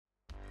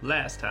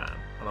Last time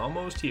on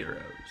Almost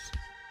Heroes.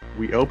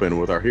 We open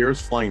with our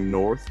heroes flying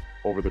north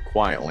over the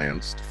Quiet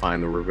Lands to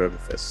find the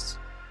Revivifists.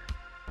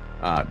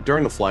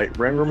 During the flight,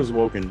 Rangram is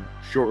woken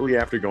shortly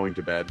after going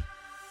to bed,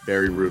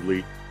 very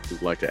rudely,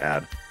 we'd like to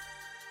add,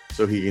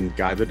 so he can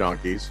guide the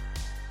donkeys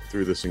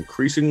through this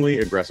increasingly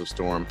aggressive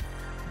storm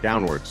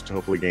downwards to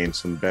hopefully gain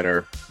some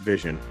better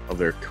vision of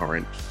their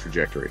current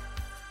trajectory.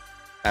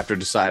 After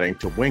deciding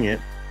to wing it,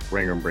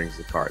 Rangram brings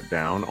the cart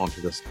down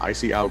onto this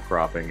icy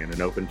outcropping in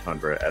an open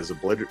tundra as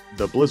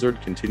the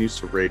blizzard continues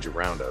to rage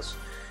around us.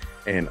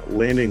 And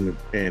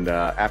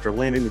after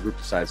landing, the group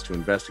decides to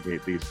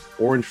investigate these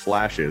orange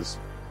flashes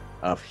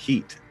of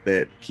heat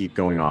that keep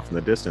going off in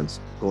the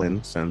distance.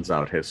 Glenn sends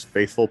out his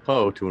faithful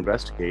Poe to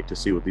investigate to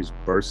see what these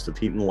bursts of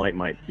heat and light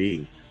might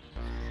be.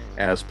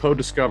 As Poe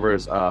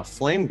discovers a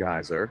flame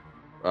geyser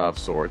of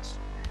sorts,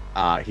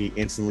 he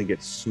instantly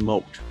gets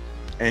smoked,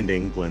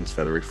 ending Glenn's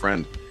feathery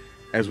friend.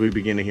 As we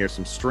begin to hear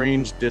some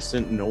strange,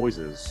 distant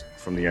noises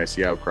from the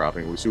icy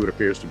outcropping, we see what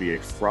appears to be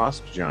a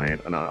frost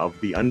giant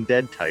of the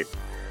undead type,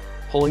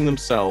 pulling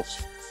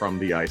themselves from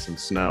the ice and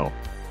snow.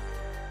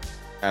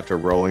 After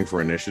rolling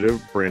for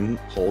initiative, Bryn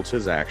holds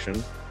his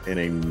action in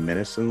a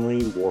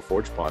menacingly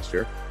warforged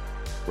posture.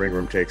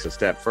 Rangram takes a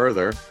step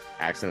further,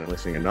 accidentally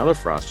seeing another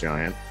frost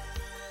giant,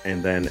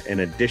 and then an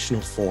additional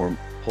form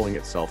pulling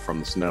itself from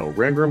the snow.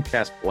 Rangram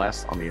casts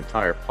Bless on the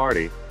entire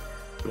party.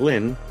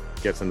 Glenn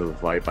gets into the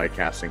fight by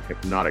casting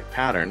Hypnotic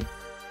Pattern.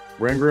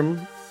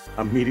 Rangram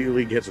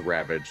immediately gets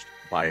ravaged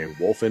by a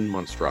wolfen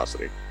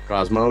monstrosity.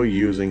 Cosmo,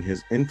 using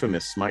his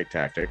infamous smite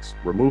tactics,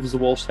 removes the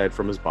wolf's head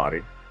from his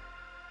body.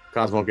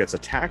 Cosmo gets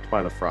attacked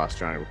by the frost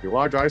giant with the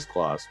large ice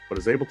claws, but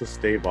is able to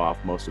stave off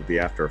most of the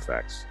after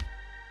effects.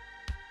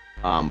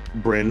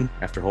 Bryn,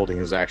 after holding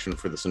his action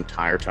for this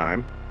entire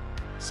time,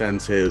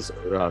 sends his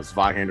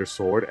Zweihander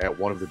sword at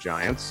one of the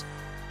giants,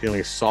 dealing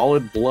a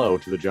solid blow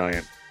to the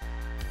giant.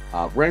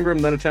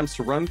 Rangram then attempts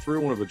to run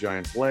through one of the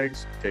giant's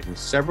legs, taking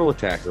several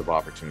attacks of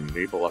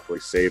opportunity, but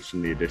luckily saves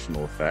from the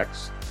additional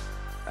effects.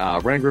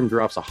 Rangram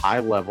drops a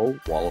high-level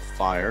wall of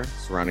fire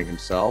surrounding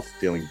himself,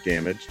 dealing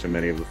damage to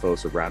many of the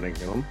foes surrounding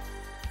him.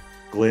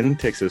 Glenn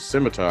takes his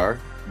scimitar,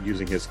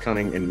 using his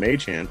cunning and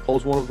mage hand,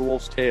 pulls one of the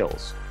wolf's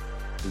tails,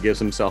 and gives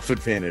himself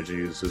advantage and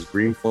uses his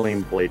green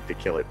flame blade to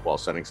kill it while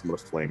sending some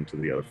of the flame to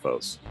the other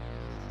foes.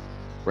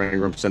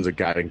 Rangram sends a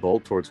guiding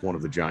bolt towards one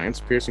of the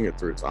giants, piercing it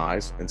through its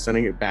eyes and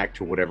sending it back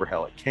to whatever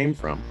hell it came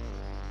from.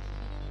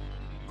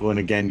 Glenn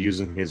again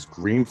using his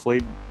green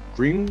flame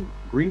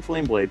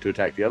blade to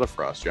attack the other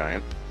frost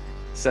giant,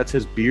 sets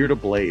his beard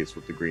ablaze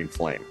with the green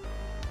flame.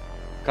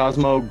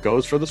 Cosmo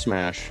goes for the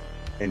smash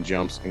and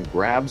jumps and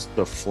grabs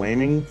the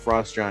flaming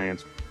frost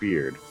giant's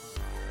beard,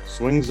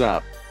 swings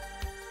up,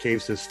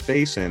 caves his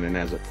face in, and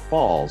as it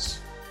falls,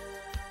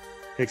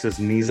 takes his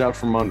knees out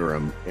from under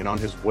him, and on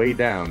his way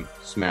down,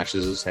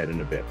 smashes his head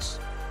into bits.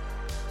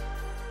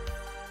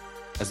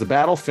 As the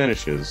battle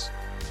finishes,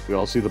 we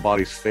all see the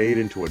bodies fade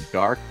into a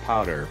dark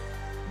powder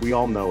we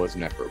all know as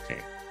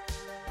Necrocane.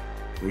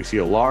 We see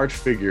a large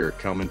figure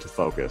come into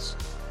focus.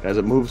 As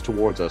it moves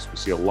towards us, we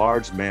see a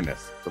large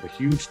mammoth with a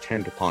huge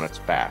tent upon its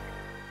back.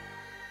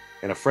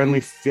 And a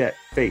friendly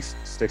face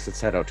sticks its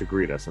head out to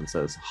greet us and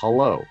says,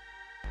 "Hello,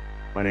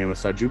 my name is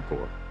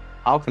Sajupur.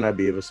 How can I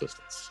be of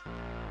assistance?"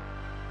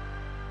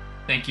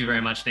 Thank you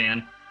very much,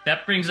 Dan.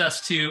 That brings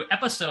us to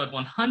episode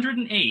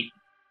 108,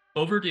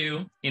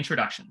 Overdue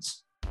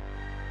Introductions.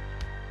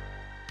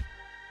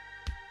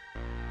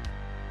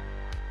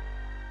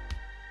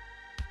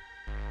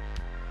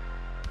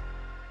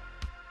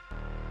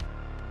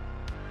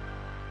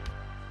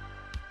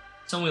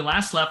 So when we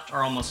last left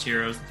our Almost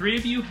Heroes, the three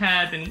of you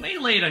had been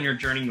waylaid on your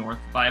journey north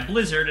by a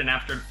blizzard, and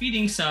after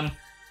defeating some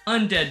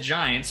undead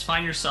giants,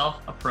 find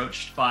yourself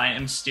approached by a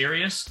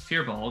mysterious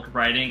Firbolg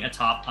riding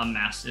atop a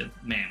massive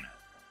mammoth.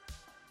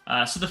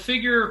 So the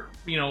figure,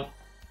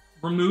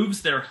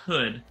 removes their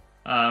hood,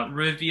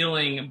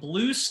 revealing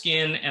blue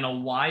skin and a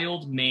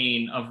wild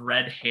mane of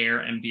red hair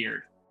and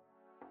beard.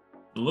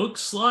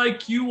 "Looks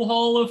like you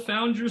all have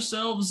found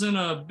yourselves in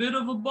a bit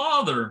of a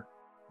bother.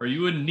 Are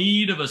you in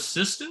need of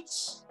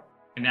assistance?"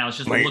 And now it's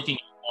just looking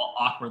at you all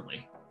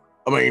awkwardly.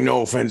 I mean,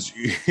 no offense,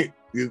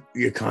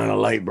 you're kind of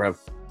late, bro.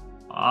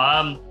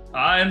 I'm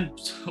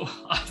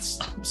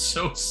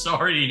so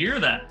sorry to hear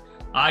that.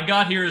 I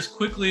got here as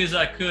quickly as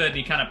I could. And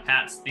he kind of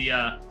pats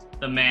the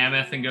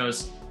mammoth and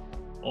goes,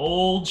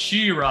 "Old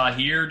She-Ra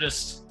here,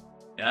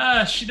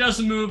 she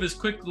doesn't move as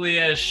quickly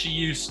as she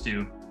used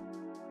to."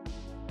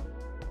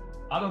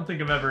 I don't think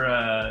I've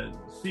ever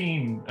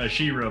seen a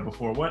She-Ra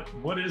before.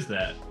 What is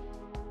that?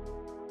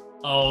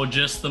 Oh,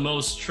 just the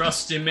most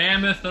trusty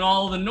mammoth in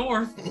all of the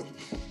north.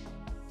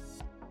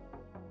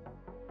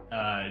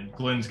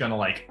 Glenn's gonna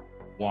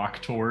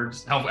walk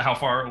towards. How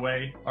far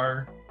away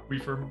are we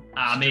from?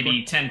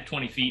 Maybe 10,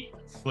 20 feet.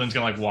 Glenn's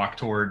gonna walk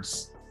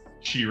towards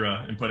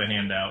She-Ra and put a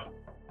hand out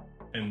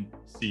and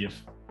see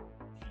if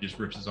he just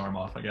rips his arm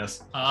off, I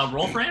guess.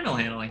 Roll for animal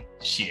handling.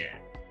 Shit.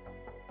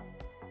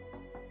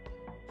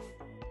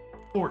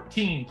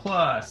 14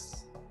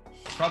 plus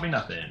probably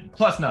nothing.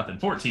 Plus nothing.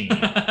 14.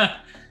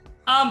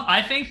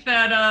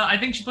 I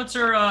think she puts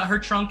her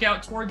trunk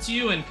out towards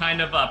you and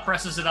kind of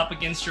presses it up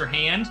against your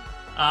hand.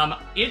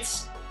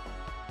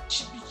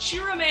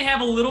 Shira may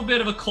have a little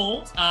bit of a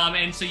cold,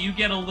 and so you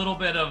get a little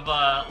bit of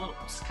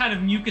kind of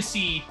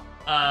mucusy,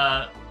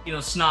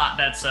 snot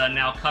that's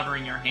now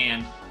covering your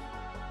hand.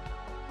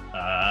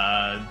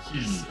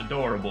 She's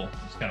adorable.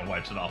 Just kind of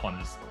wipes it off on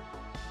his,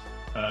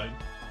 I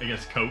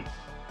guess, coat.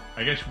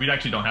 I guess we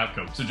actually don't have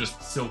coats, so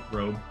just silk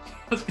robe.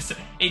 I was gonna say,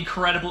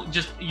 incredible.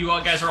 Just you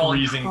all guys are all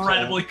Freezing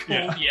incredibly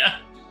cold. Yeah.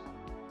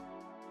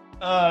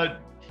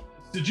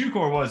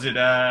 Sejukor, was it?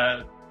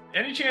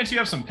 Any chance you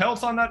have some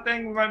pelts on that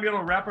thing we might be able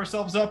to wrap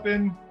ourselves up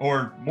in?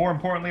 Or more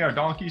importantly, our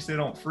donkeys so they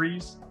don't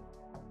freeze?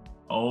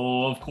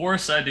 Oh, of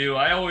course I do.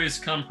 I always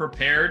come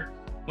prepared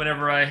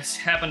whenever I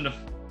happen to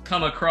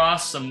come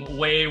across some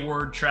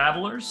wayward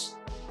travelers.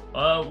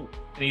 And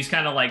he's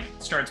kind of like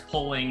starts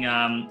pulling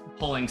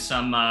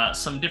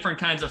some different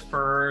kinds of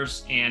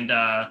furs, and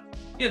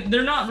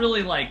they're not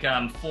really like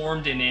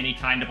formed in any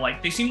kind of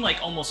like, they seem like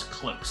almost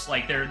cloaks.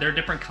 Like they're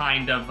different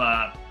kind of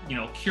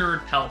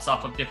cured pelts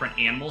off of different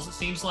animals. It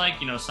seems like,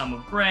 some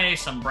of gray,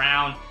 some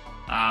brown,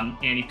 and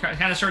he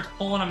kind of starts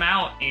pulling them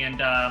out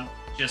and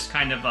just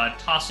kind of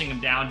tossing them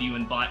down to you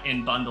in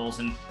bundles.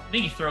 And I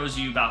think he throws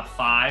you about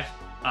 5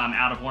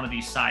 out of one of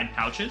these side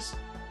pouches.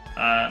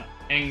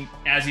 And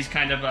as he's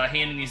kind of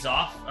handing these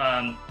off,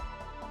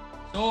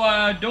 so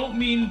I don't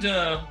mean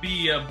to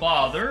be a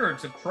bother or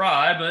to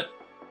pry, but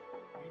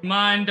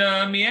mind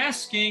me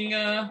asking,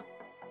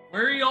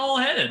 where are you all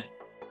headed?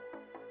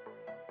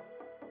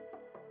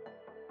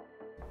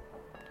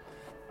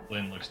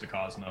 Lynn looks to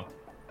Cosmo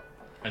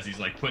as he's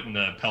like putting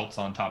the pelts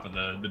on top of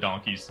the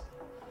donkeys.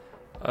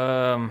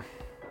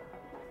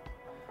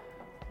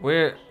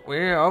 Where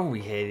are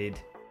we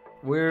headed?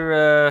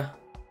 We're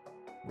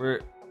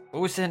what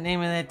was that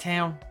name of that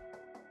town?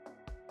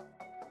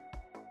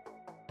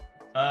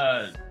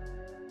 I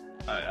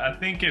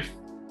think if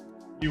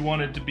you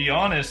wanted to be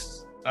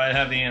honest, I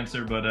have the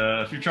answer, but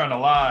if you're trying to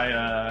lie,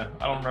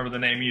 I don't remember the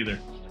name either.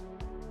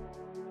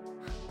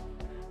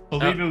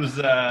 Believe it was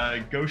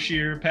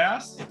Goshir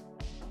Pass?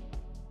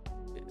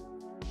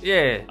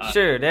 Yeah,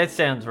 sure, that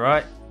sounds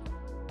right.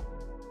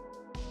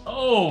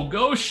 Oh,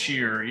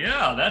 Goshir.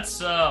 Yeah,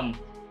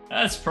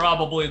 that's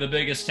probably the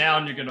biggest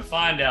town you're gonna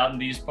find out in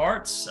these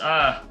parts.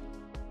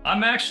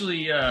 I'm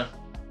actually,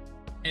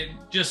 it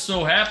just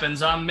so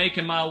happens I'm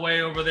making my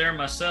way over there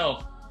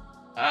myself.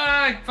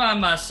 I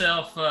find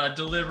myself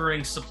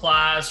delivering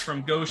supplies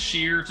from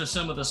Goshir to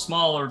some of the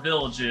smaller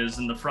villages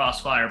in the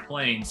Frostfire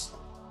Plains.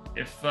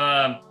 If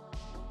I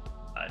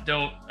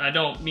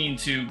don't mean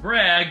to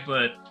brag,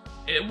 but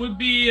it would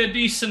be a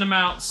decent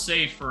amount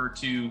safer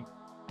to,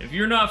 if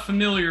you're not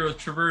familiar with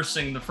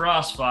traversing the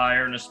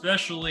Frostfire, and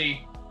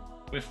especially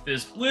with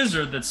this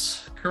blizzard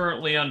that's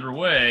currently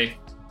underway,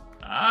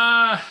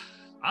 I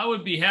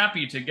would be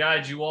happy to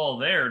guide you all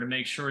there to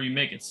make sure you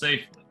make it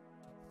safely.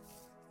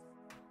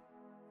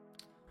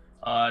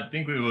 I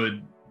think we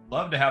would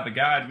love to have a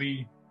guide.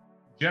 We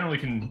generally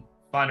can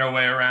find our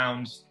way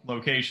around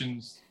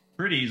locations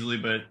pretty easily,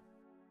 but I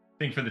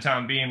think for the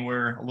time being,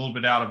 we're a little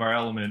bit out of our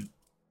element.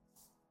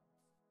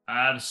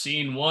 I've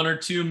seen one or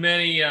too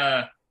many,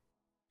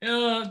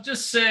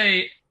 just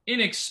say,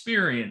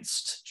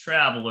 inexperienced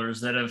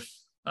travelers that have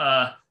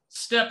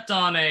stepped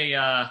on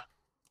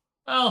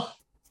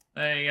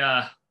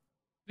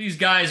these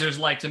geysers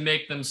like to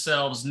make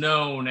themselves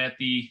known at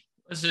the,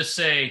 let's just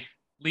say,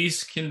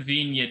 least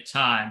convenient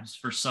times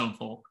for some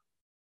folk.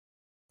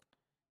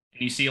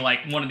 And you see like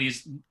one of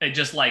these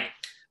just like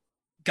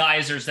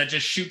geysers that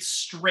just shoots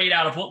straight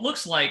out of what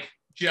looks like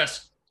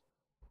just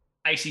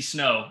icy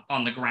snow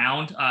on the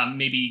ground,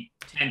 maybe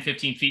 10,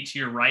 15 feet to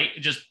your right. It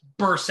just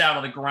bursts out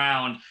of the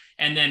ground.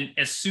 And then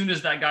as soon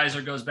as that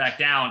geyser goes back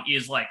down,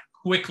 is like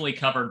quickly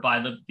covered by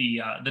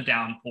the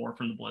downpour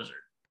from the blizzard.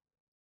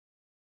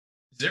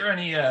 Is there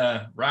any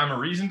rhyme or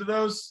reason to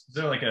those? Is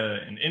there like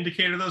an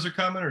indicator those are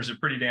coming, or is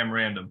it pretty damn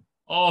random?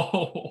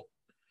 Oh,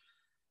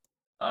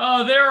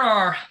 there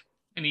are.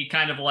 And he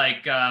kind of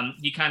like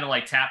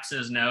taps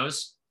his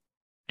nose,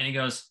 and he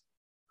goes,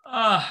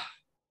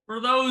 for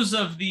those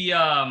of the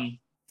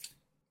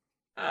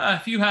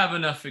if you have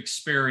enough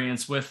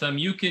experience with them,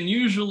 you can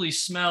usually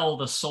smell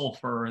the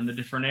sulfur in the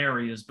different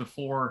areas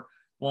before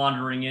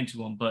wandering into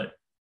them. But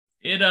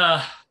it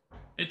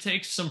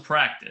takes some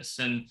practice,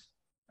 and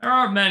there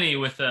aren't many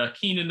with a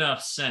keen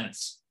enough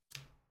sense.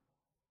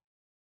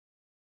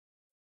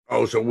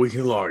 Oh, so we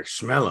can like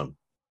smell them.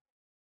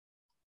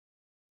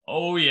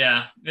 Oh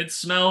yeah, it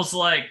smells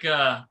like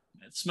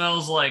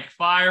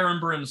fire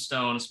and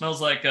brimstone. It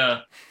smells like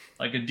a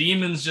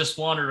demon's just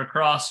wandered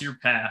across your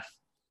path.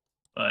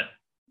 But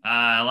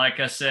like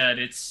I said,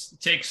 it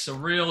takes a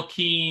real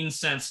keen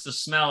sense to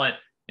smell it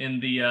in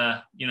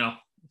the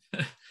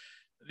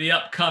the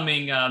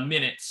upcoming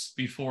minutes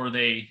before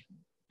they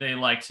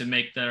like to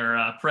make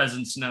their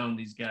presence known.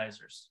 These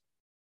geysers.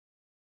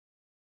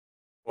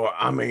 Well,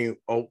 I mean,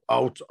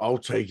 I'll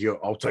take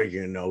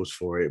your nose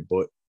for it,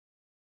 but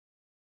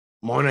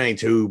mine ain't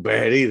too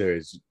bad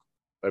either.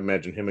 I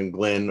imagine him and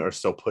Glenn are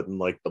still putting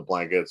like the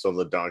blankets on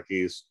the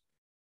donkeys,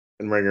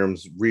 and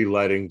Ringram's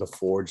relighting the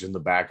forge in the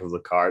back of the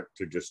cart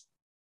to just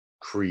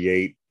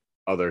create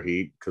other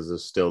heat because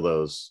there's still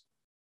those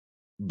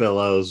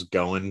billows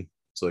going,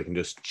 so they can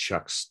just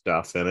chuck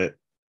stuff in it.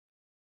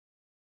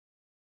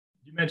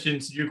 You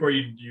mentioned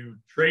Sujukor, you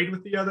trade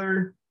with the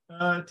other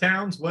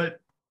towns. What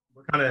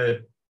kind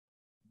of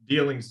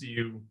dealings do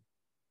you?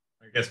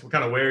 I guess what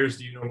kind of wares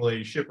do you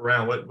normally ship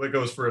around? What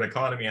goes for an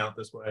economy out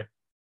this way?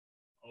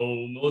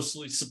 Oh,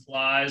 mostly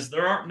supplies.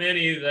 There aren't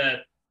many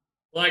that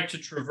like to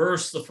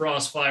traverse the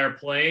Frostfire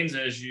Plains,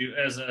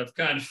 as I've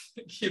kind of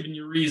given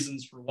you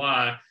reasons for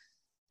why.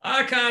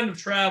 I kind of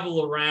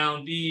travel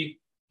around. The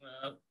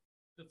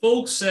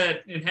folks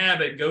that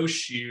inhabit Ghost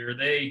Shear,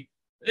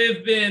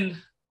 they've been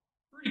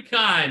pretty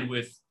kind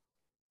with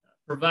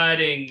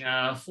providing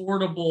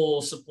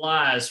affordable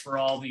supplies for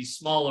all these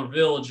smaller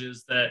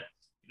villages that,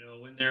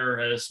 when there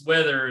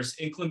is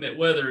inclement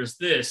weather as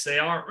this, they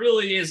aren't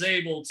really as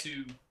able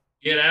to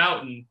get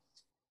out, and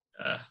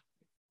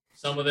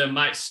some of them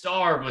might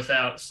starve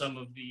without some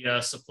of the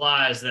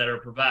supplies that are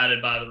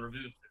provided by the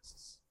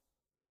Revivifists.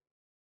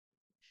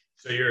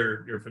 So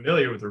you're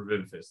familiar with the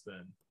Revivifists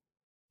then?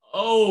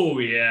 Oh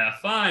yeah,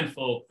 fine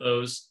folk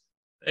those.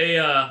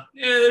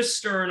 They're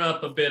stirring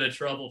up a bit of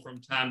trouble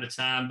from time to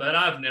time, but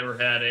I've never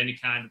had any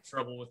kind of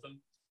trouble with them.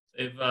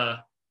 They've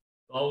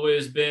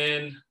always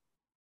been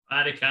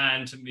mighty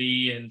kind to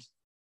me and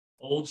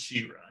old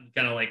Shira. And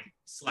kind of like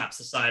slaps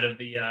the side of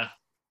the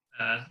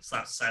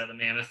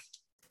mammoth,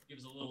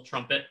 gives a little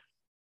trumpet.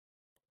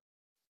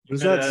 What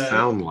does that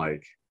sound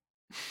like?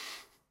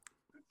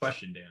 Good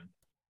question, Dan.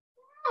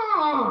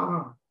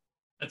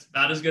 That's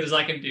about as good as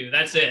I can do.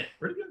 That's it.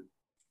 Pretty good.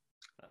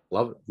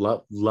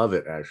 Love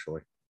it,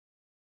 actually.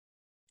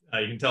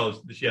 You can tell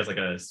she has like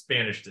a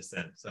Spanish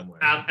descent somewhere.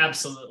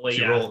 Absolutely,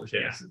 She yeah. rolls.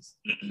 Yeah.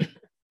 Yeah.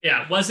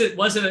 Yeah. Was it?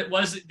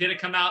 Did it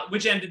come out?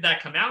 Which end did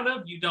that come out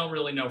of? You don't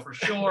really know for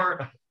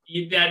sure.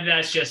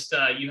 That's just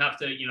you have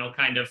to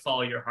kind of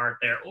follow your heart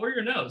there or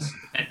your nose.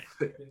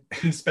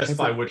 And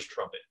specify which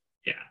trumpet.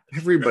 Yeah.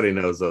 Everybody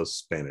knows those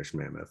Spanish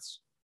mammoths.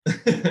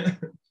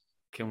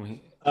 Can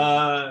we?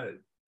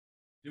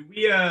 Do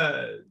we?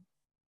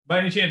 By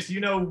any chance, do you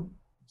know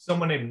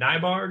someone named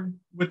Nybard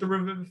with the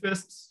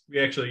Revivifists? We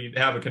actually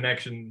have a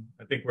connection.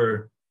 I think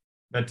we're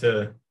meant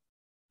to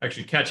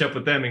actually catch up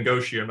with them in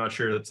Ghost Shear. I'm not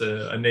sure that's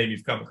a name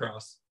you've come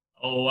across.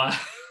 Oh,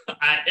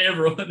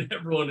 everyone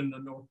in the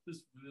north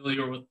is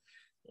familiar with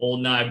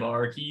old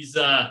Nybard. He's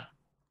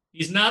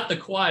not the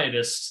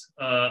quietest.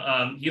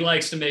 He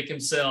likes to make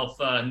himself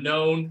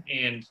known,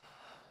 and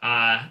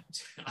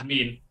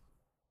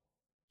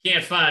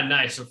can't find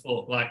nicer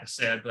folk, like I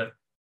said. But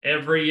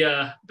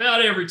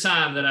about every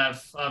time that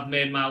I've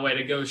made my way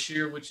to Ghost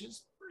Shear, which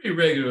is pretty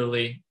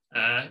regularly,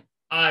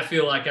 I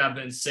feel like I've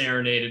been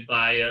serenaded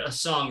by a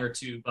song or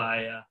two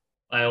by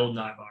old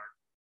Nybard.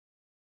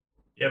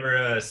 You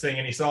ever sing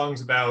any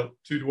songs about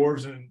two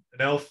dwarves and an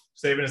elf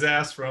saving his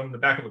ass from the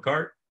back of a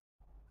cart?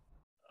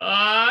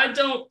 I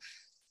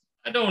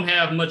don't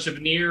have much of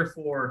an ear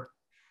for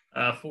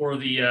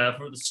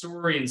the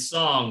story and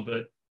song,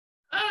 but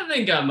I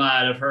think I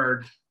might have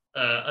heard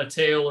a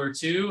tale or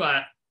two.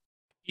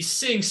 He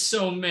sings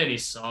so many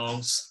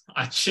songs.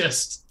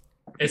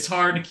 It's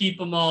hard to keep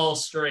them all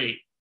straight.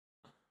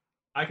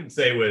 I can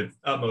say with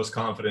utmost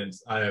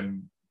confidence, I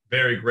am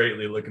very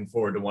greatly looking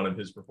forward to one of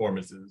his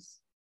performances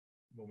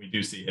when we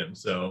do see him.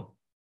 So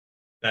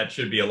that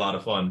should be a lot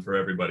of fun for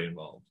everybody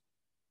involved.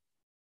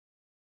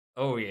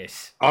 Oh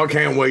yes. I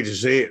can't wait to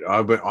see it.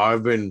 I've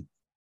been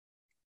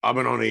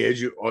on the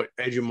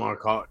edge of my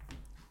cart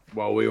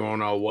while we were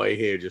on our way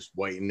here, just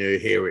waiting to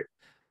hear it.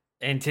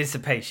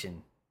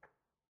 Anticipation.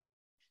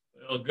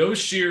 Well,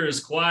 Ghost Shear is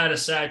quite a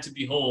sight to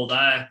behold.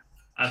 I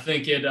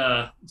think it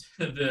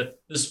the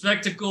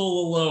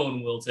spectacle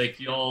alone will take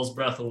y'all's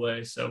breath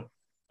away. So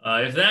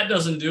if that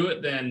doesn't do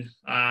it, then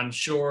I'm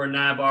sure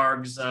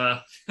Nybard's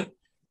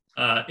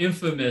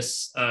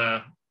infamous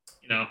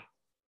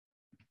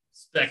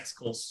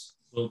spectacles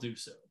will do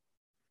so.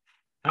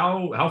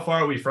 How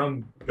far are we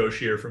from Ghost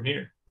Shear from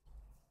here?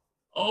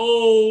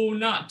 Oh,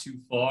 not too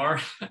far.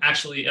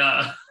 Actually,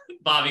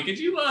 Bobby, could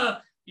you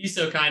be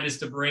so kind as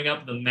to bring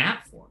up the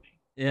map for me?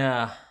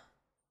 Yeah.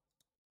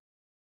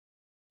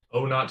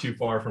 Oh, not too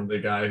far from the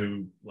guy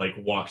who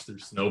walks through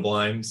snow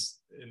blinds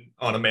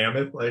on a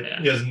mammoth.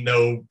 He has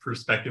no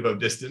perspective of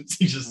distance.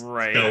 He's just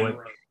going.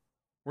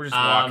 We're just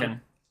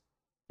walking.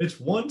 It's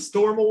one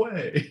storm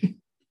away.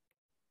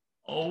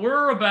 Oh,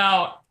 we're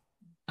about.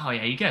 Oh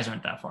yeah, you guys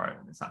aren't that far.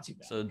 It's not too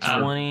bad. So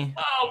 20.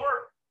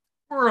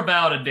 We're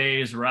about a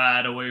day's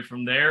ride away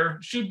from there.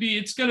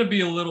 It's going to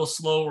be a little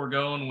slower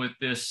going with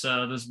this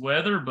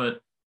weather,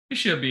 but we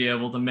should be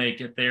able to make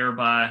it there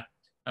by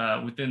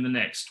within the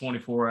next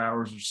 24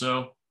 hours or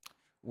so.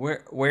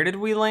 Where did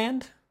we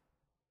land?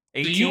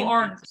 18? So you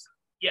aren't.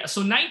 Yeah.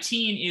 So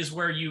 19 is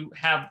where you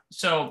have.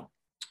 So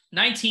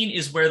 19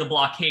 is where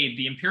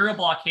the Imperial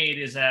blockade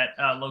is at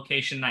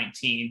location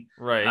 19,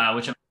 right?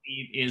 Which I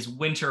believe is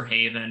Winter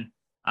Haven.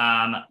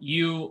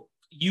 You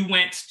you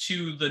went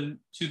to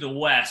the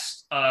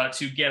west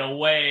to get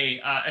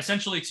away,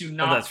 essentially to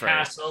not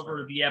pass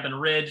over the Ebon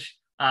Ridge.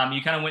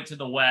 You kind of went to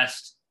the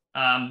west,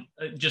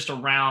 just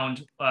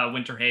around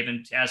Winter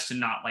Haven, as to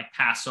not like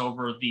pass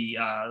over the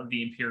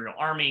Imperial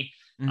Army.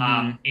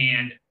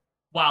 And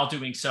while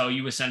doing so,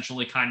 you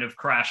essentially kind of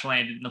crash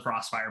landed in the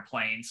Frostfire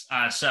Plains.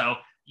 So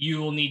you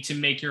will need to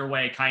make your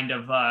way kind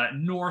of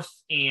north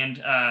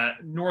into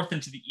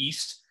the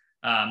east.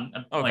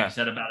 Like I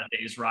said, about a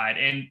day's ride.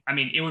 And I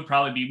mean, it would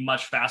probably be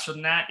much faster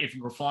than that if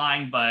you were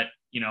flying, but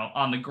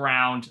on the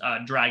ground,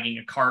 dragging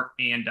a cart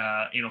and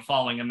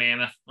following a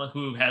mammoth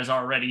who has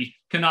already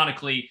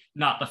canonically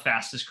not the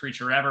fastest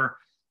creature ever.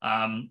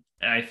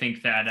 I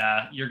think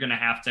that you're going to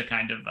have to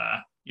kind of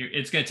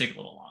it's going to take a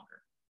little longer.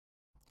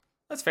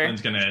 That's fair.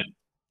 He's going to,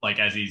 like,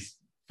 as he's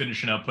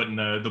finishing up putting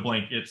the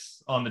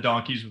blankets on the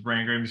donkeys with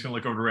Rangram, he's going to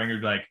look over to Rangram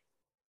and be like,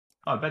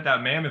 oh, I bet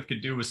that mammoth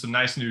could do with some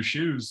nice new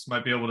shoes.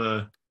 Might be able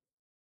to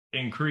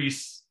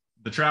increase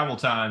the travel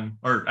time,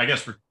 or I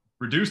guess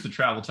reduce the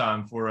travel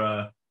time for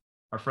our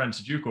friend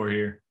Sajukor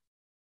here.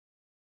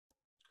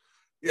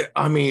 Yeah,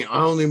 I mean,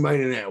 I only made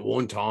it at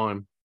one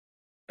time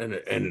in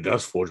the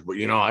Dust Forge, but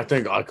I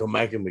think I can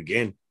make him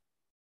again.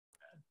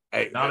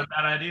 Hey, not a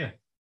bad idea.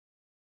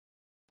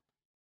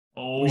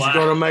 We just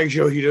gotta make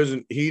sure he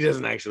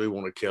doesn't actually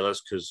want to kill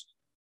us, because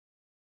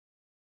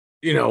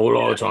a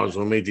lot of times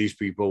when we meet these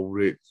people,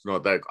 it's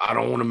not that. I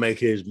don't want to make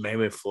his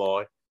mammoth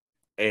fly,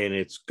 and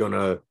it's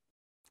gonna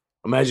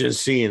imagine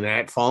seeing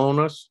that following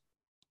us.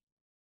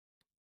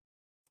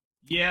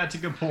 Yeah, it's a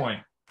good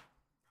point.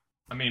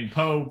 I mean,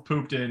 Poe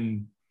pooped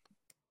in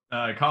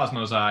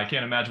Cosmo's eye. I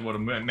can't imagine what a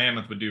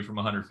mammoth would do from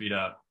 100 feet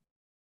up.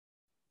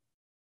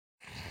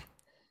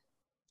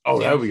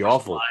 Oh, that would be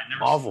awful.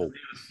 Awful.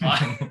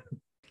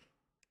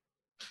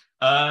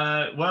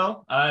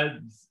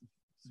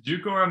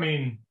 Jukor, I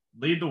mean,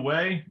 lead the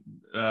way.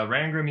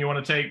 Rangram, you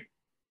want to take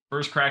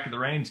first crack at the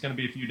rain? It's going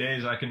to be a few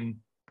days. I can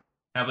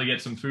happily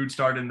get some food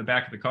started in the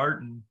back of the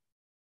cart. And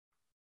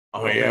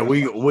oh yeah,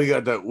 we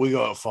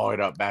got fired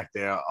up back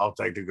there. I'll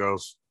take the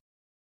girls.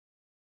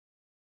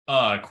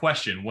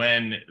 Question: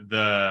 when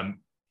the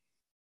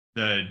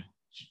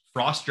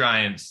frost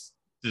giants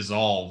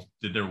dissolved,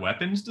 did their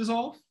weapons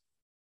dissolve?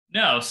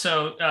 No,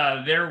 so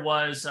there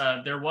was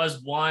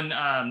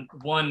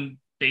one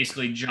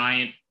basically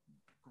giant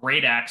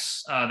great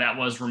axe that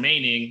was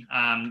remaining.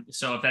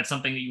 So if that's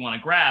something that you want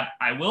to grab,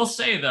 I will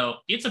say though,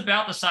 it's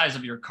about the size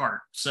of your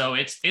cart, so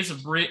it's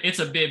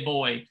a big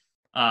boy.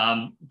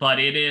 But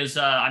it is,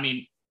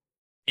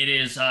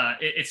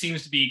 it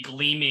seems to be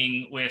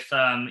gleaming with.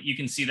 You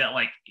can see that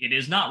like it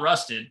is not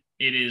rusted.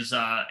 It is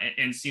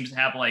and seems to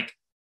have like,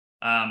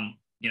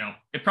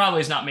 it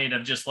probably is not made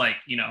of just like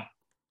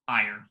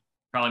iron.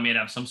 Probably made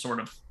of some sort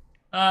of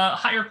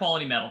higher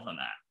quality metal than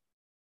that.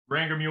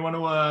 Rangram, you want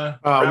to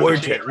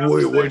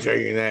we're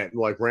taking that.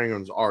 Like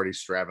Rangram's already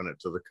strapping it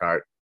to the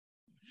cart.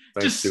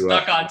 Just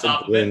stuck on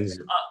top of it.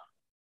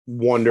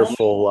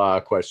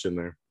 Wonderful question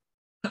there.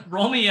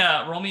 Roll me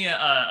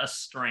a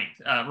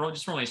strength. Roll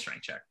me a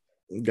strength check.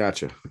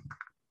 Gotcha.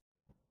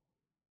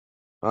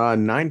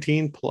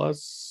 19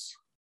 plus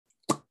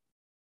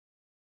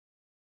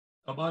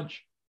a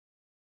bunch.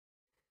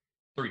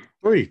 3.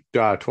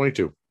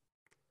 22.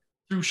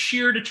 Through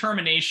sheer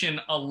determination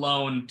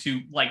alone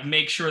to like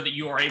make sure that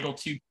you are able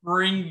to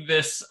bring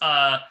this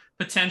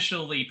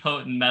potentially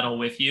potent metal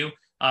with you.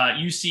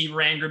 You see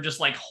Rangram just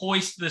like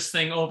hoist this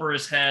thing over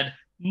his head,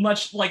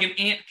 much like an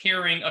ant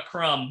carrying a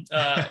crumb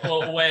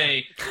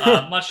away,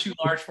 much too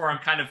large for him,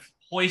 kind of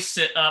hoists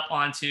it up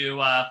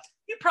onto,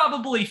 you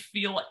probably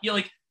feel you're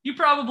gonna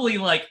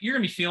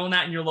be feeling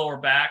that in your lower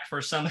back for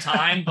some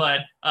time, but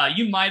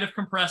you might have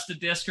compressed a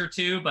disc or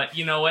two, but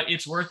you know what?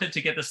 It's worth it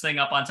to get this thing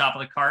up on top of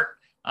the cart.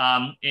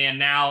 And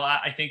now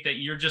I think that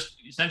you're just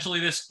essentially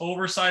this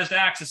oversized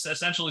axe is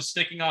essentially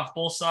sticking off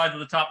both sides of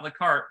the top of the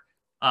cart.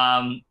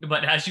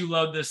 But as you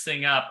load this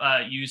thing up,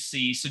 you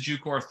see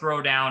Sajukor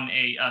throw down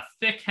a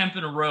thick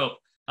hempen rope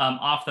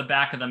off the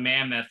back of the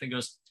mammoth and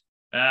goes,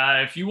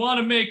 if you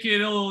want to make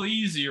it a little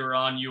easier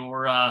on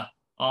your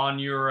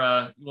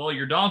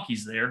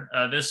donkeys there,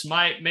 this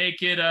might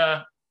make it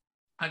I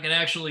can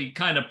actually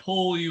kind of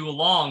pull you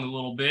along a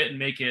little bit and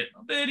make it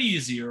a bit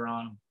easier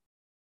on them.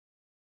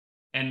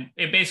 And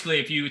it basically,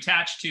 if you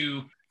attach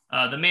to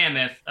the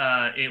mammoth,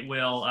 it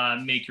will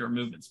make your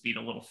movement speed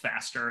a little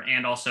faster,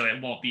 and also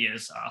it won't be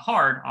as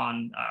hard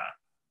on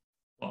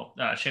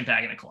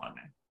Shimpag and Kalana.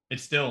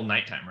 It's still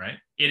nighttime, right?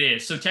 It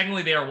is. So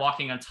technically, they are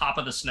walking on top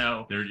of the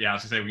snow. I was gonna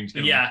say we can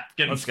just get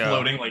them go.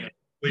 floating like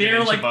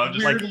they're like above,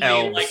 just weirdly, like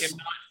elves, like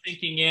not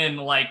sinking in,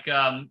 like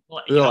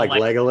They're like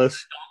Legolas,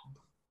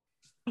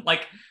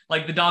 like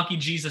the donkey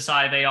Jesus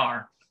eye they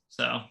are.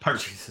 So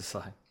Jesus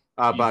eye.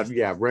 But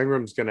yeah,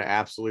 Rangram's going to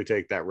absolutely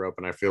take that rope,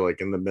 and I feel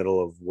like in the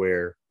middle of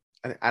where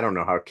I don't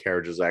know how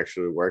carriages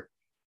actually work.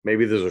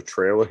 Maybe there's a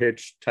trail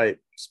hitch type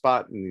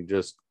spot, and you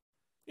just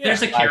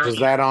there's a carriage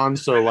that on.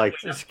 So like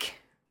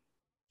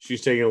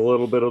she's taking a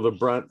little bit of the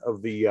brunt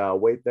of the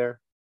weight there.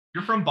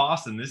 You're from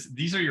Boston.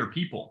 These are your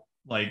people.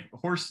 like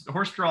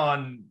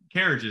horse-drawn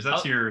carriages.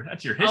 That's your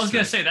history. I was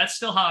gonna say that's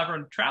still how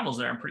everyone travels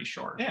there. I'm pretty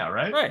sure. Yeah,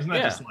 right. Right, Isn't that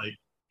yeah. just like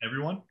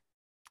everyone?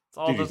 It's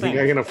all Dude, the you think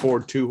I can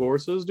afford 2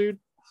 horses, dude?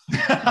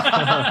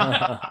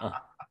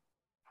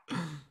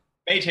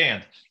 Mage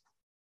hand.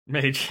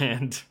 Mage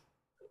hand.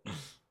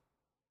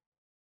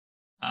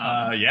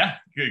 Yeah,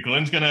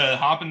 Glenn's gonna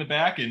hop in the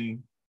back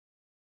and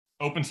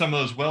open some of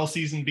those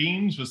well-seasoned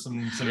beans with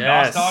some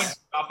Yes. DOS dogs,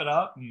 chop it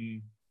up,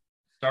 and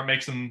start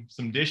make some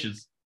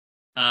dishes.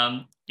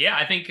 Yeah,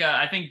 I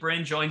think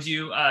Bryn joins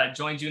you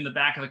in the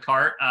back of the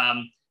cart.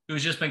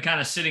 Who's just been kind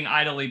of sitting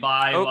idly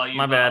by Oh, while you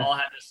my bad. all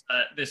had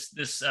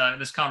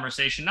this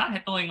conversation,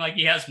 not feeling like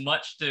he has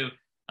much to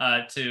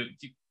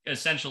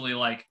essentially,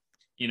 like,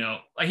 you know,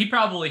 like he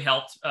probably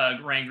helped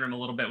Rangrim a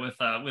little bit with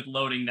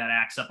loading that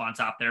axe up on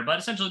top there, but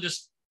essentially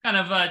just kind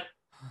of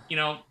you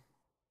know,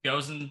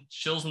 goes and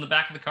chills in the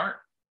back of the cart.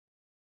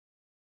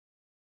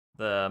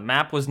 The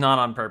map was not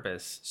on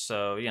purpose,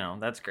 so you know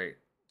that's great.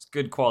 It's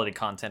good quality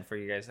content for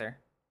you guys there.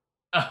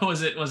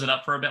 Was it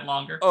up for a bit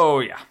longer? Oh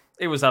yeah,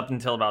 it was up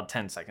until about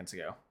 10 seconds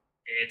ago.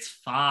 It's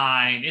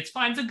fine. It's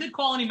fine. It's a good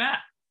quality map.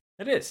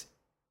 It is.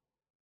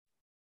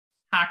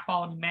 High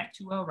quality map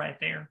 2.0 right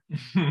there.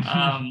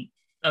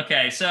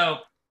 Okay, so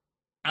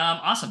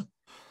awesome.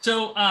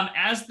 So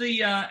as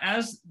the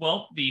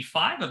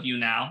 5 of you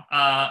now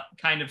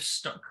kind of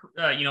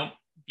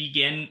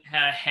begin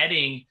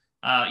heading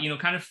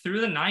kind of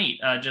through the night,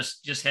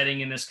 just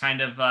heading in this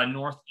kind of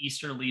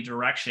northeasterly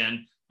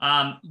direction.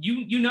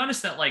 You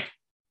notice that, like,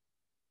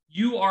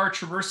 you are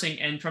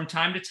traversing, and from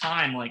time to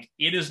time, like,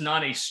 it is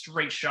not a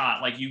straight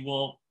shot. Like, you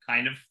will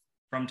kind of,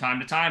 from time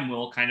to time,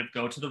 will kind of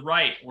go to the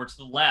right or to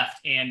the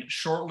left, and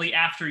shortly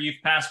after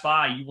you've passed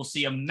by, you will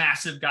see a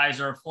massive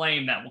geyser of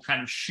flame that will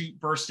kind of shoot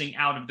bursting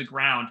out of the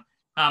ground.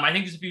 I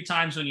think there's a few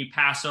times when you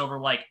pass over,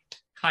 like,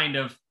 kind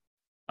of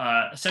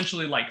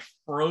essentially like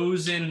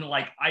frozen,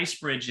 like, ice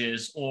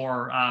bridges,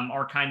 or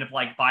are kind of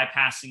like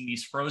bypassing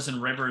these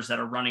frozen rivers that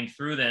are running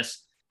through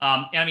this.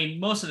 I mean,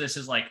 most of this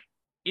is like,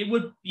 it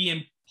would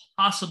be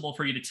impossible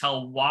for you to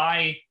tell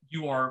why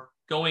you are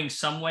going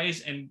some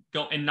ways and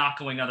not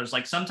going others.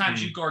 Like,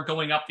 sometimes you are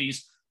going up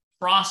these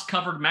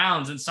frost-covered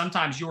mounds, and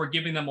sometimes you are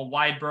giving them a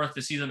wide berth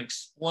to see them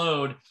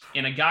explode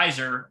in a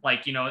geyser,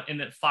 like, you know, in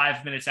the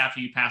 5 minutes after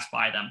you pass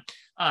by them.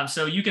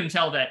 So you can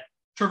tell that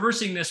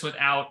traversing this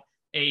without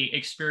a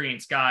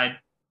experienced guide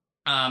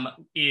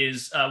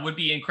would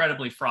be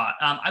incredibly fraught.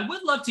 I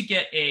would love to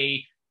get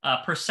a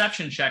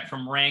perception check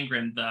from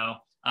Rangrim, though,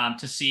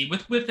 to see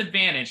with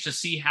advantage, to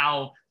see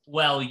how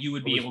well you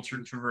would be able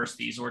to traverse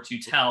these, or to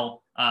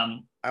tell.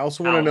 I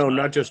also want to know,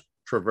 not just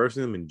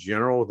traversing them in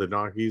general, the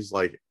donkeys,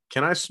 like,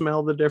 can I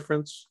smell the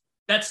difference?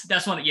 That's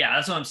what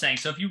I'm saying.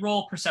 So if you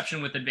roll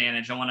perception with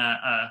advantage,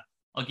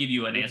 I'll give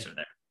you an answer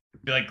there. I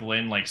feel like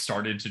Glenn, like,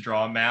 started to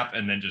draw a map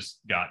and then just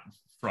got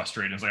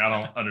frustrated. It's like, I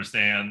don't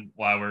understand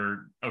why we're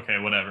okay,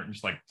 whatever, and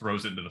just like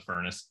throws it into the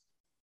furnace.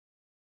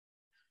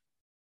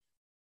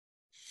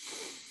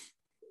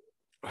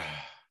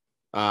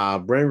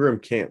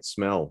 Brangrim can't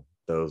smell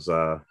those.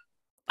 Uh-oh.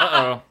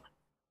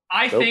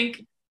 I Nope.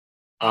 think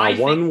I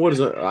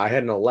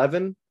had an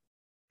 11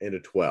 and a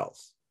 12.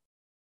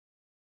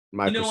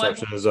 My You know what?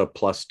 perception is a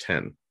plus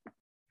 10.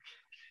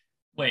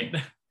 Wait.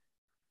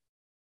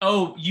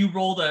 Oh, you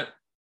rolled a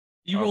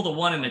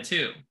 1 and a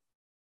 2.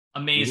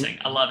 Amazing.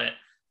 I love it.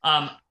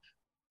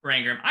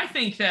 Rangrim, I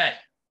think that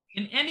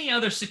in any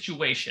other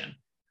situation,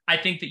 I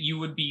think that you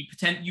would be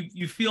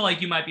you feel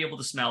like you might be able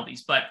to smell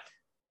these, but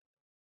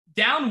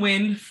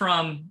downwind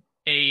from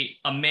a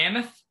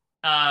mammoth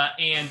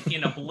and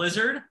in a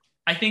blizzard,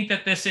 I think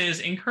that this is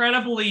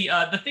incredibly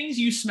the things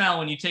you smell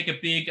when you take a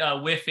big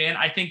whiff in.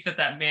 I think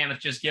that mammoth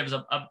just gives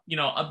a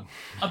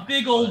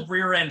big old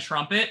rear end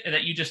trumpet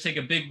that you just take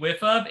a big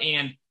whiff of,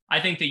 and I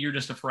think that you're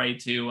just afraid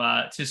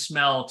to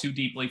smell too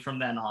deeply from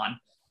then on.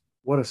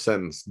 What a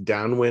sentence.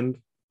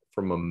 Downwind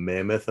from a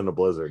mammoth and a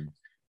blizzard.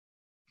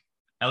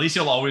 At least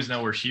you'll always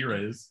know where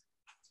Shira is.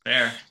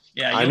 Fair.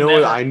 Yeah, I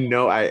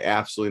know. I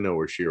absolutely know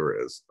where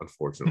Shira is,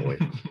 unfortunately.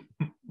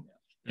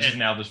 Just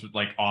now this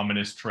like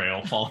ominous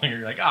trail following.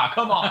 You're like,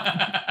 come on.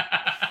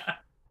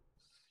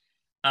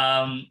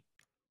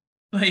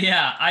 But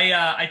yeah,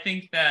 I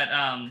think that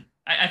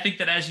I think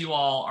that as you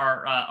all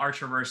are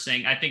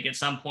traversing, I think at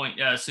some point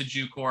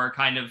Sejukor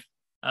kind of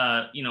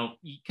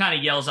he kind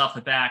of yells off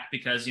the back,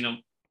 because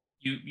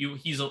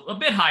he's a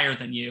bit higher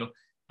than you.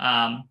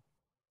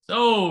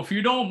 So if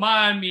you don't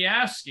mind me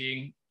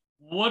asking,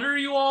 what are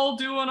you all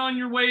doing on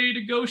your way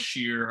to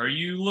Gosheer? Are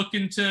you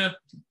looking to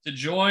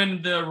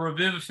join the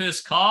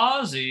Revivifist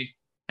cause? You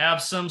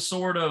have some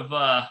sort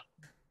of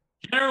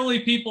generally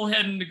people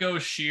heading to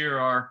Gosheer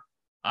are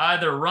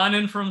either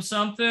running from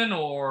something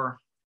or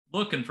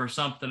looking for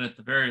something at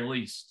the very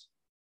least.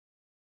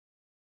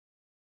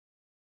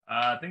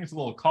 I think it's a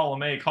little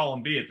column A,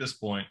 column B at this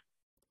point.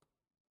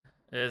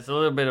 It's a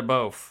little bit of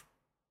both.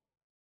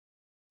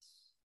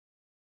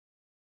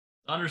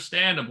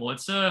 Understandable.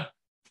 It's a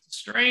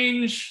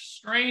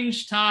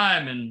strange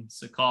time in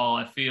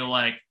Sakal. I feel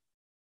like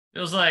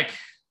feels like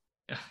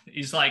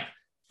he's like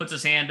puts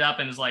his hand up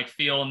and is like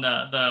feeling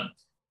the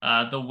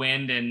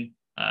wind, and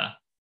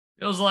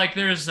feels like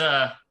there's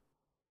I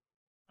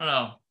don't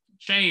know,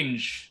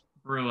 change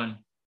brewing.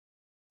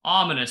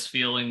 Ominous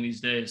feeling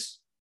these days.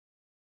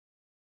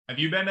 Have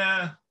you been,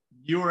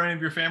 you or any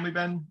of your family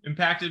been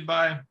impacted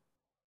by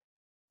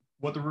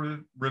what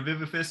the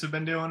Revivifists have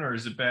been doing, or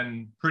has it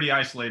been pretty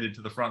isolated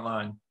to the front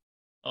line?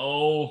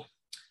 Oh,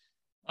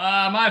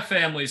 my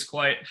family's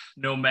quite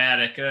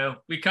nomadic.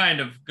 We kind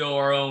of go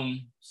our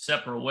own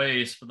separate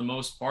ways for the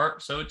most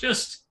part. So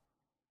just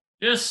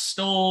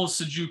stole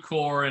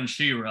Sejukor and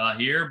Shira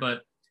here,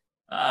 but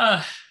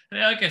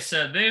like I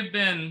said, they've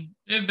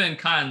been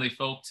kindly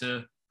folk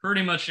to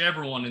pretty much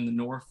everyone in the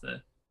north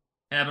that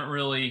haven't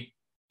really,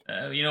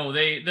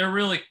 they're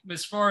really,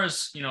 as far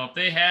as, if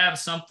they have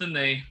something,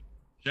 they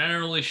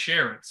generally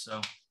share it.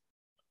 So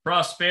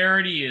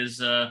prosperity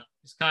is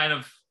kind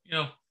of,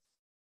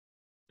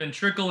 been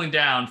trickling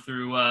down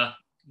through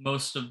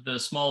most of the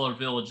smaller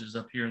villages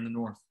up here in the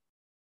north.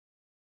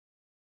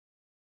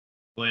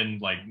 Glenn,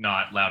 like,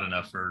 not loud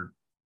enough for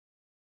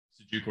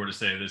Sejukor to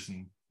say this,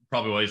 and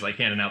probably while he's like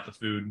handing out the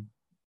food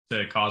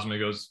to Cosmo,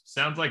 goes,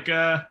 sounds like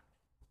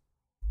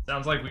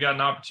we got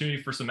an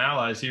opportunity for some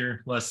allies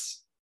here.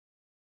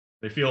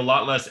 They feel a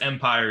lot less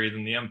empire-y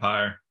than the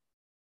Empire.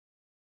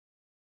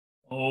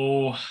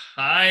 Oh,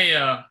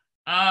 I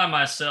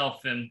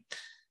myself am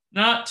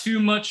not too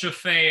much a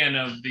fan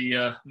of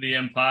the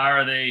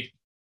Empire. They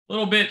a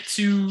little bit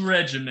too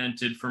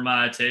regimented for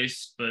my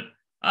taste, but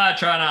I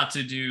try not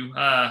to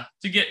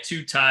get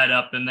too tied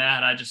up in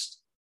that.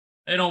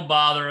 They don't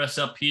bother us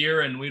up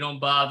here, and we don't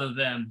bother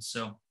them.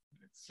 So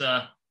it's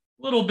a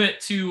little bit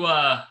too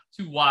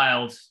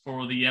wild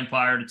for the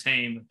Empire to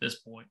tame at this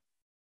point.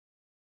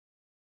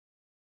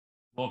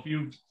 Well, if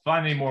you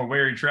find any more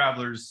wary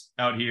travelers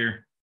out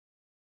here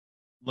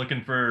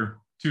looking for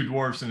 2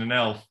 dwarfs and an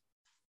elf,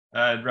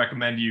 I'd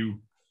recommend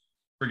you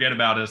forget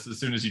about us as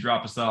soon as you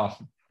drop us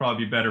off.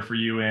 Probably be better for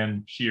you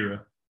and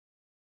Shira.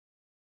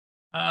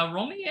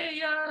 Roll me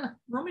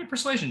a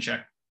persuasion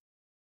check.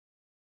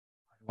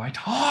 Why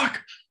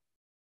talk?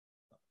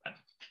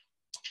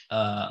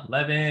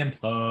 11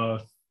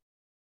 plus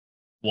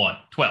 1,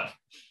 12.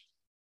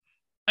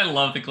 I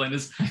love that Glenn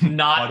is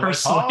not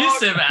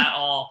persuasive at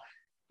all.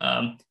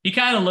 He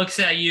kind of looks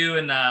at you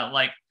and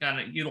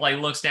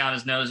looks down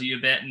his nose at you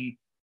a bit, and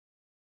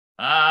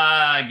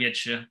I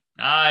get you.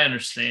 I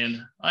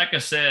understand. Like I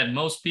said,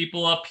 most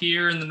people up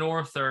here in the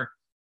north are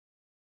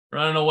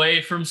running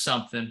away from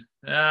something.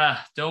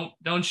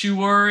 Don't you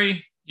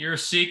worry. Your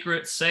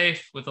secret's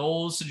safe with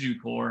old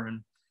Sejukor.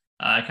 And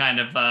kind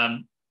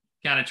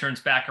of turns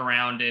back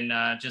around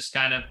and just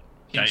kind of.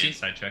 Can I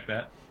insight check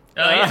that?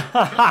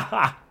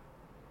 Yeah.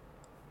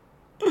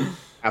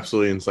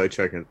 Absolutely insight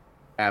checking.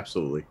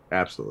 Absolutely.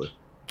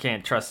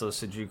 Can't trust those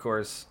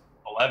Sejukors.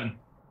 11.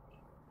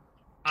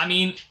 I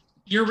mean,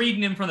 you're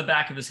reading him from the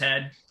back of his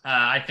head.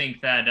 I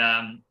think that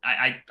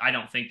I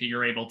don't think that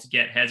you're able to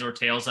get heads or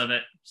tails of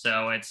it.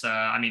 So it's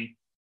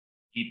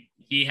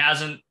he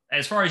hasn't,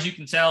 as far as you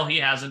can tell, he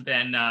hasn't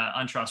been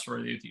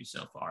untrustworthy with you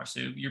so far. So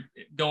you're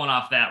going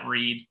off that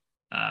read.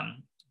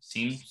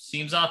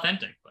 Seems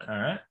authentic. But all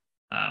right.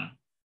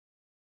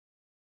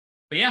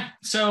 But yeah,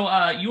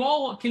 so you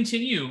all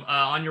continue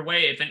on your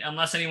way.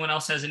 Unless anyone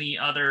else has any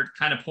other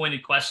kind of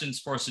pointed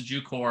questions for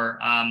Sejukor,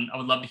 I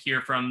would love to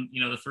hear from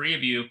the 3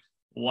 of you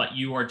what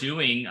you are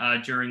doing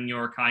during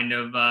your kind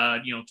of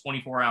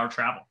 24-hour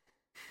travel.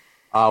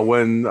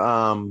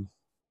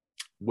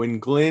 When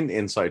Glenn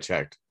insight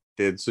checked,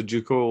 did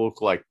Sejukor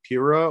look like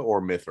Pyrrha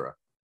or Mithra?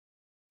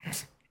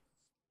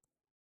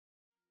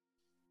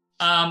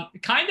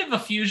 Kind of a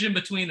fusion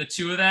between the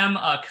two of them,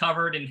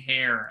 covered in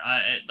hair.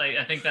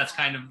 I think that's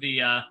kind of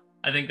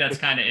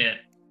it.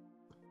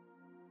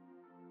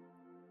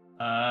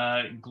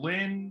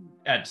 Glenn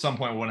at some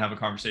point will want to have a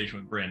conversation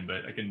with Bryn,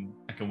 but I can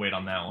wait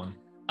on that one.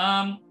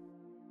 How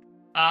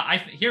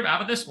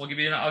about this? I'll give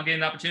you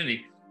an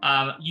opportunity.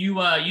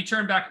 You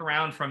turn back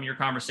around from your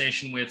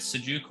conversation with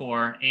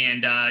Sejukor,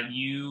 and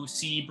you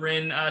see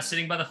Bryn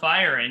sitting by the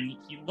fire, and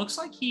he looks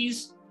like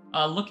he's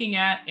looking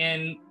at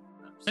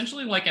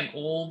essentially like an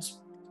old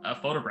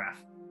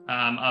photograph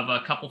of a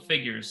couple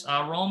figures.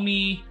 Roll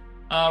me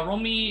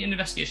an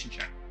investigation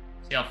check.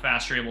 See how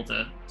fast you're able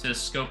to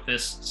scope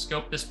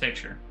this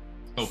picture.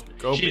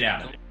 Scope shit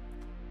out of it.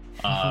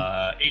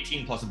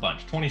 18 plus a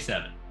bunch,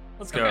 27.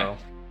 Let's go.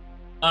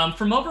 Okay.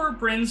 From over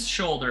Bryn's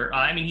shoulder,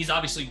 he's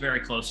obviously very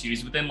close to you.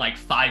 He's within like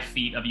 5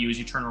 feet of you as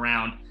you turn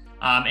around.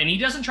 And he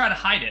doesn't try to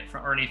hide it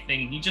or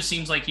anything. He just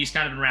seems like he's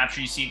kind of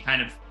enraptured. You see it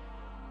kind of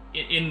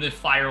in the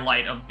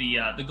firelight of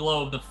the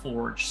glow of the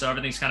forge. So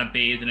everything's kind of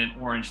bathed in an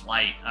orange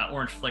light,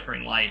 orange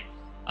flickering light.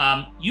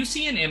 You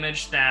see an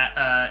image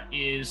that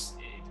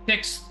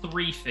depicts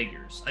 3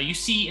 figures. You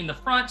see in the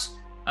front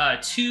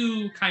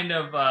 2 kind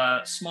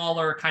of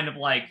smaller, kind of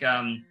like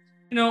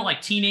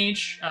like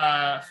teenage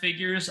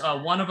figures.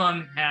 One of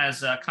them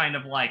has kind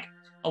of like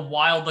a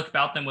wild look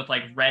about them with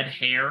like red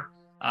hair.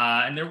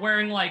 And they're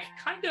wearing like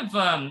kind of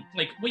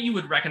like what you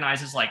would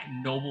recognize as like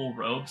noble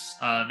robes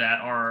that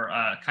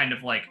are kind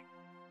of like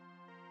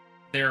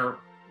They're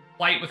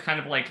white with kind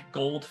of like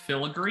gold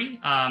filigree.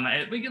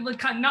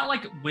 Not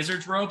like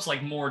wizard's robes,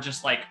 like more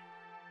just like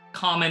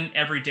common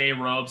everyday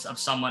robes of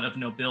someone of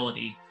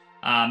nobility.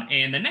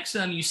 And then next to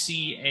them, you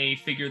see a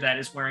figure that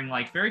is wearing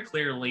like very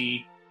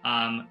clearly,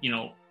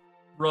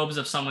 robes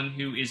of someone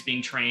who is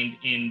being trained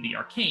in the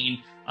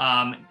arcane.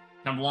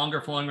 Kind of longer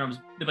flowing robes,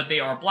 but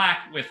they are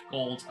black with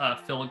gold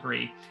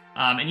filigree.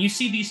 And you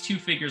see these two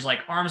figures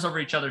like arms over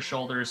each other's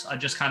shoulders,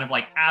 just kind of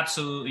like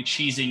absolutely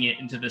cheesing it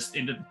into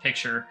the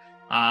picture.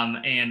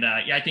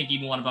 I think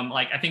even one of them,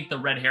 like I think the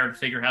red-haired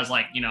figure has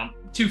like,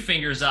 two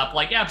fingers up,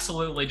 like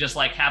absolutely just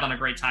like having a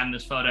great time in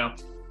this photo.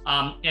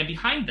 And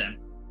behind them,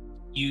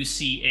 you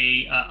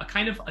see a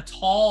kind of a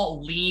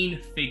tall,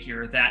 lean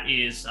figure that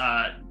is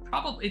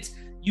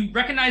you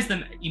recognize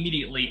them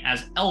immediately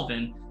as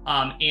elven.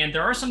 And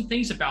there are some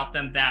things about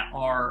them that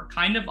are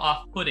kind of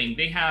off-putting.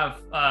 They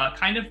have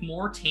kind of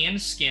more tan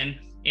skin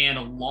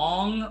and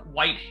long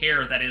white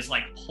hair that is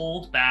like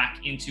pulled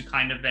back into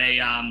kind of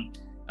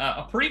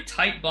a pretty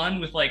tight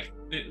bun with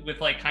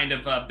kind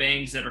of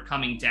bangs that are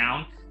coming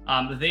down.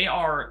 They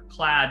are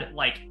clad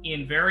like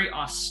in very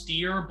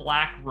austere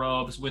black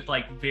robes with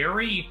like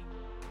very,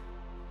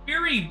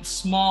 very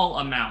small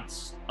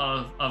amounts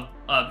of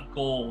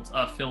gold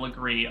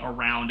filigree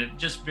around it,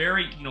 just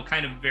very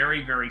kind of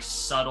very, very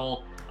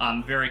subtle,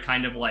 very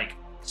kind of like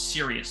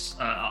serious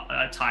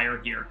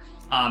attire here.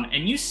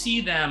 And you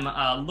see them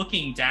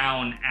looking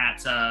down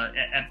at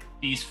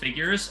these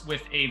figures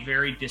with a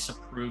very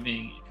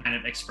disapproving kind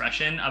of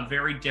expression, a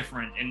very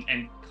different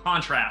and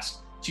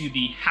contrast to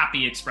the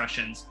happy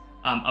expressions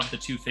of the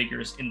two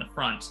figures in the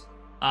front.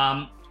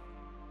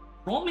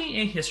 Roll me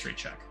a history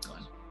check,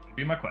 Glenn. That'd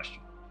be my question.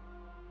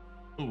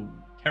 Ooh,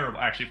 terrible.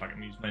 Actually, if I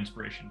can use my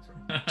inspiration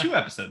from 2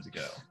 episodes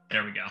ago.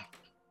 There we go.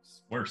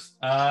 It's worse.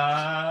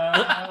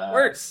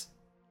 Worse.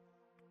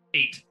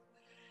 8.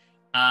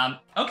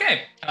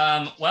 Okay.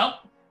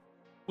 Well,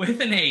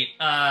 with an 8,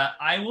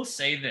 I will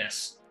say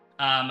this.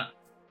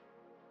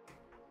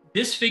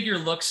 This figure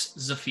looks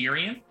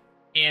Zephyrian,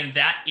 and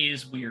that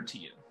is weird to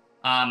you.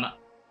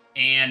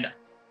 And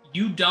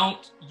you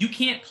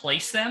can't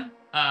place them.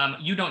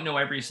 You don't know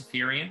every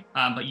Zephyrian,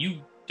 but you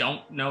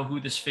don't know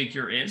who this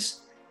figure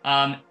is.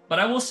 But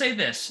I will say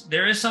this,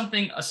 there is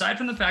something, aside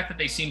from the fact that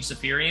they seem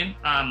Zephyrian,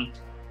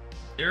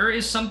 there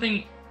is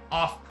something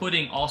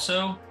off-putting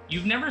also.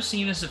 You've never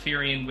seen a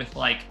Zephyrian with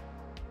like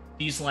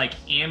these like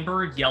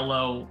amber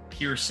yellow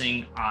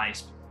piercing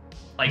eyes.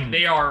 Like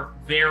they are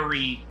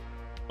very,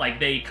 like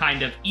they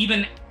kind of,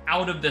 even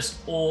out of this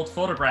old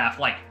photograph,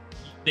 like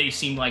they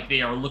seem like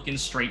they are looking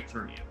straight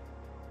through you.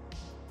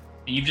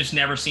 And you've just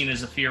never seen a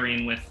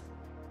Zephyrian with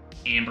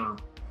amber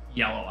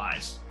yellow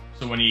eyes.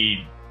 So when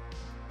he,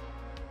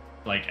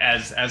 like,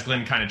 as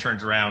Glenn kind of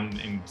turns around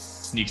and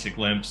sneaks a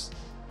glimpse,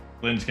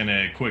 Glenn's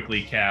gonna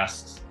quickly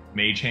cast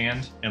Mage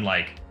Hand and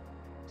like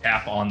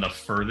tap on the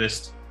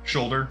furthest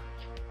shoulder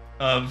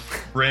of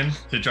Bryn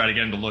to try to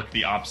get him to look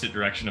the opposite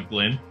direction of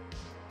Glenn.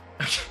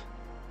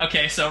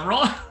 Okay, so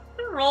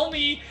roll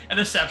me a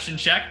deception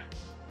check.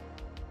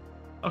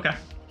 Okay.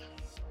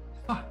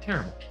 Fuck,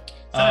 terrible.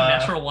 Is that a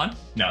natural 1?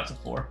 No, it's a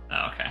 4.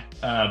 Oh, okay.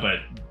 But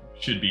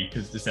should be,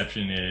 because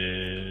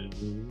deception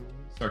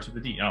starts with a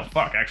D. Oh,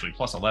 fuck, actually,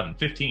 plus 11.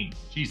 15.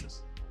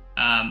 Jesus.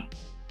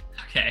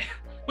 Okay.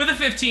 With a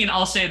 15,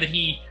 I'll say that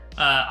he...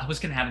 I was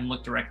going to have him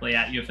look directly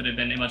at you if it had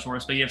been much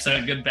worse, but you have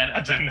such a good benefit.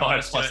 I didn't know I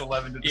had plus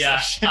 11 to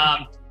deception.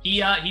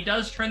 Yeah, he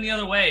does turn the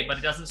other way, but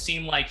it doesn't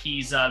seem like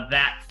he's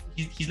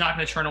he's not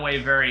going to turn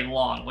away very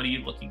long. What are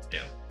you looking to do?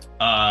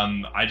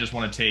 I just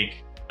want to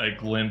take a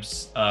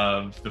glimpse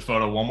of the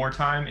photo one more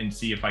time and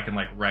see if I can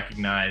like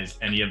recognize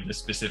any of the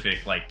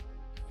specific like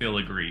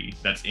filigree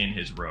that's in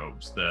his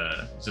robes,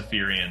 the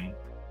Zephyrian.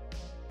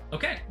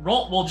 Okay,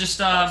 roll. We'll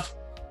just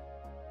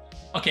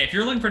okay, if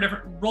you're looking for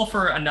different, roll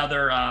for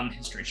another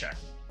history check.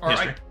 Or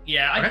History?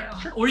 Okay,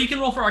 sure. Or you can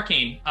roll for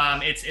arcane.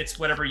 It's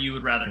whatever you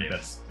would rather do.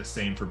 That's the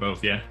same for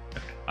both, yeah. Okay.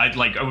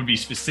 I would be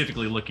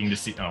specifically looking to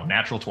see. Oh,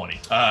 natural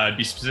 20. I'd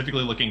be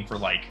specifically looking for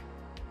like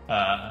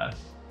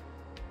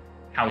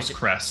house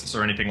crests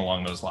or anything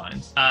along those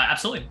lines.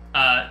 Absolutely.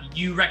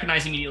 You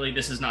recognize immediately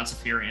this is not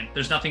Zephyrian.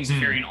 There's nothing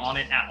Zephyrian on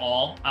it at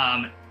all.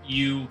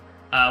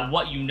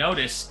 What you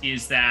notice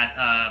is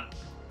that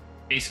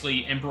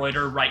basically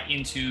embroidered right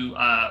into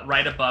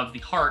right above the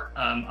heart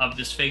of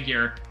this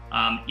figure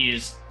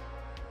is,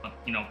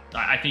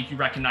 I think you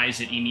recognize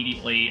it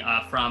immediately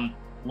from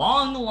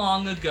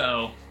long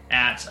ago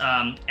at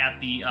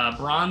the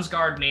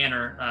Bronzeguard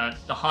Manor,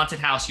 the haunted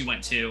house you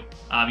went to.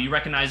 You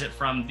recognize it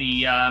from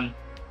the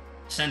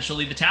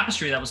essentially the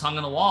tapestry that was hung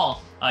on the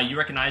wall. You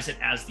recognize it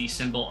as the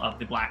symbol of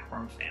the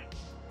Blackthorn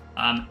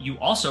family. You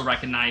also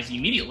recognize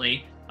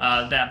immediately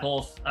that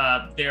both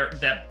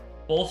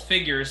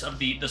figures of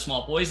the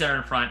small boys that are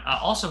in front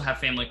also have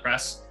family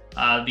crests.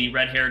 The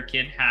red-haired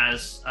kid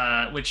has,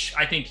 which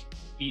I think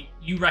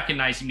you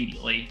recognize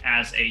immediately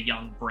as a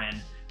young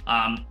Bryn.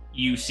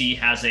 You see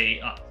has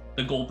the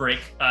gold break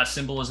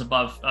symbol is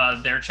above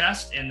their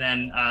chest, and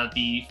then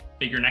the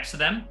figure next to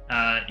them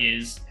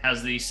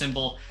has the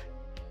symbol.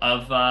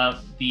 of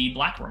the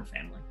Blackworm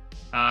family.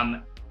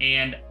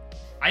 And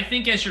I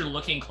think as you're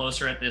looking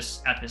closer at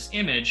this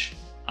image,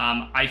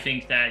 I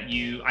think that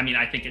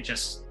I think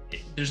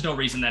there's no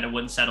reason that it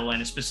wouldn't settle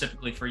in,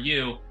 specifically for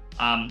you.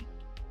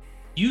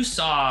 You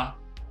saw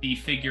the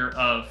figure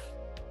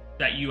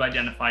that you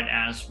identified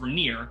as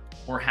Rainier,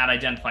 or had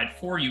identified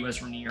for you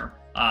as Rainier,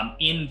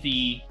 in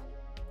the,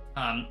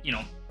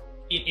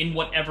 in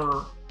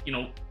whatever,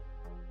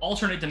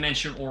 alternate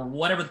dimension or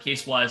whatever the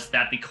case was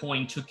that the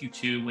coin took you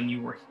to when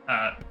you were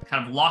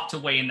kind of locked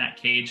away in that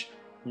cage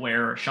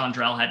where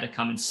Chandrell had to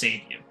come and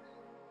save you.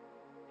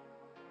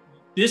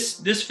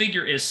 This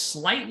figure is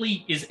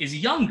slightly is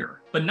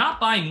younger, but not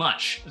by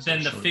much,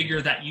 than the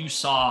figure that you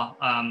saw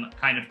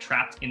kind of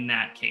trapped in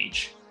that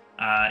cage,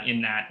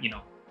 in that,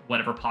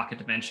 whatever pocket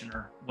dimension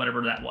or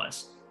whatever that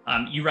was.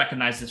 You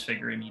recognize this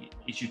figure immediately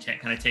as you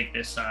take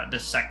this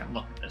second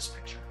look at this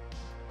picture.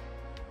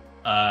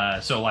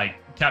 So like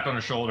tapped on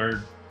her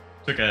shoulder,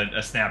 took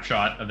a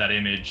snapshot of that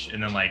image,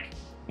 and then like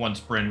once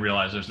Bryn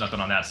realized there's nothing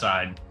on that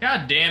side,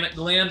 God damn it,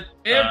 Glenn!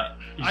 he's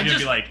gonna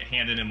be like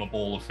handing him a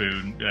bowl of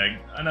food. Like,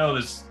 I know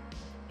this,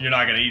 you're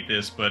not gonna eat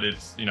this, but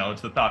it's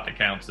it's the thought that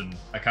counts, and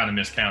I kind of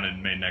miscounted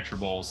and made an extra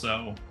bowl.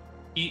 So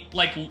he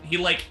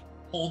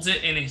holds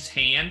it in his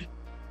hand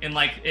and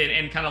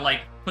kind of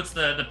like puts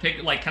the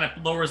pic, like kind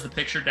of lowers the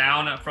picture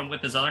down from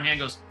with his other hand.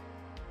 Goes,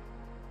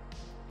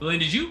 Glenn,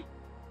 did you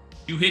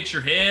hit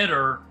your head,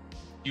 or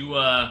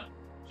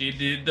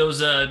did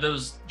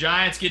those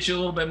giants get you a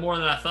little bit more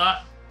than I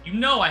thought?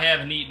 I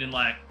haven't eaten in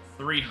like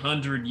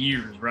 300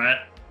 years, right?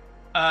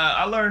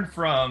 I learned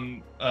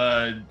from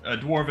a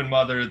dwarven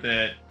mother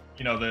that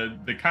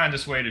the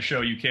kindest way to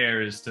show you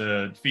care is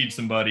to feed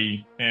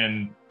somebody,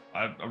 and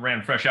I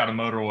ran fresh out of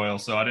motor oil,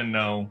 so I didn't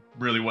know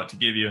really what to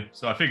give you.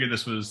 So I figured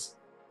this was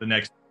the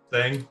next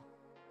thing,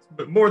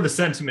 but more the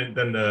sentiment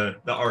than the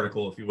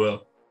article, if you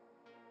will.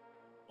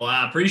 Well,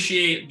 I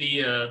appreciate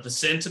the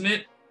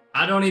sentiment.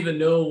 I don't even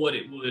know what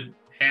it would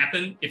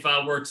happen if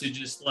I were to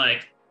just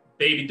like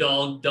baby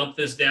dog dump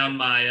this down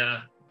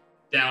my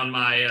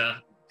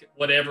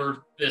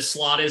whatever this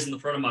slot is in the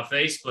front of my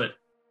face, but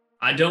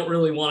I don't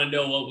really want to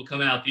know what will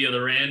come out the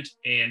other end.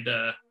 And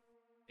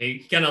he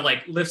kind of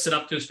like lifts it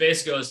up to his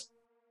face and goes,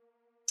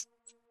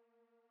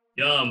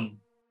 "Yum,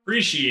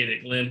 appreciate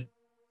it, Glenn."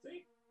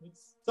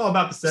 It's all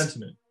about the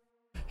sentiment.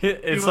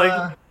 It's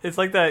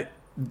like that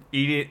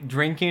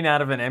drinking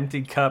out of an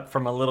empty cup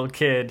from a little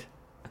kid.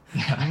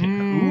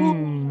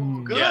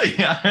 Ooh, good.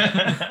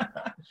 Yeah.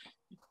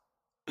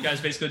 You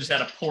guys basically just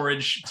had a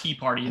porridge tea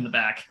party in the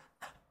back.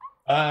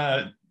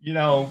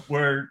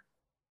 We're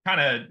kind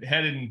of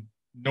heading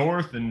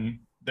north, and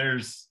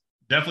there's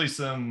definitely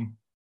some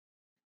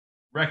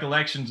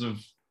recollections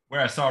of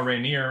where I saw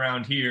Rainier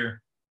around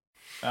here.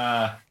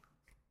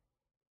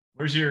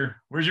 Where's your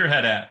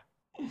head at?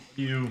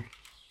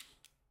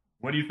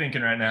 What are you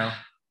thinking right now?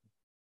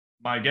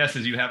 My guess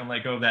is you haven't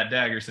let go of that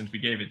dagger since we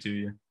gave it to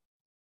you.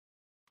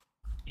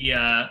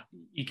 Yeah,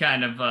 he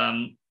kind of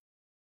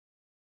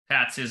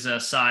pats his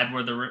side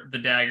where the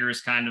dagger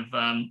is kind of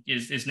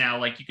is now,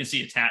 like, you can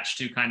see attached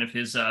to kind of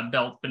his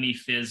belt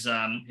beneath his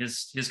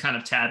kind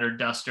of tattered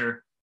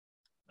duster.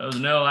 Goes,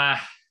 no, I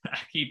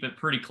keep it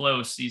pretty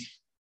close. He's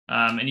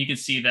and you can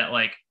see that,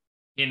 like,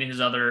 in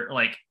his other,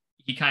 like,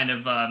 he kind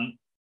of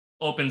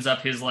opens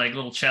up his like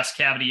little chest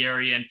cavity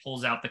area and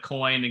pulls out the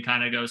coin and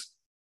kind of goes,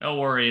 "Don't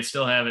worry, I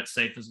still have it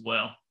safe as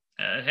well.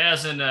 It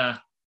hasn't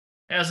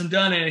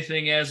done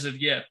anything as of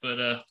yet,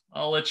 but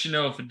I'll let you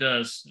know if it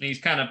does." And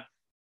he's kind of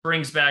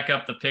brings back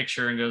up the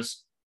picture and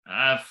goes,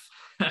 I'm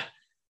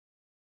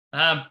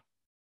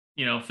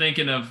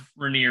thinking of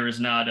Rainier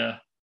is not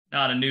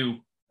a new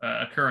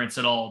occurrence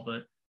at all,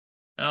 but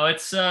no,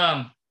 it's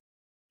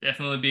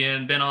definitely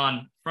been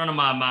on front of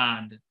my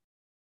mind."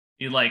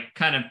 He like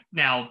kind of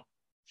now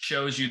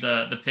shows you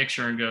the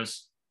picture and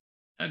goes,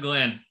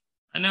 "Glenn,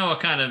 I know I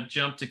kind of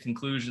jumped to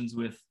conclusions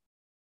with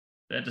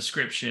that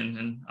description,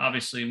 and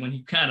obviously when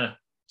you kind of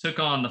took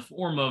on the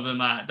form of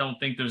him, I don't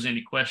think there's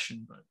any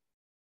question, but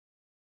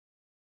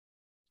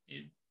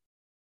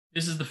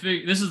this is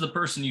the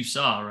person you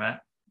saw, right?"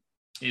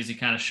 As he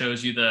kind of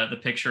shows you the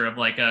picture of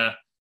like a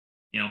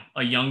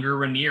younger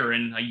Rainier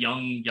and a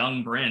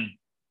young Bryn.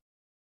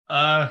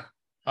 I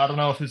don't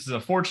know if this is a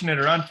fortunate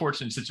or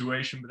unfortunate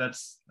situation, but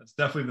that's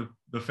definitely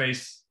the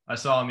face I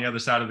saw on the other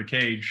side of the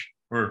cage,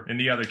 or in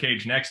the other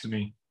cage next to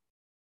me.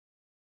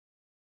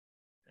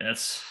 That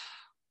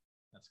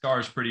scar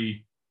is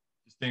pretty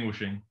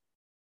distinguishing.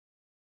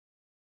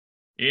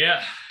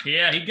 Yeah,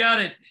 he got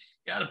it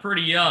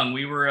pretty young.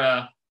 We were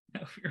out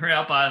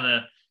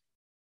by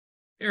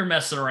we were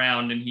messing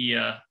around, and he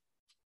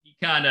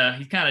kind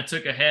of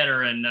took a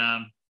header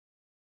and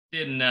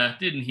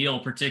didn't heal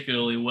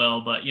particularly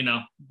well, but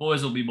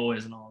boys will be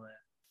boys and all that.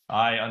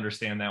 I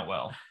understand that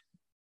well.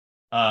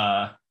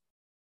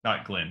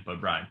 Not Glenn,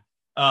 but Brian.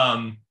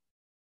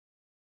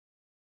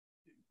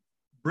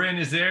 Bryn,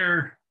 is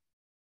there?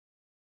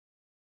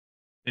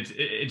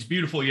 It's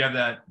beautiful. You have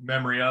that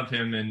memory of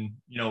him, and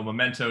a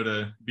memento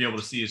to be able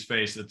to see his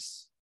face.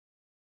 It's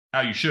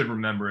how you should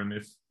remember him,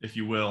 if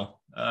you will.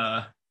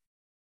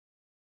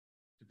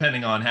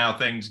 Depending on how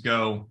things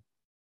go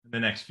in the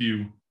next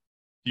few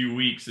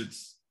weeks,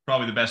 it's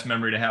probably the best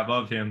memory to have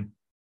of him.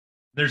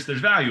 There's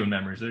value in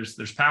memories.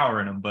 There's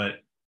power in them.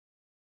 But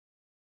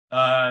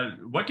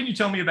what can you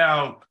tell me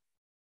about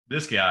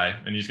this guy?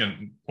 And he's going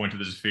to point to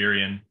the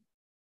Zephyrian.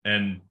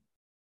 And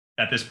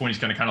at this point, he's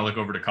going to kind of look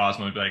over to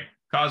Cosmo and be like,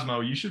 Cosmo,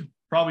 you should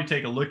probably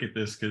take a look at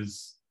this,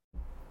 because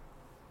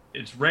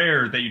it's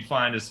rare that you'd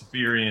find a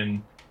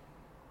Zephyrian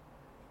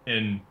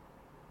in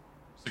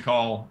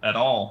Sakal at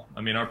all.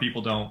 I mean, our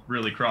people don't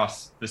really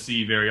cross the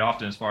sea very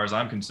often, as far as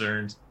I'm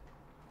concerned.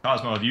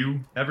 Cosmo, have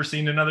you ever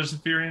seen another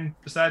Zephyrian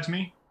besides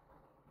me?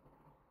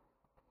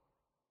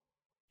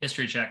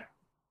 History check.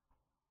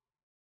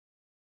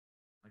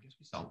 I guess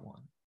we saw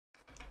one.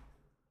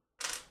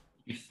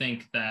 You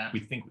think that We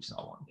think we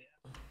saw one.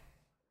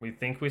 We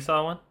think we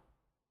saw one?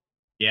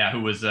 Yeah,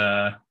 who was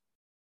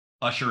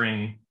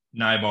ushering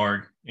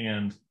Nybarg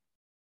and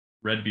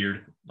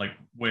Redbeard like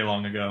way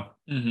long ago.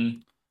 Mm-hmm.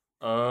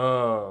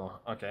 Oh,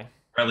 okay.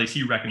 Or at least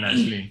he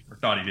recognized me, or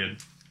thought he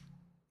did.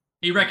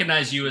 He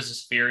recognized you as a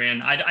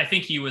Zephyrian. I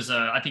think he was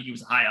a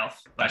high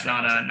elf, but That's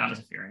right. not a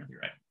Zephyrian. You're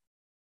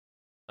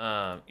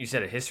right. You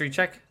said a history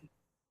check?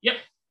 Yep.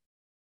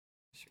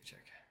 History check.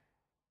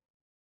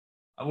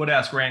 I would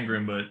ask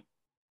Rangrim, but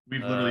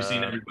we've literally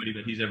seen everybody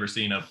that he's ever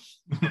seen up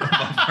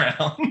above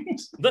ground.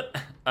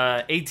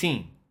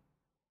 18.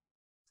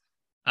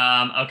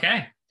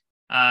 Okay.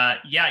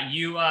 Yeah,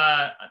 you,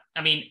 I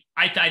mean,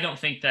 I don't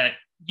think that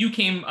you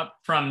came up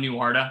from New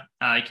Arda.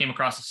 You came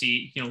across the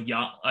sea,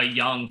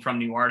 young from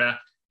New Arda.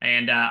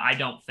 And I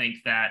don't think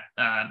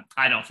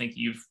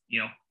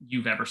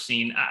you've ever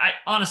seen, I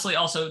honestly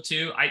also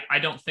too, I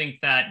don't think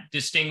that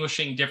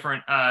distinguishing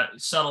different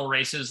subtle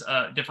races,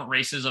 different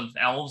races of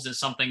elves is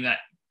something that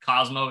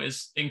Cosmo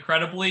is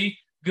incredibly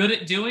good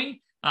at doing.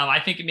 I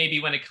think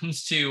maybe when it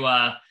comes to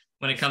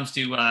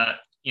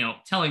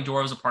telling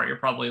dwarves apart, you're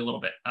probably a little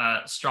bit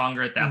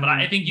stronger at that. Mm-hmm. But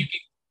I think you can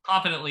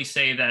confidently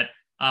say that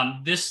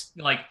this,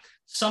 like,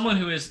 someone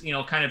who is,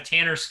 kind of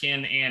tanner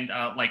skin and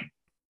like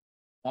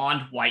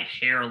blonde white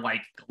hair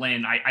like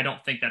Glenn, I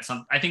don't think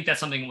I think that's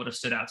something that would have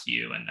stood out to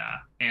you. And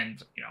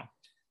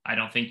I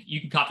don't think you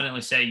can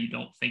confidently say you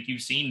don't think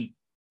you've seen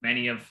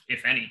many of,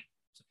 if any,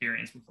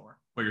 Zephyrians before.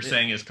 What you're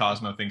saying is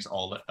Cosmo thinks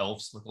all the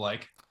elves look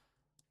alike?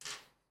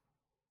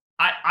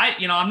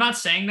 I'm not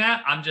saying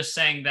that. I'm just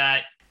saying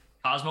that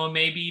Cosmo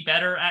may be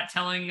better at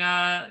telling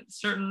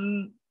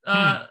certain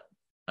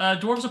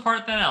dwarves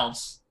apart than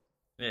elves.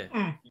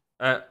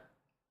 Yeah.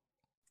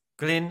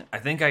 Glenn, I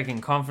think I can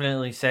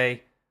confidently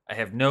say I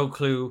have no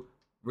clue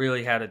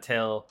really how to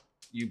tell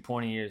you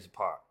pointy ears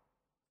apart.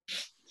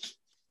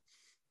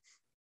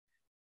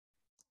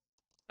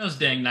 Those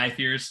dang knife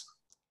ears.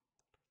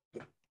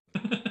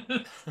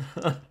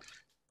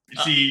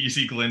 You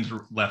see Glenn's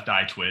left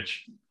eye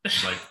twitch.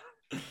 He's like,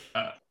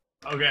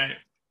 okay.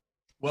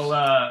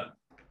 Well,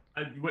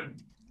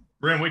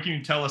 Bram, what can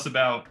you tell us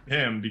about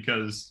him?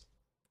 Because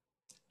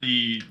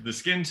the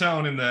skin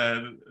tone and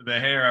the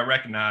hair I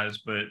recognize,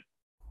 but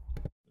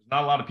there's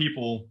not a lot of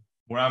people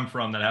where I'm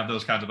from that have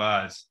those kinds of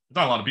eyes. There's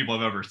not a lot of people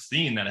I've ever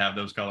seen that have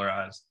those color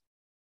eyes.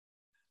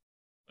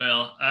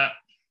 Well,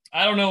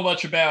 I don't know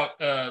much about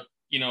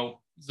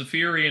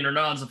Zephyrian or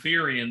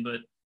non-Zephyrian, but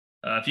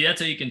if that's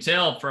how you can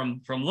tell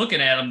from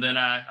looking at them, then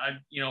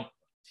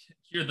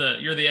you're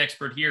the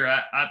expert here.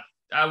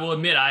 I will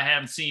admit I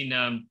haven't seen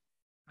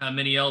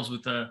many elves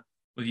with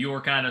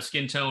your kind of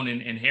skin tone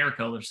and hair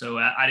color, so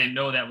I didn't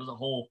know that was a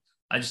whole.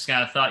 I just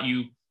kind of thought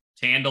you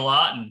tanned a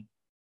lot and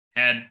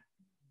had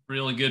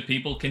really good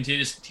people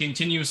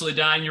continuously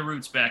dyeing your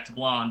roots back to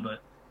blonde.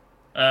 But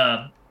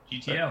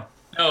GTO.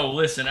 No,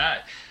 listen,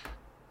 now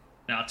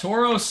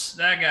Tauros,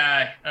 that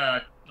guy.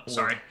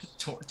 Tauros.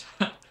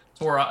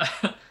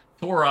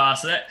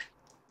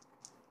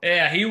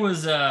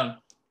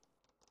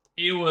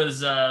 He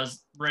was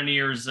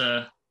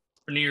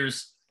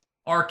Rainier's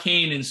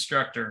arcane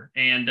instructor,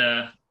 and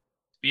to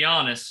be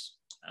honest,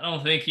 I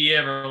don't think he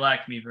ever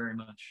liked me very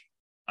much.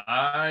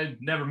 I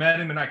never met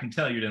him, and I can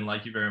tell you didn't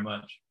like you very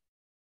much.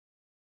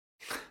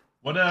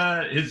 What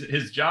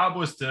his job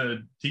was to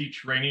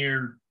teach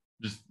Rainier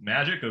just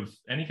magic of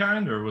any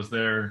kind, or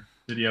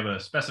did he have a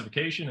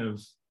specification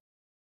of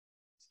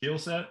skill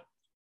set?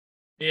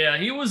 Yeah,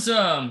 he was,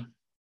 as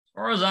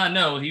far as I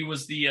know, he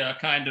was the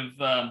kind of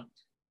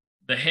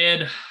the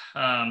head,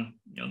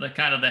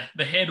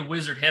 the head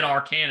wizard, head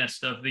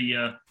arcanist of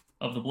the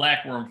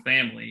Blackworm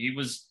family. He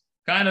was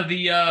kind of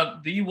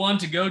the one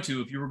to go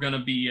to if you were going to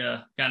be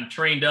kind of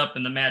trained up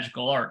in the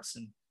magical arts.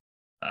 And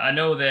I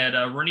know that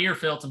Rainier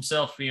felt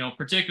himself,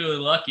 particularly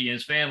lucky,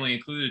 his family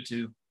included,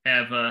 to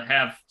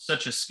have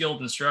such a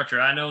skilled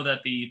instructor. I know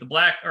that the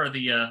black or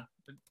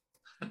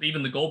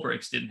even the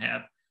Goldbreaks didn't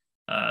have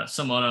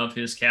someone of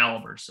his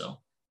caliber. So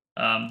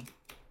I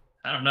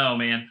don't know,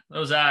 man.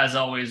 Those eyes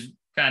always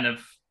kind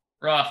of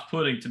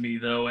off-putting to me,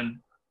 though, and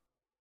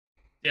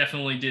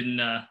definitely didn't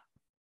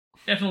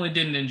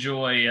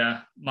enjoy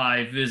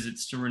my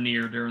visits to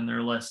Rainier during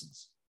their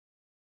lessons.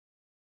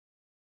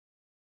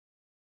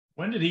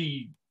 When did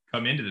he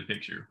come into the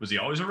picture? Was he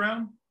always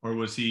around, or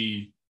was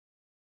he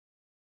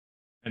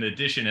an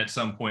addition at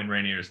some point in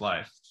Rainier's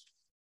life?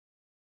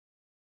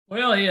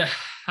 Well, yeah.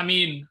 I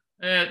mean,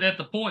 at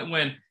the point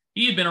when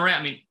he had been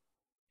around me,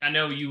 I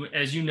know you,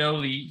 as you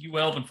know, you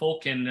elven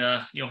folk can,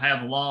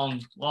 have a long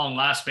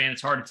lifespan.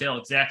 It's hard to tell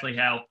exactly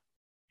how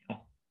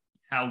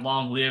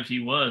long lived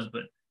he was,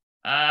 but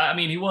I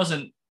mean, he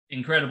wasn't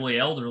incredibly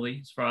elderly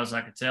as far as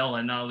I could tell,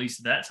 and not at least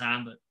at that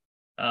time. But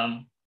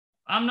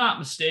I'm not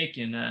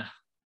mistaken.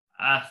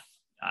 I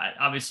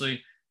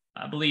obviously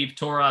I believe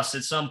Tauros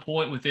at some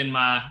point within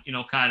my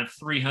kind of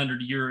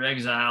 300-year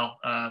exile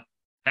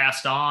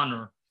passed on,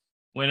 or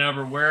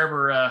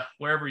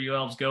wherever you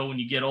elves go when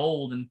you get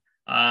old, and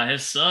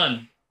his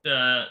son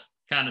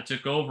kind of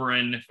took over,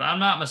 and if I'm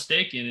not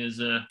mistaken,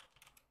 is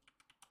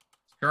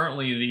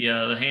currently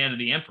the hand of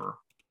the emperor.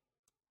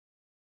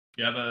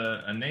 You have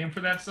a name for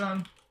that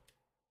son?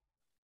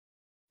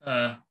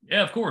 Yeah,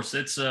 of course.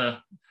 It's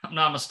I'm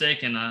not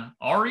mistaken,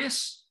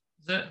 Arius.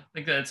 I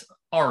think that's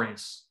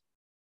Arius.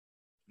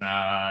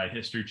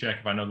 History check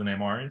if I know the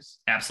name Arius.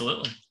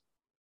 Absolutely.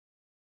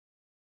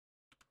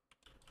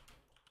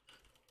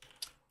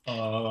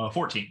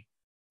 14.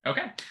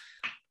 Okay.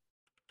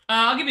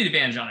 I'll give you the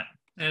advantage on it,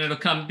 and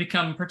it'll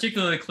become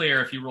particularly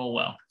clear if you roll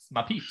well. It's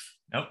my peep.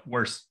 Nope,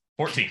 worse.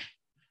 14.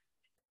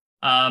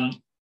 I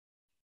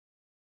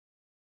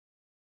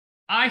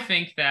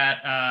think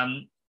that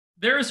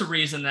there is a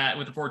reason that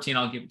with the 14,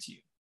 I'll give it to you.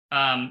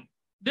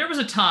 There was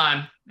a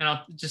time, and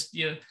I'll just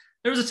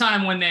there was a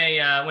time when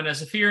a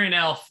Zephyrian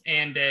elf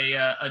and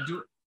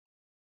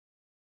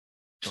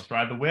Let's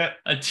ride the whip.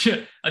 a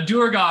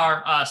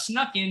Duergar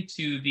snuck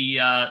into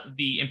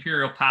the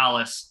Imperial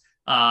Palace,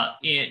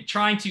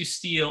 trying to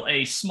steal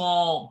a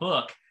small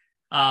book.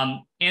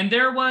 And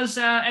there was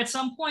at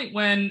some point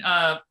when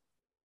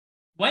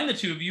the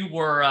two of you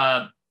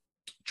were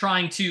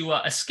trying to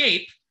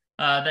escape,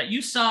 that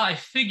you saw a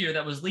figure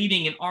that was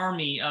leading an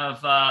army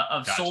of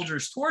Gotcha.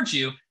 soldiers towards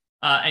you,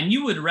 and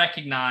you would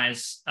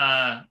recognize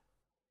that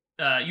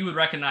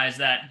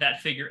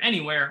figure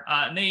anywhere.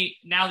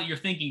 Now that you're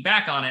thinking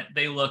back on it,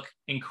 they look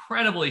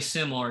incredibly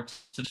similar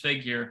to the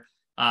figure.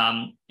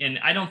 And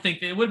I don't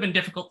think it would have been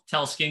difficult to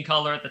tell skin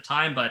color at the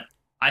time, but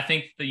I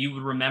think that you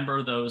would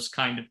remember those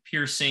kind of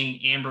piercing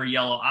amber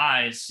yellow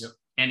eyes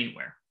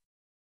anywhere.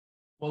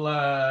 Well,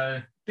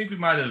 I think we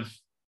might have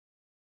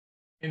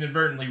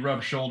inadvertently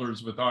rubbed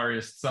shoulders with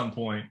Arius at some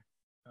point.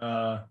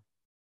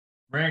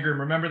 Rangrim,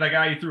 remember that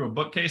guy you threw a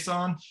bookcase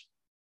on?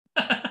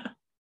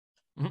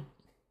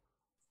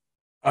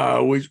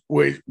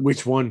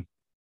 Which one?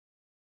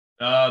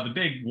 The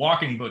big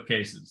walking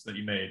bookcases that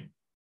you made.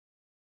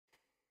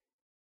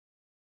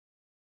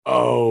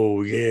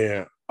 Oh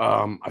yeah.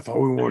 I thought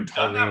we weren't You've done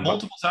talking that about.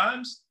 multiple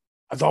times.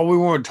 I thought we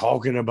weren't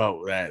talking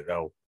about that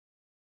though.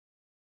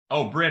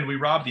 Oh, Bryn, we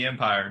robbed the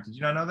Empire. Did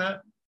you not know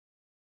that?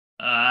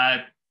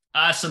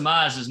 I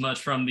surmise as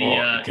much from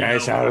the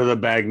Cat's out of the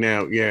bag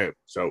now. Yeah.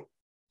 So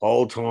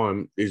all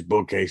time these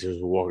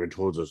bookcases were walking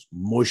towards us.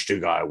 Mushed a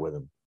guy with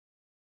him.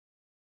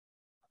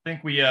 I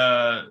think we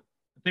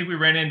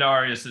ran into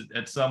Arius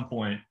at some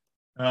point.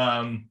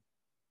 A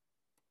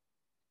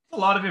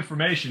lot of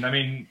information. I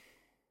mean,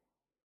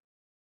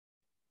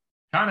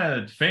 kind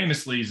of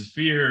famously,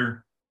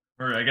 Zephyr,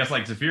 or I guess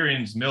like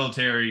Zephyrian's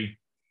military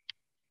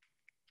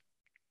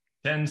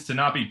tends to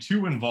not be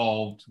too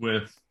involved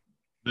with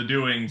the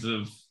doings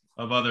of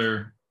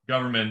other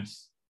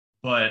governments,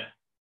 but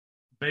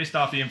based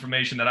off the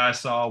information that I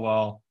saw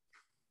while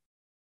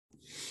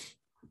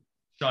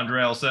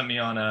Chandrell sent me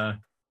on a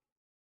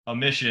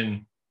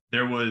mission,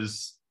 there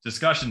was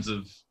discussions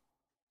of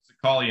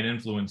Zakalian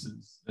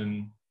influences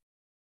and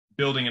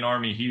building an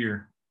army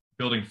here,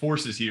 building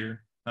forces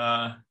here.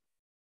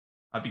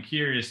 I'd be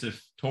curious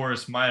if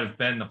Tauros might have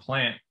been the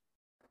plant.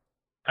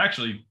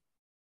 Actually,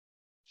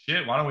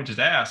 shit, why don't we just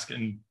ask?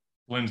 And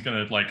Glenn's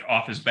gonna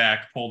off his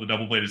back pull the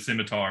double-bladed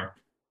scimitar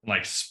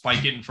and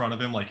spike it in front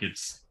of him like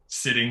it's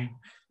sitting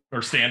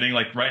or standing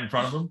right in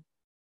front of him.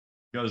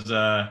 He goes,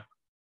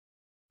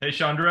 hey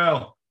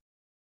Chandrell,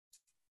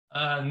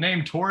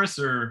 name Tauros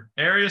or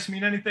Arius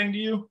mean anything to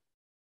you?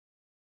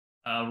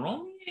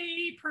 Roll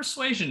me a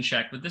persuasion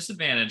check with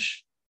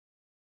disadvantage.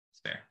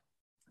 It's fair.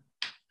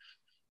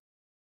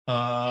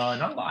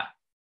 Not a lot.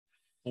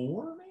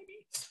 4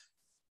 maybe?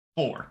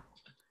 4.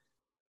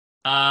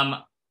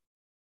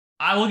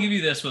 I will give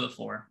you this with a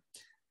 4.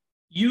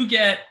 You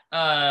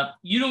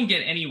don't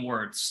get any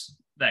words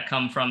that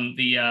come from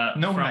the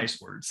nice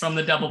words from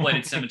the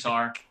double-bladed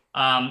scimitar.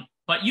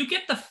 But you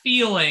get the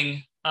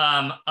feeling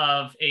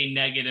of a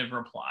negative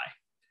reply.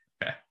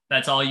 Okay.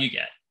 That's all you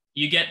get.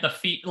 You get the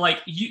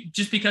you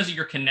just because of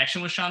your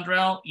connection with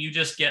Chandrell, you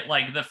just get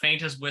the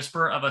faintest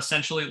whisper of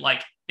essentially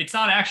it's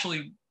not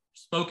actually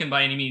spoken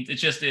by any means. It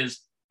just is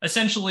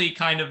essentially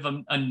kind of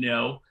a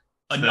no,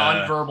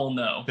 non-verbal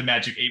no. The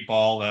magic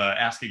 8-ball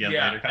ask again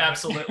later.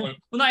 Absolutely.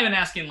 Well, not even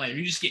asking later.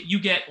 You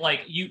get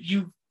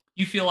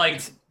you feel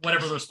like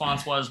whatever the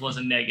response was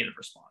a negative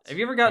response. Have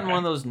you ever gotten one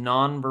of those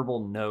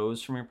non-verbal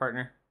no's from your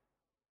partner?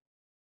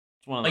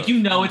 It's one of Like,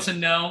 those. it's a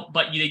no,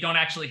 but they don't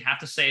actually have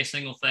to say a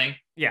single thing.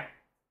 Yeah,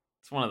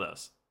 it's one of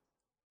those.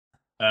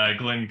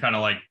 Glenn kind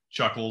of like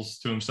chuckles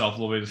to himself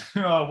a little bit.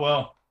 Oh,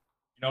 well,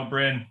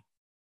 Bryn,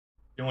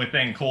 the only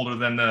thing colder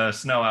than the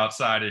snow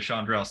outside is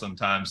Chandrel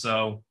sometimes.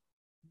 So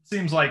it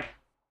seems like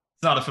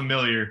it's not a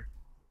familiar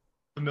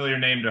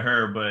name to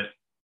her, but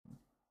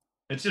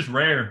it's just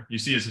rare you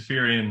see a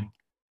Zephyrian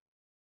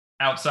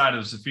outside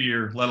of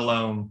Zephyr, let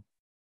alone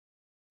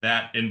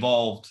that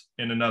involved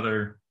in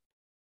another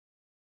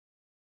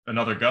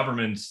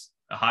government's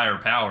higher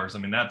powers. I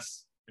mean,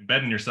 that's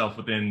embedding yourself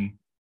within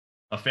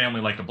a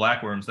family like the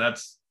Blackworms.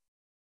 That's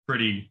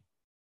pretty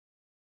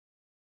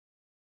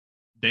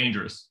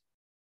dangerous.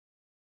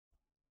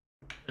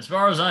 As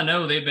far as I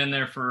know, they've been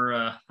there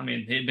for,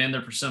 they'd been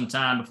there for some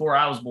time before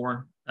I was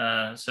born.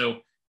 So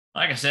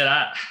like I said,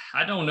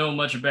 I don't know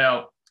much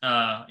about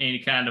any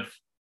kind of,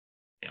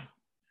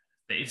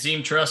 they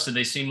seem trusted.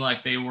 They seem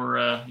like they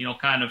were,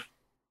 kind of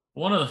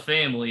one of the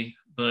family,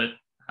 but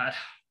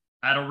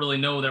I don't really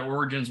know their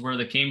origins, where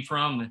they came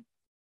from.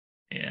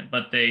 Yeah,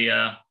 but they,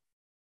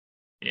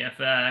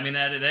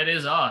 that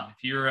is odd.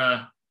 If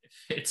you're,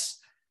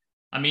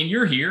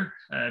 you're here.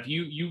 If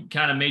you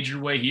kind of made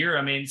your way here,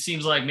 it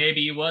seems like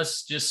maybe it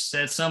was just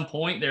at some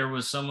point there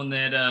was someone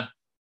that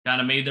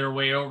kind of made their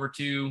way over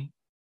to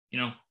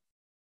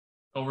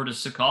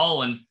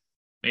Sakal and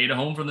made a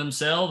home for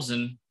themselves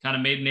and kind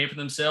of made a name for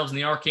themselves in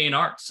the arcane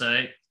arts.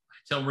 I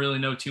don't really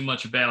know too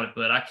much about it,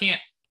 but I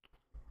can't.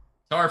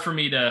 It's hard for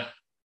me to,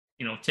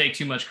 take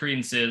too much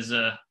credence as,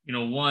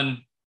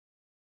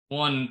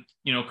 one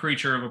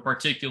creature of a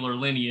particular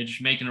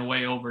lineage making her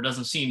way over. It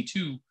doesn't seem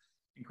too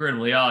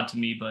incredibly odd to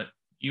me, but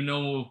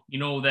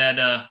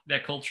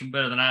that culture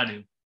better than I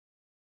do.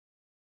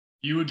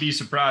 You would be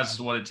surprised as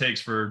to what it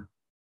takes for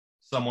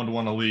someone to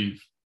want to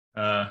leave.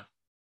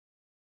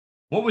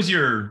 What was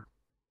your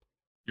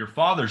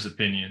father's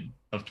opinion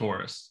of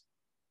Taurus?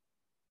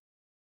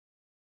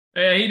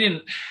 Yeah, he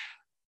didn't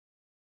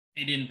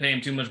pay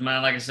him too much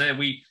mind. Like I said,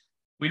 we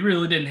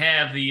really didn't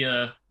have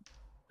the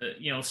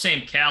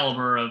same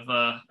caliber of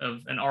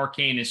an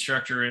arcane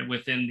instructor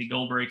within the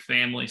Goldbreak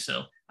family.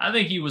 So I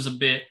think he was a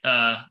bit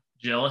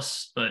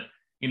jealous, but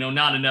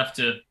not enough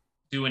to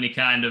do any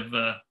kind of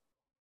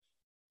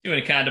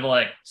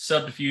like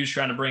subterfuge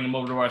trying to bring him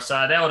over to our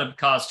side. That would have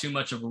caused too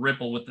much of a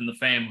ripple within the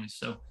family.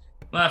 So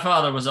my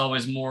father was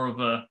always more of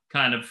a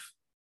kind of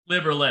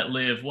live or let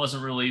live.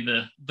 Wasn't really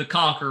the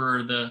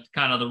conqueror, the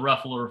kind of the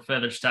ruffler of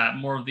feathers type.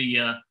 More of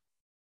the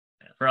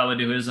probably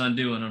do his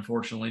undoing,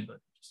 unfortunately, but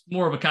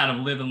more of a kind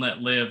of live and let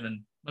live,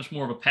 and much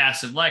more of a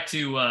passive. Like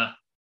to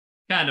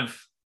kind of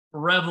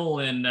revel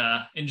and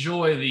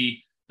enjoy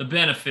the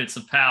benefits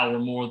of power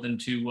more than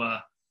to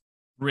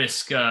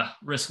risk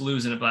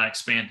losing it by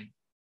expanding.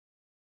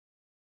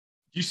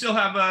 Do you still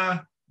have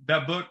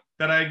that book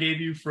that I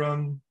gave you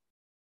from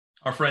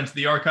our friends at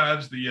the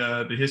archives,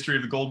 the history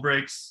of the Gold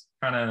Breaks,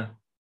 kind of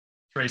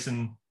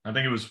tracing? I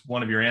think it was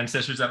one of your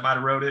ancestors that might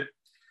have wrote it.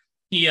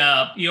 He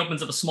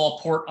opens up a small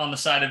port on the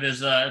side of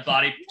his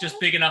body, just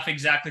big enough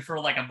exactly for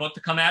like a book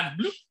to come out.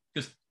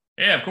 Just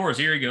yeah, of course.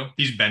 Here you go.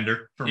 He's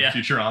Bender from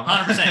Futurama.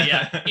 100%.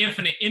 Yeah,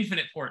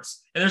 infinite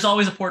ports. And there's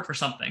always a port for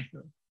something.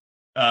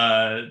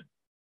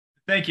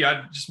 Thank you.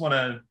 I just want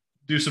to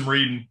do some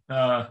reading.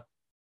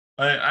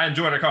 I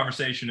enjoyed our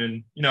conversation,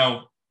 and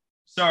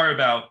sorry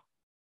about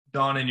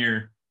donning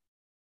your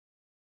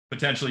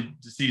potentially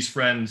deceased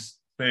friend's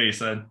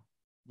face. I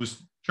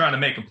was trying to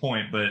make a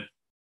point, but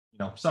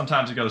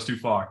sometimes it goes too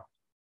far.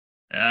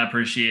 I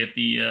appreciate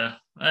the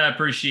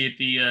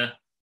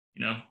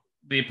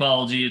the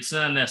apology. It's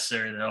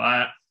unnecessary though.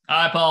 I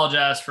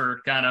apologize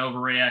for kind of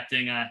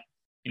overreacting. I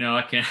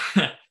can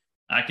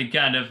I can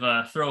kind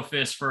of throw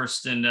fists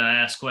first and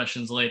ask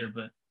questions later,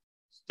 but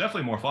it's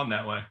definitely more fun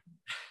that way.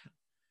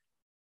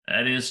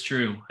 That is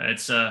true.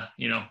 It's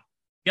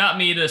got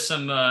me to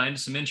into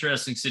some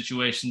interesting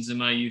situations in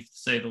my youth, to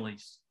say the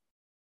least.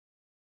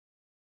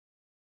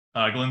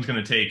 Glenn's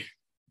going to take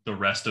the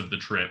rest of the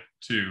trip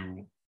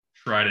to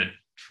try to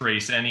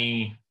trace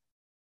any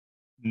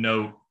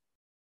note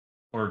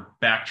or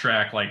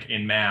backtrack, like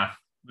in math,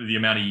 the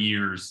amount of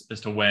years as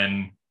to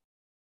when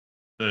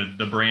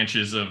the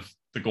branches of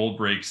the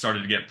Goldbreak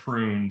started to get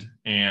pruned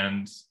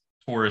and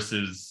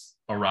Taurus's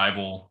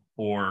arrival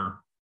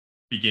or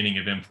beginning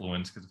of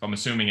influence. Because if I'm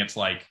assuming it's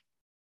like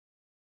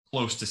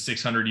close to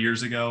 600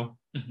 years ago,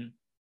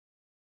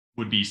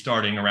 would be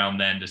starting around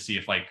then to see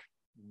if like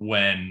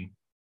when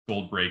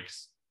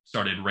Goldbreaks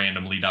started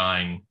randomly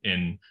dying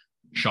in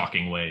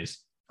shocking ways.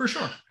 For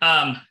sure.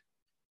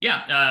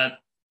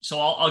 So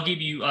I'll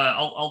give you.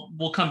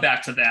 We'll come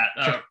back to that.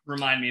 Sure.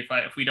 Remind me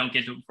if we don't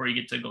get to it before you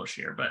get to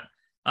Glashir. But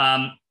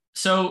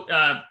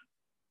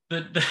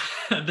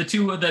the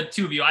two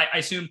of you, I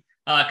assume,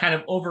 kind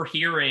of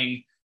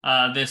overhearing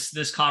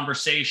this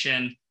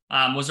conversation.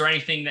 Was there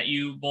anything that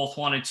you both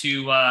wanted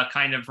to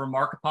kind of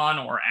remark upon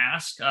or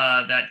ask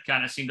that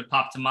kind of seemed to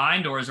pop to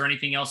mind, or is there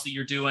anything else that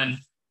you're doing?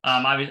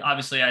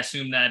 Obviously, I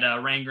assume that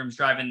Rangrim's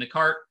driving the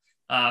cart.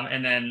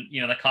 And then,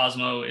 the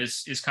Cosmo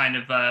is kind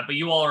of, but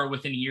you all are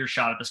within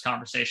earshot of this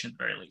conversation at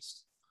the very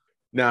least.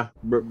 Nah,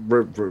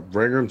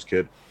 Rangram's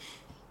kid.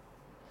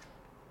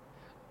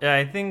 Yeah,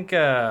 I think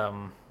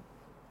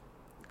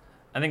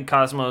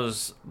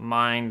Cosmo's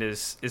mind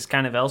is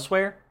kind of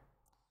elsewhere.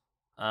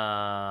 But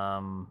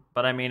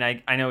I mean,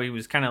 I know he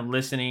was kind of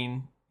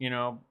listening,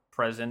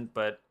 present,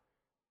 but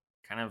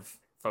kind of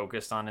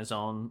focused on his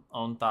own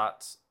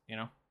thoughts,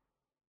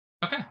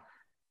 Okay.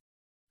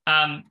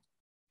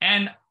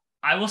 And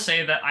I will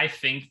say that I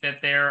think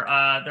that there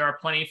are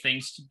plenty of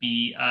things to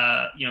be,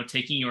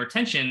 taking your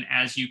attention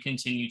as you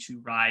continue to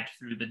ride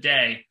through the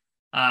day.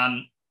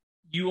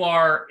 You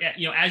are,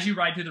 as you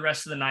ride through the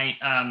rest of the night,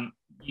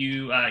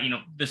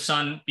 the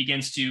sun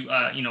begins to,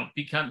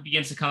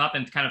 begins to come up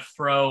and kind of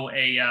throw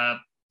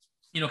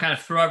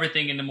throw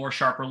everything into more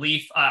sharp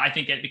relief. I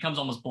think it becomes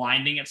almost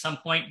blinding at some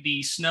point.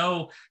 The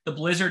snow, the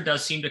blizzard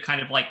does seem to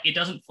kind of it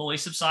doesn't fully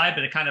subside,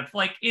 but it kind of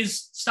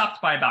is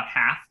stopped by about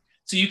half.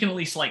 So you can at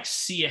least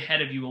see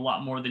ahead of you a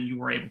lot more than you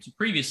were able to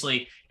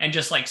previously, and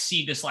just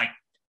see this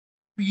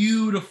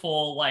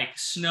beautiful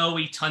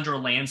snowy tundra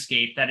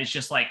landscape that is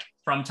just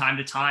from time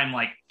to time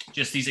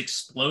just these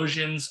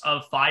explosions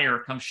of fire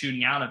come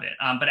shooting out of it.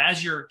 But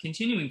as you're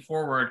continuing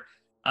forward,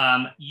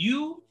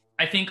 you,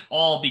 I think,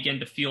 all begin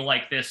to feel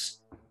this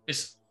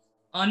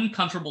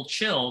uncomfortable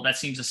chill that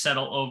seems to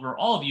settle over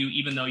all of you,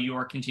 even though you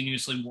are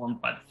continuously warmed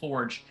by the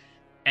forge.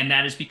 And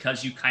that is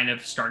because you kind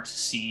of start to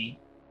see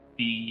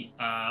the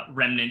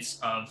remnants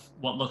of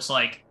what looks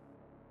like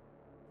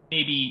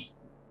maybe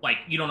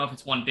you don't know if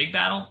it's one big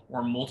battle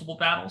or multiple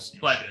battles,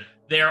 but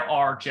there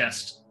are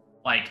just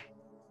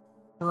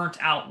burnt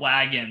out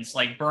wagons,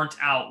 burnt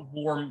out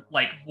war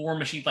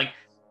machines,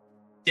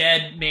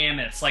 dead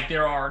mammoths.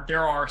 There are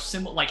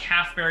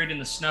half buried in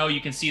the snow.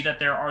 You can see that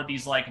there are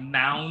these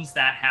mounds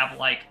that have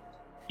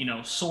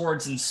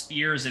swords and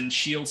spears and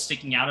shields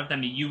sticking out of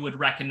them that you would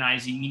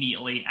recognize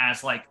immediately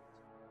as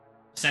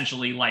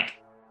essentially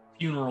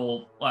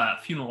funeral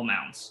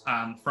mounds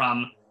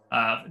from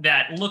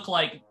that look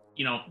like,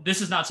 this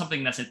is not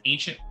something that's an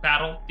ancient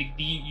battle.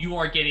 You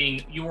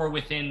are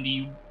within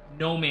the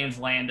no man's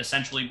land,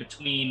 essentially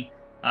between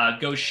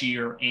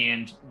Goshir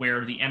and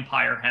where the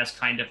Empire has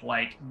kind of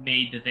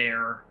made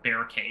their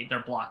barricade,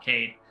 their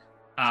blockade.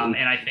 And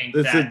I think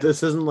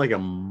this isn't a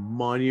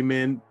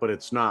monument, but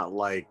it's not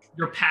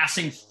you're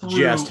passing through.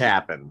 Just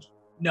happened.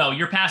 No,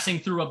 you're passing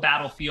through a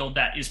battlefield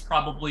that is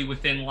probably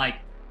within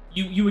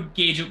you would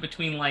gauge it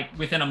between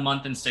within a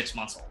month and 6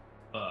 months old.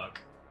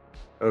 Fuck.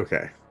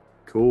 Okay,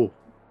 cool.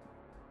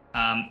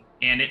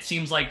 And it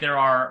seems like there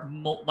are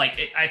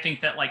I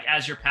think that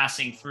as you're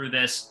passing through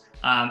this,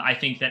 I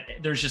think that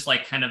there's just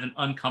kind of an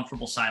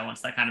uncomfortable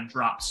silence that kind of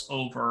drops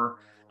over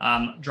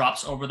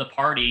the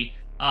party.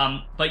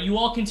 But you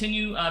all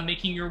continue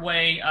making your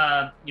way,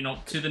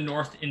 to the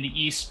north and the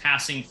east,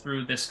 passing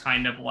through this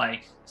kind of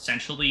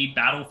essentially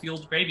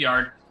battlefield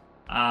graveyard.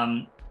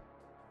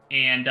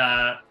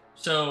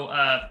 So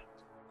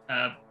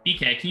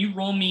BK, can you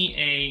roll me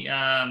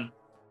a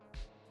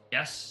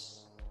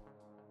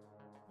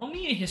roll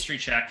me a history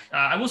check.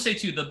 I will say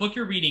too, the book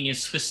you're reading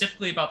is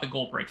specifically about the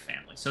Goldbreak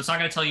family, so it's not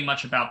going to tell you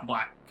much about the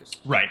Black.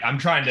 Right.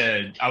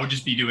 I would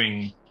just be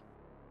doing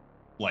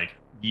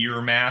year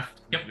math.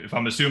 Yep. If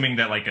I'm assuming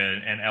that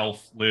an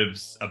elf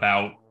lives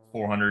about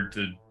 400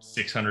 to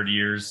 600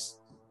 years,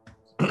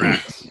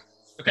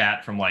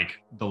 that from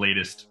the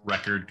latest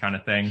record kind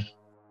of thing.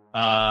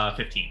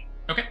 15.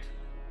 Okay.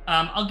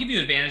 I'll give you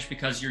advantage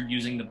because you're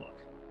using the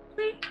book.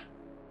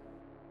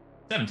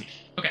 17.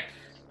 Okay.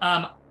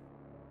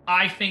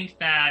 I think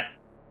that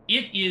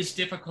it is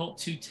difficult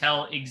to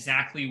tell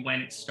exactly when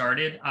it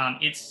started.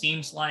 It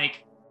seems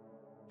like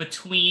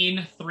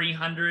between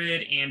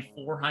 300 and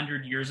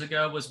 400 years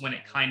ago was when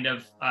it kind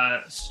of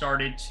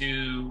started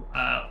to,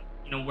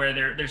 where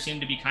there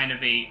seemed to be kind of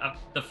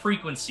the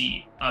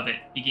frequency of it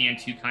began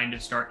to kind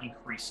of start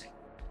increasing.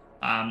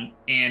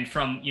 And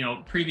from,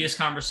 previous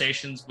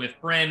conversations with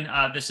Bryn,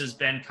 this has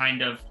been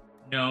kind of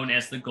known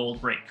as the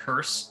Goldbreak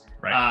Curse.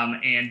 Right.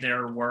 And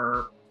there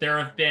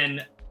have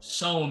been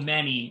so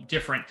many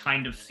different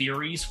kind of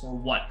theories for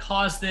what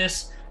caused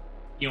this,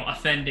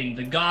 offending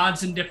the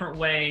gods in different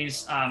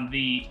ways,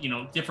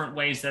 different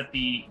ways that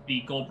the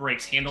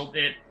Goldbreaks handled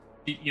it.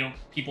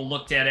 People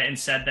looked at it and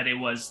said that it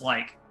was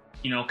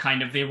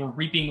kind of they were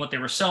reaping what they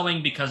were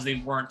sowing because they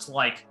weren't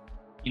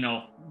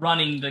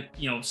running the,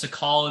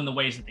 Sakal in the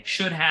ways that they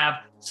should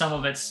have.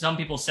 Some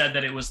people said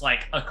that it was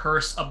a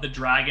curse of the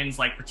dragons,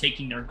 for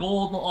taking their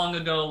gold long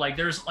ago.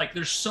 There's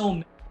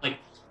so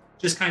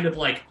just kind of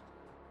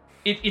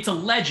it's a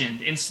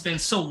legend. It's been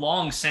so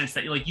long since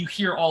that you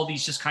hear all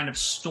these just kind of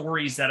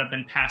stories that have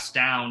been passed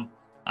down,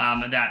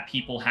 that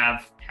people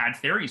have had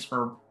theories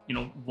for,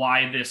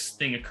 why this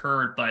thing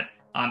occurred, but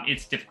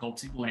it's difficult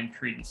to lend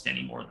credence to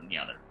any more than the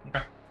other.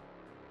 Okay.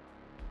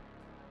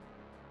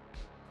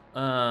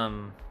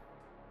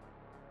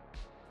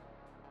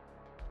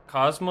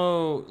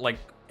 Cosmo,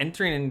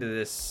 entering into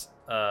this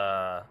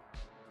kind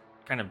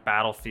of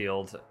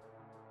battlefield,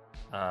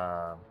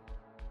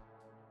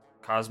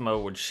 Cosmo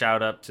would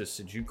shout up to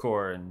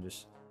Sejukor and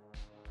just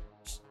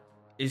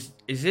is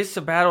this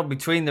a battle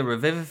between the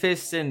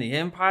Revivifists and the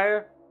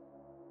Empire?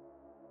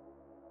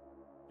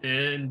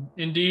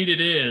 Indeed,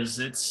 it is.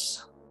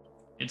 It's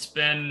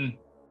been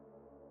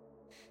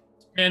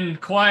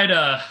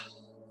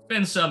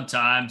been some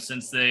time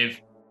since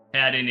they've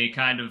had any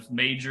kind of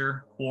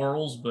major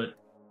quarrels, but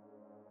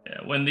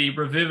when the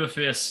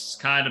Revivifists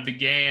kind of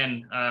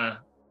began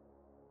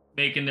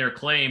making their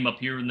claim up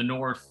here in the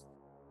north,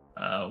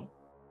 the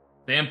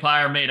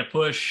Empire made a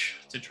push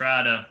to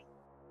try to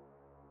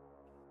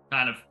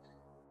kind of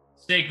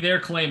stake their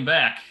claim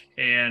back,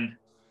 and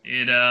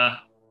it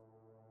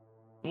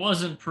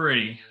wasn't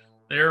pretty.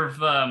 There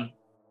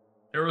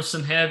was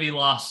some heavy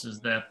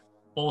losses that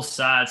both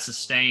sides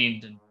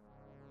sustained, and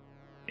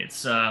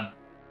it's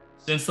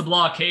since the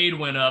blockade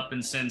went up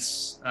and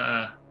since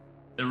the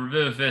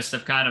Revivifists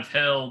have kind of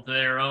held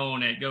their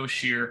own at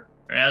Gosheer,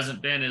 there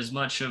hasn't been as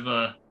much of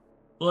a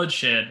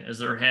bloodshed as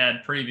there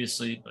had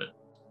previously, but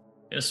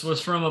this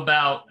was from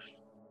about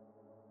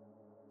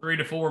 3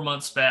 to 4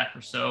 months back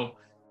or so.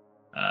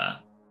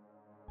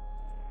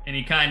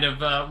 Any kind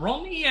of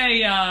roll me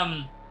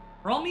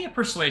a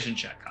persuasion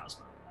check,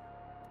 Cosmo.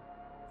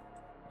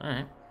 All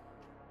right.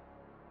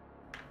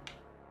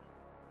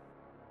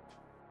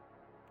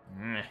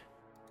 Meh.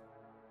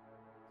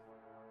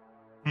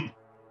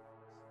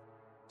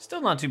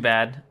 Still not too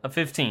bad. A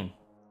 15.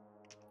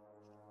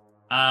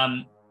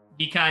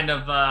 He kind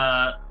of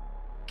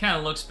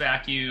looks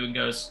back at you and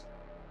goes,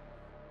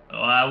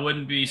 "Oh, I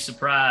wouldn't be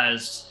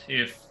surprised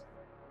if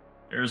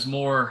there's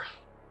more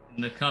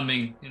in the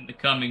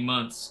coming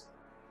months.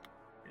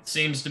 It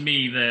seems to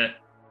me that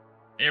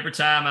every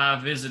time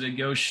I've visited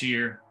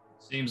Gosheer,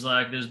 it seems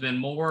like there's been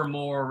more and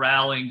more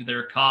rallying to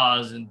their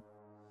cause, and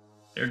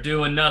they're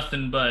doing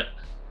nothing but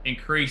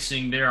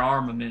increasing their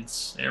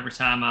armaments every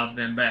time I've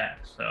been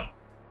back. So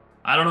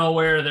I don't know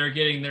where they're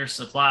getting their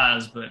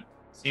supplies, but it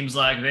seems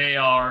like they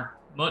are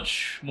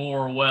much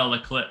more well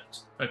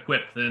equipped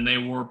than they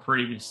were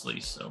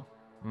previously. So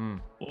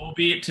woe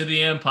be it to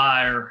the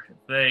Empire if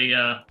they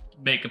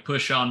make a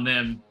push on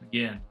them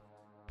again."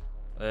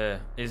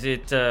 Is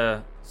it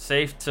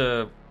safe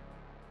to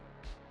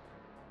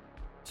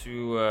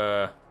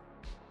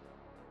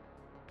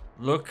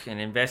look and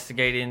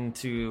investigate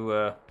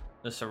into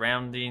the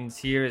surroundings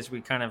here as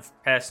we kind of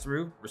pass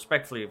through?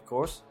 Respectfully, of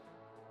course.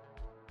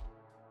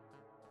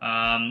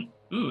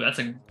 That's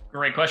a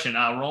great question.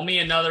 Roll me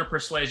another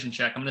persuasion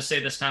check. I'm going to say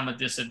this time with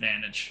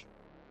disadvantage.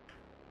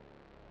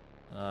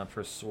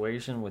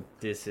 Persuasion with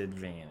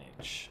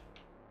disadvantage.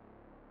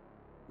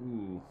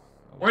 Ooh.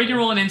 Okay. Or you can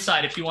roll an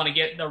insight if you want to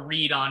get the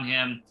read on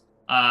him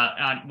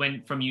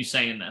from you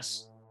saying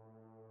this.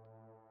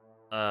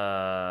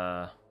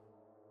 I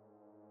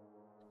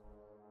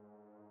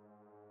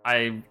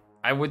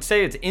would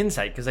say it's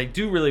insight because I'm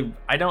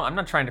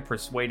not trying to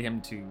persuade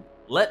him to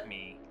let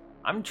me.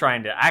 I'm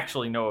trying to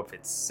actually know if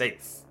it's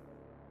safe.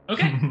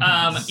 Okay.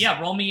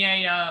 Yeah, roll me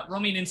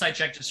an insight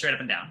check just straight up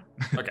and down.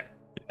 Okay.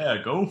 Yeah,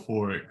 go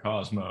for it,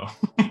 Cosmo.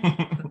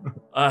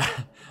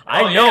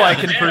 I know I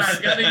can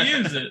gotta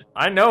use it.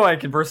 I know I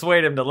can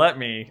persuade him to let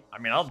me. I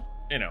mean,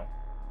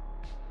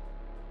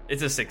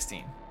 it's a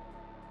 16.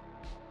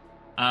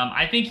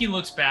 I think he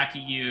looks back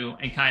at you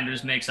and kind of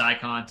just makes eye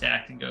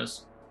contact and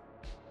goes,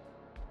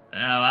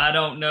 "Now, I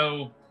don't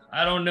know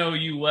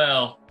you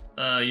well,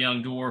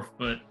 young dwarf,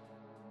 but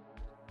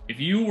if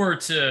you were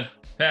to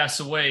pass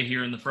away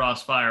here in the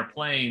Frostfire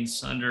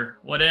Plains under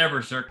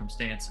whatever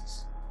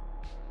circumstances,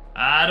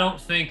 I don't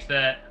think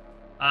that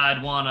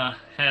I'd want to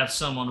have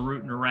someone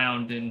rooting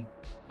around in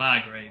my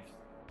grave.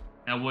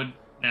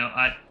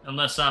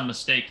 Unless I'm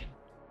mistaken."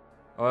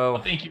 Oh,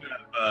 I think you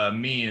have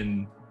me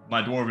and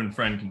my dwarven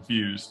friend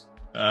confused.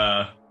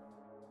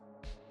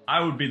 I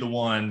would be the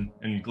one,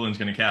 and Glenn's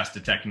going to cast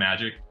Detect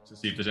Magic to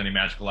see if there's any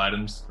magical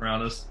items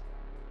around us.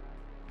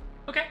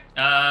 Okay.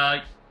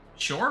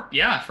 Sure.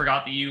 Yeah, I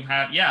forgot that you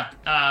have. Yeah.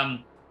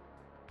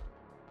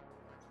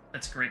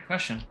 That's a great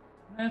question.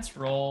 Let's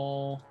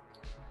roll.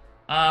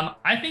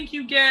 I think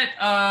you get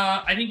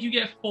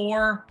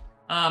 4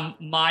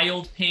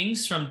 mild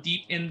pings from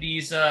deep in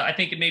these. I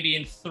think it may be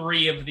in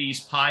 3 of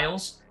these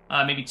piles.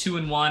 Maybe 2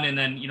 in one, and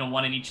then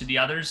 1 in each of the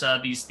others.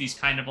 These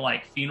kind of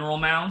like funeral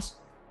mounds.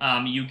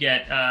 You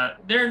get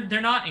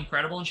they're not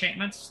incredible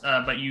enchantments,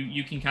 but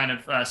you can kind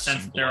of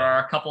sense that there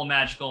are a couple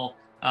magical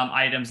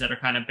items that are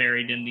kind of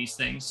buried in these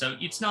things. So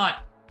it's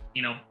not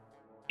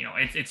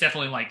it's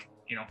definitely like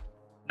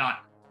not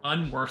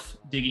unworth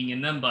digging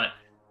in them, but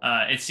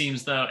it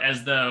seems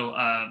as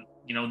though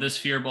this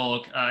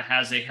Firbolg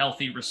has a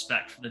healthy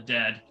respect for the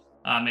dead,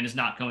 and is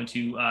not going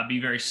to be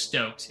very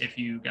stoked if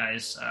you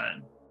guys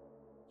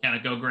kind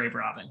of go grave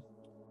robbing.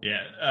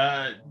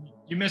 Yeah,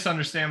 you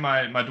misunderstand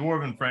my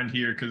dwarven friend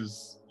here,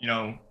 because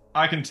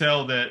I can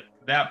tell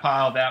that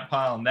pile,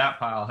 and that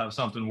pile have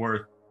something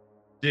worth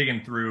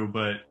digging through,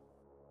 but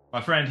my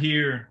friend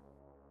here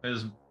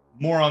is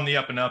more on the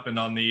up and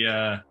on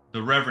the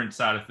reverent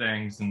side of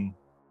things, and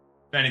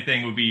if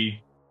anything would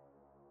be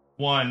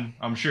one,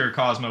 I'm sure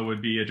Cosmo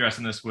would be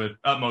addressing this with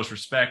utmost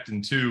respect,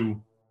 and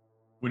two,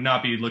 would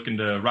not be looking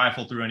to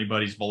rifle through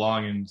anybody's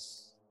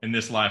belongings in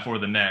this life or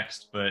the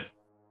next. But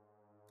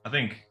I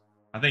think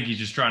he's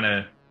just trying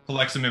to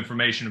collect some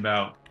information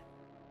about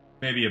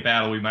maybe a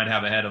battle we might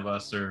have ahead of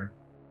us, or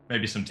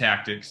maybe some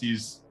tactics.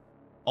 He's,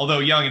 although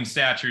young in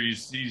stature,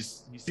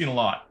 he's seen a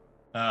lot.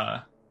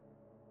 If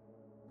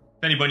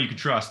anybody you could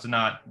trust to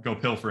not go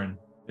pilfering,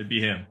 it'd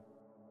be him.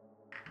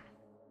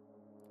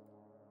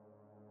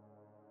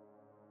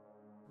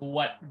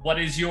 What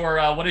is your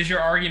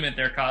argument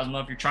there,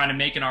 Cosmo? If you're trying to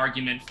make an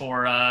argument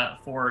for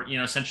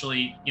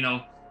essentially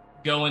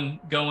going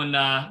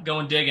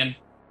digging.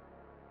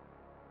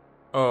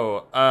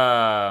 Oh,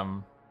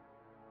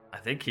 I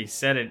think he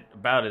said it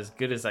about as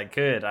good as I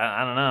could.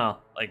 I don't know.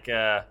 Like,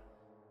 I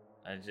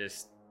don't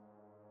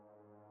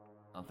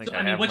think. So,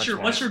 I mean, what's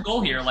your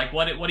goal here? Like,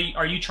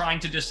 are you trying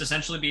to just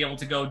essentially be able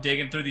to go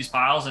digging through these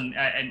piles and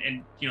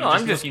No,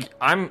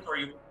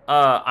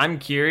 I'm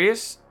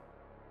curious.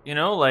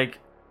 Like,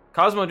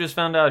 Cosmo just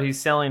found out he's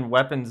selling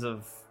weapons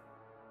of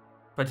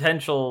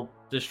potential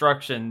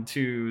destruction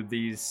to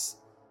these,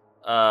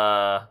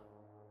 to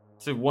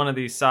one of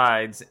these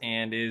sides,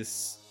 and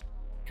is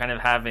kind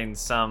of having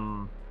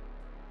some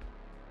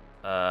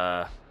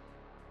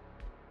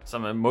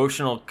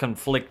emotional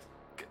conflict,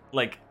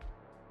 like,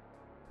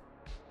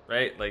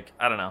 right? Like,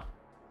 I don't know.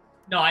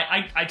 No,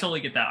 I totally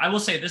get that. I will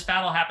say this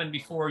battle happened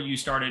before you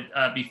started,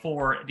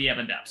 before the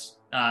Ebon Depths.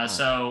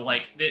 So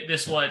like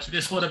this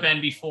would have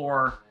been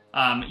before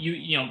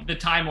the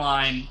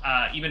timeline.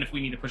 Even if we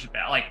need to push it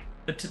back, like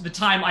the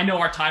time. I know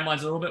our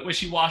timeline's a little bit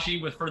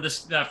wishy-washy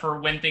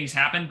for when things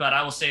happen, but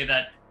I will say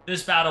that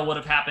this battle would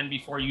have happened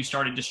before you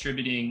started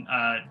distributing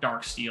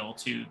Dark Steel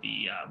to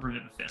the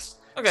Revivifist.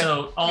 Okay.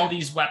 So all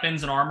these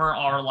weapons and armor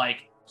are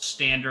like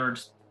standard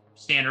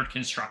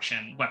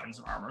construction weapons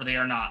and armor. They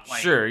are not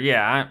like... Sure,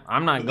 yeah.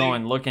 I'm not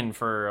going looking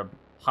for a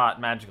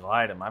hot magical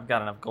item. I've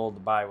got enough gold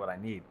to buy what I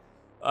need.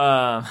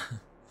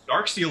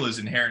 Dark Steel is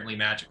inherently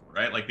magical,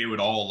 right? Like, they would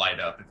all light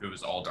up if it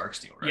was all Dark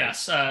Steel, right?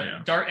 Yes.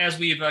 Dark, as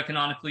we've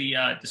canonically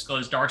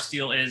disclosed, Dark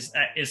Steel is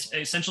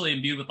essentially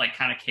imbued with like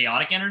kind of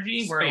chaotic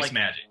energy. Space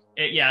magic.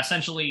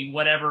 Essentially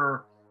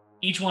whatever...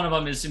 Each one of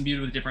them is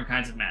imbued with different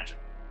kinds of magic.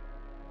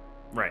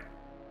 Right.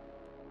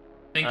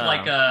 Think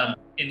like a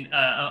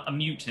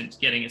mutant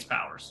getting its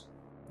powers.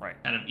 Right.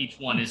 Kind of each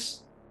one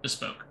is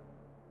bespoke.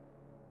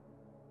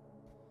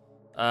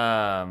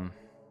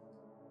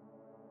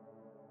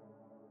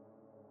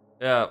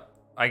 Yeah,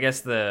 I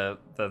guess the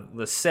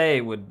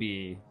say would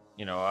be,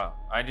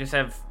 I just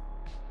have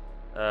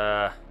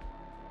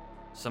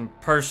some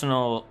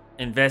personal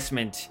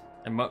investment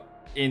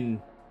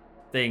in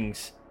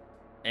things,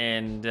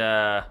 and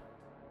I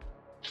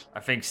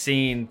think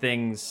seeing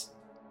things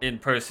in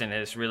person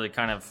has really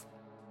kind of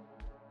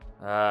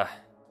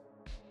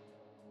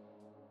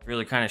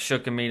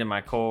shooken me to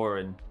my core,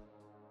 and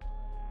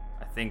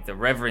I think the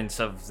reverence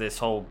of this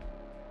whole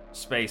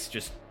space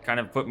just kind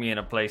of put me in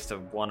a place to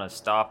want to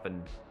stop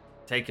and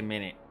take a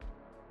minute.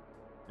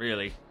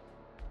 Really,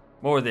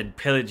 more than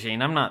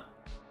pillaging. I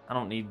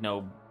don't need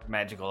no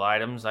magical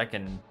items. I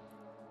can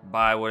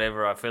buy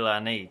whatever I feel I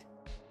need.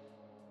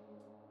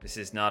 This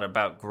is not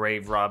about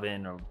grave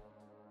robbing or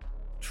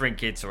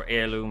trinkets or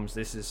heirlooms.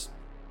 This is,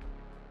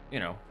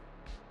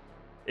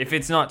 if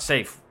it's not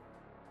safe,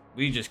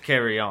 we just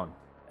carry on,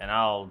 and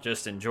I'll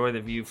just enjoy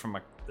the view from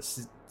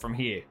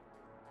here.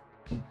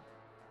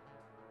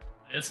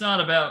 It's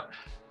not about...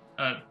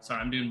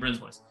 sorry, I'm doing Bryn's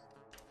voice.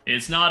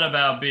 It's not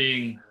about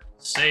being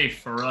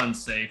safe or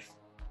unsafe.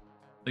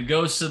 The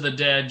ghosts of the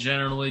dead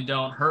generally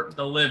don't hurt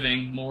the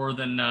living more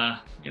than,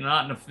 not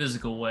in a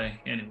physical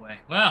way, anyway.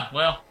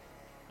 Well,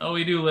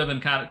 we do live in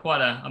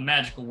quite a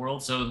magical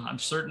world, so I'm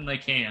certain they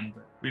can.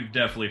 But... We've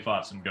definitely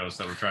fought some ghosts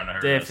that were trying to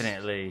hurt us.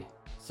 Definitely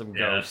some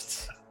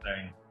ghosts. That's the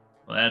thing.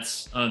 Well,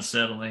 that's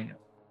unsettling.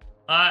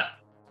 I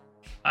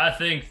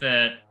think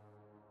that,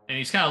 and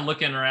he's kind of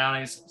looking around.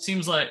 It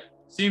seems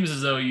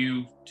as though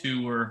you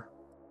two were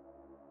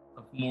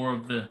more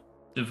of the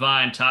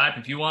divine type.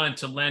 If you wanted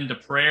to lend a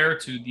prayer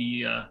to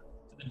the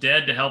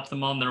dead to help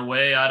them on their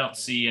way, I don't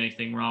see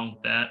anything wrong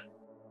with that.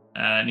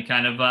 And he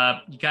kind of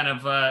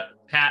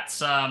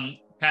pats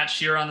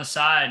Sheer on the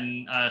side,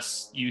 and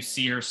you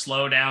see her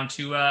slow down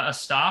to a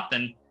stop,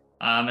 and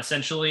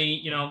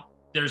essentially,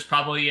 there's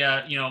probably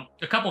a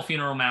couple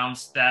funeral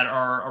mounds that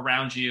are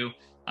around you,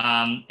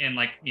 and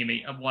like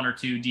maybe one or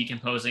two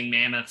decomposing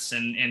mammoths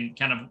and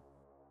kind of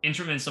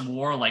instruments of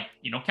war, like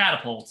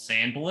catapults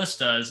and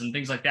ballistas and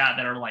things like that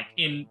are like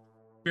in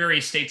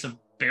various states of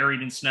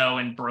buried in snow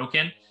and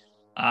broken.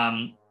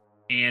 So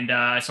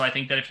I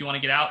think that if you want to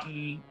get out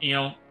and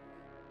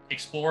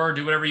explore,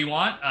 do whatever you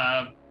want,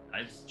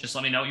 just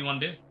let me know what you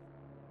want to do.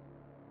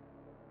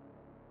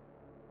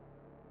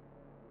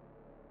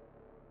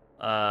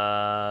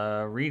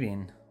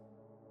 Reading.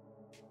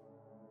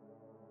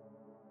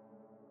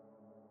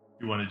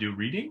 You want to do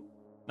reading?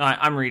 No,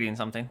 I'm reading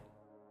something.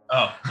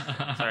 Oh,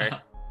 Sorry.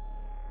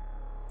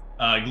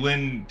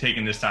 Glenn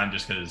taking this time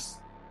just because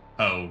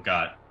Poe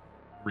got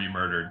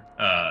re-murdered,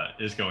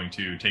 is going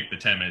to take the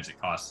 10 minutes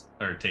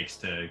it takes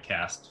to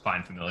cast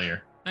Find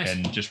Familiar Nice.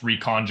 and just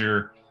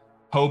reconjure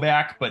Poe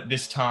back, but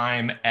this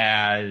time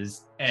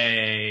as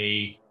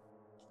I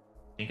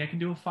think I can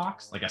do a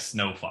fox, like a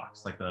snow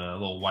fox, like the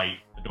little white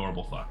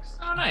adorable fox.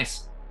 Oh,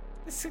 nice.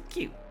 It's so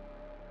cute.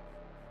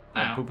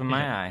 Wow. Poop in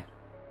my eye.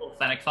 Little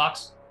fennec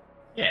fox.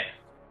 Yeah.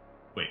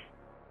 Wait.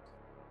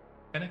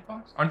 Fennec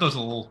fox? Aren't those the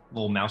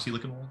little mousy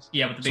looking ones?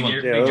 Yeah, with the So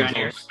big, yeah, big those giant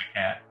ones. ears. Like a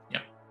cat.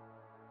 Yep.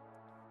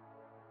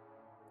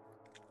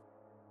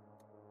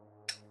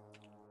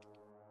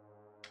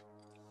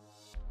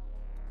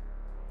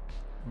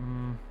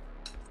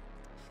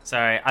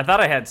 Sorry, I thought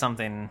I had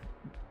something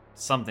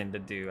to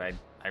do. I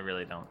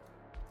really don't.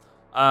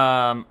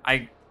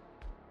 I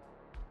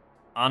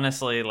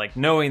honestly, like,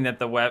 knowing that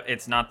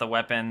it's not the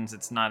weapons,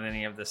 it's not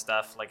any of the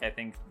stuff. Like, I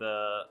think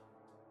the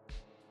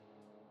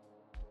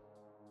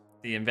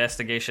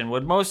investigation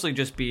would mostly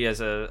just be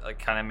as a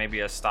kind of maybe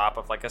a stop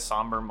of like a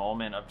somber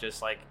moment of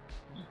just like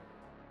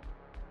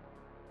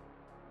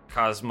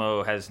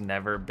Cosmo has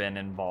never been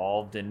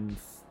involved in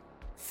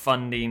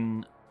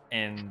funding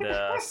and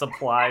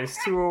supplies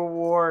to a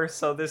war,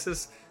 so this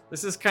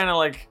is kind of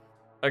like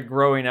a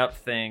growing up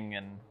thing,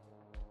 and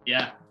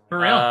Yeah, for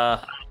real.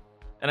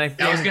 and I I was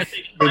think gonna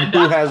say, And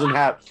who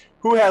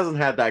hasn't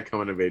had that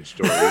coming of age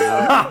story? You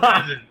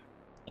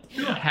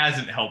know? It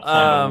hasn't helped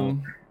fund the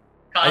war.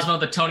 Cosmo,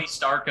 the Tony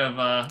Stark of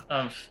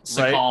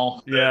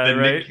Sakal. yeah, The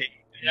right. Nick Cage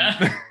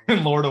Yeah.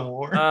 and Lord of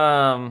War.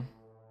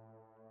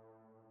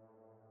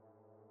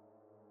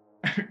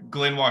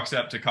 Glenn walks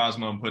up to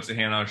Cosmo and puts a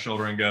hand on his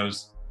shoulder and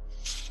goes,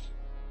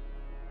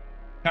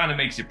 "Kind of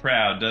makes you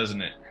proud,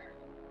 doesn't it?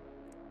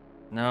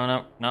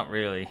 No, not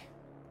really.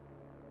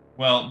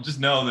 Well, just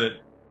know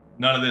that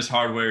none of this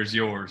hardware is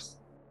yours.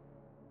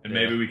 And Yeah.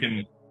 maybe we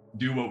can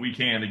do what we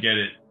can to get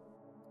it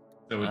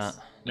so it's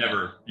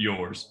never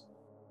yours."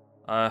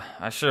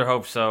 I sure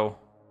hope so.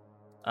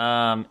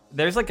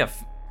 There's like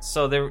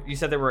you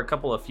said there were a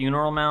couple of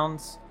funeral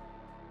mounds.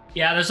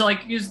 Yeah,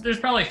 there's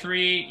probably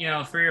three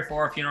or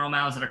four funeral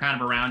mounds that are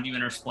kind of around you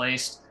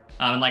interspaced.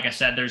 And like I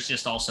said, there's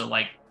just also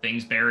like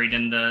things buried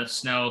in the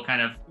snow,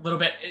 kind of a little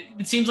bit.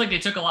 It seems like they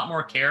took a lot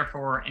more care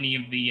for any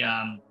of the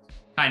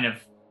kind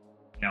of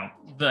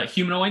the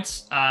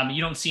humanoids.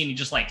 You don't see any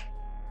just like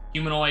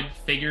humanoid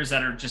figures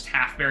that are just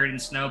half buried in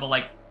snow, but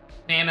like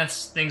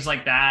mammoths, things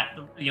like that,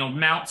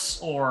 mounts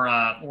or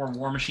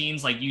war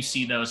machines, like you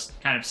see those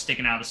kind of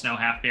sticking out of the snow,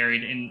 half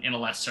buried in a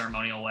less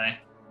ceremonial way.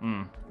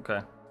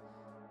 Okay.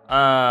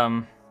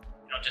 You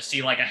don't just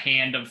see like a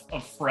hand of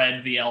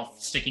Fred the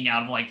elf sticking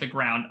out of like the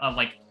ground of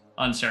like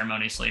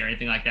unceremoniously or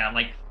anything like that.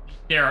 Like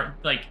they're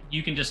like,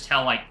 you can just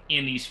tell like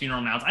in these funeral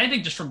mounds, I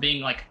think just from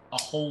being like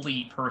a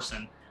holy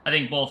person, I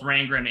think both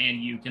Rangrim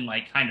and you can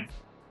like kind of,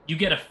 you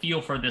get a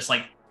feel for this.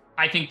 Like,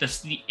 I think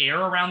the air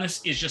around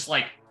this is just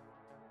like,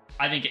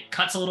 I think it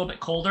cuts a little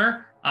bit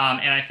colder.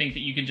 And I think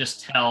that you can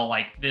just tell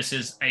like this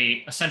is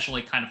a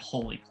essentially kind of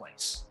holy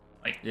place.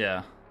 Like,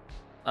 Yeah.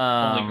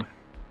 holy.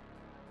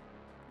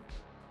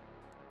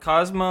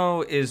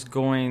 Cosmo is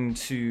going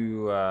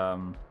to I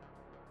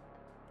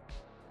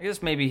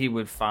guess maybe he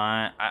would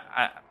find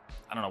I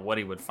don't know what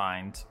he would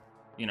find.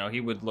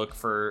 He would look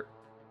for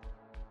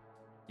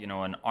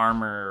an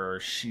armor or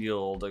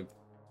shield, a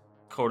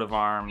coat of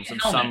arms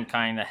of some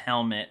kind of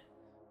helmet.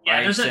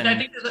 Yeah, right?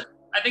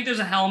 I think there's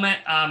a helmet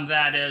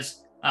that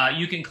is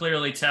you can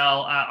clearly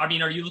tell. I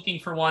mean, are you looking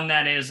for one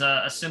that is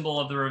a symbol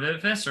of the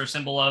Revivifus or a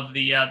symbol of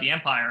the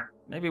Empire?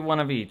 Maybe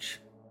one of each.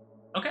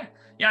 Okay.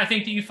 Yeah, I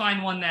think that you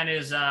find one that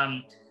is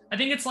I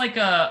think it's like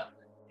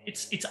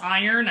it's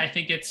iron. I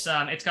think it's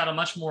got a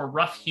much more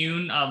rough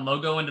hewn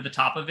logo into the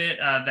top of it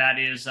that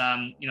is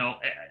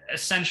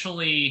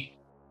essentially,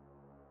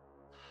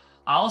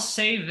 I'll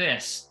say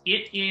this.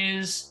 It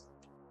is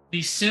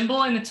the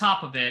symbol in the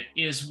top of it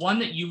is one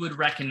that you would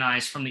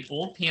recognize from the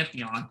old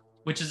Pantheon,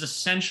 which is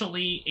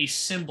essentially a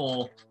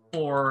symbol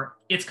for,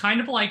 it's kind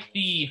of like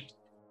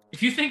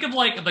if you think of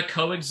like the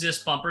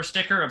coexist bumper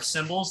sticker of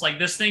symbols, like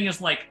this thing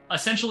is like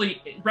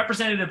essentially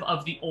representative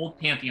of the old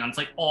Pantheon. It's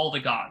like all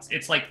the gods.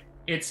 It's like,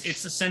 it's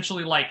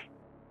essentially like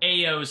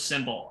Ao's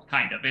symbol,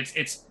 kind of.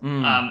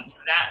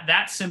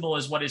 That symbol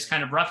is what is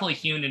kind of roughly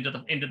hewn into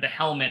the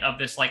helmet of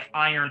this like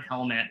iron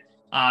helmet.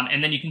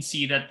 And then you can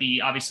see that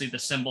obviously the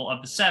symbol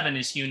of the 7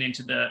 is hewn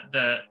into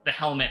the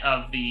helmet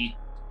of the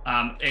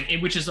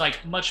which is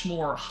like much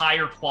more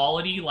higher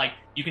quality. Like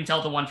you can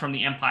tell the one from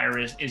the Empire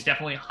is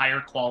definitely higher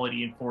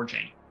quality in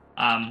forging.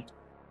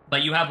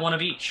 But you have one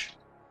of each.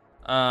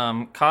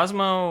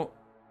 Cosmo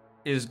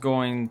is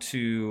going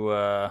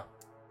to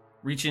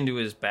reach into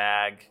his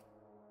bag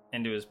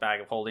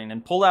of holding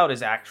and pull out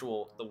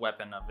the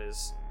weapon of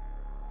his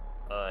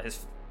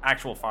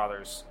actual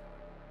father's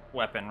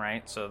weapon,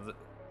 right? So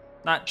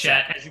not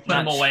Chet, as you put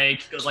him away,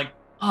 he goes like,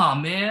 "Oh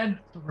man,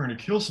 We're gonna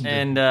kill some.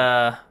 And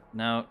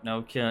no,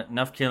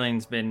 enough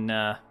killing's been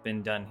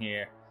done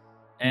here.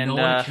 And no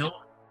one killed.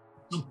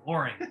 So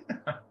boring."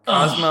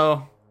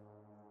 Cosmo,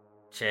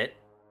 Chet,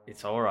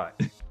 it's all right.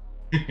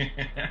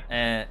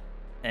 and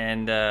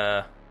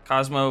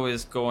Cosmo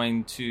is just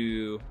going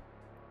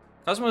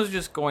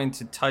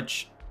to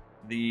touch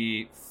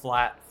the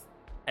flat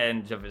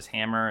edge of his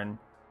hammer and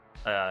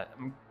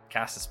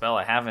cast a spell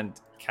I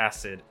haven't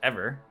casted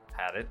ever.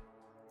 Had it.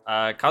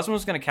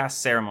 Cosmo's going to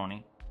cast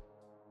Ceremony.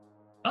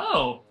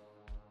 Oh,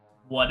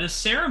 what does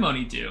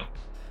Ceremony do?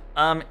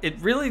 It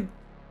really,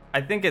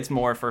 I think it's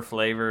more for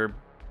flavor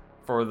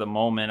for the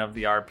moment of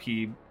the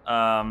RP.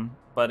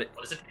 But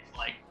What does it taste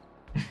like?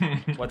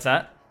 what's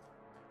that?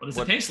 What does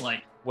it taste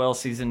like?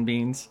 Well-seasoned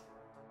beans.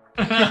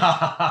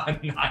 Nice.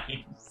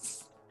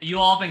 You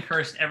all have been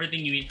cursed. Everything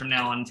you eat from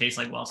now on tastes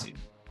like well seasoned.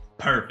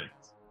 Perfect.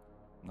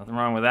 Nothing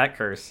wrong with that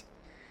curse.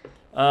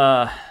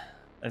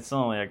 It's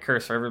only a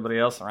curse for everybody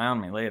else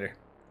around me later.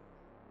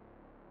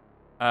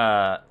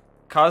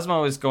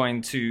 Cosmo is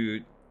going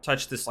to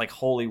touch this like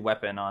holy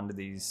weapon onto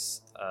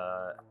these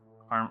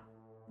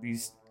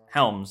these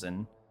helms,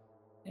 and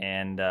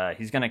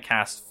he's going to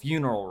cast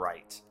Funeral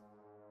Rite.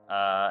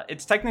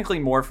 It's technically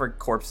more for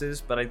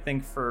corpses, but I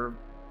think for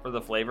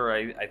the flavor,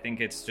 I think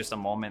it's just a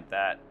moment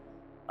that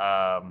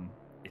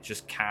it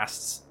just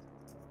casts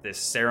this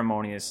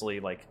ceremoniously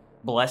like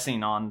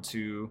blessing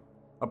onto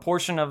a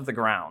portion of the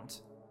ground.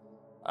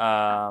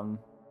 How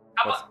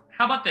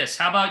about this?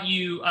 How about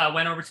you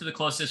went over to the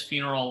closest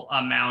funeral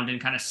mound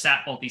and kind of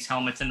sat both these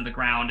helmets into the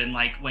ground, and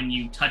like when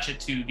you touch it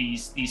to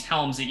these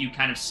helms, that you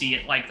kind of see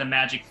it like the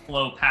magic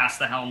flow past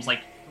the helms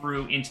like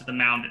through into the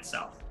mound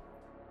itself.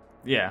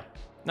 Yeah.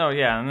 No,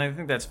 yeah, and I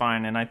think that's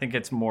fine, and I think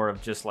it's more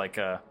of just like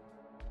a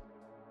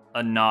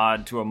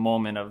nod to a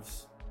moment of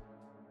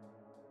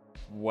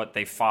what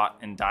they fought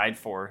and died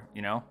for,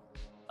 you know?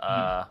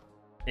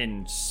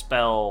 In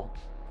spell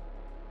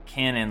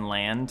canon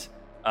land,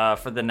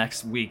 for the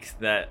next week,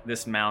 that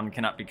this mound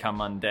cannot become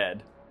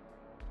undead.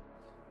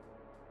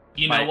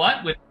 You know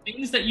what? With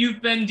things that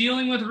you've been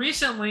dealing with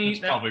recently,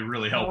 That's probably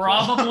really helpful.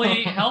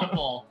 Probably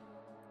helpful.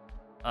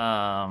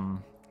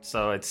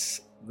 So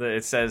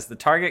it says the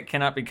target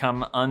cannot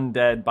become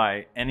undead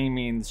by any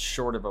means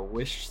short of a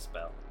wish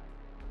spell.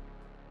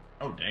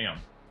 Oh, damn.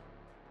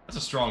 That's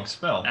a strong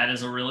spell. That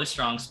is a really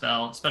strong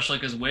spell, especially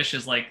because wish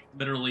is like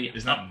literally.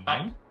 Is that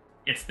 9?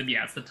 It's the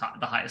top,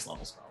 the highest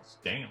level spells.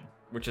 Damn.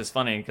 Which is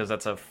funny because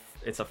it's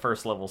a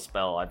first level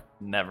spell I've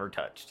never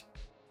touched.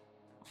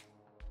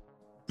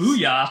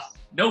 Booyah!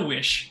 No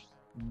wish.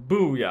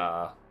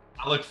 Booyah!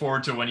 I look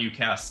forward to when you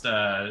cast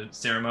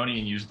Ceremony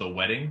and use the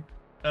wedding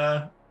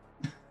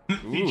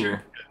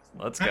feature.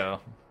 Let's go.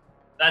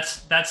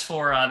 That's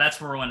for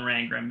when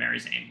Rangrim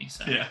marries Amy.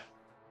 So. Yeah.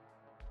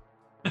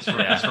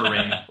 That's for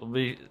Rain.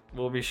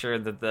 We'll be sure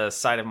that the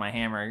side of my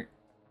hammer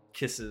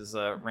kisses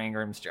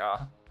Rangrim's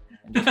jaw.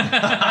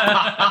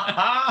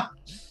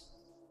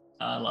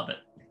 I love it.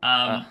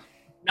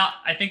 No,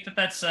 I think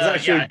that's it's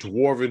actually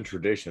dwarven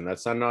tradition.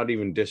 That's not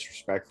even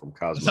disrespect from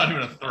Cosmo. It's not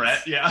even a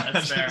threat. Yeah,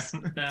 that's fair.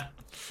 Yeah.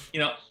 You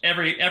know,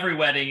 every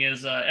wedding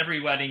is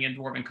every wedding in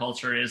dwarven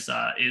culture is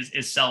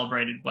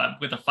celebrated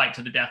with a fight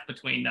to the death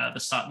between the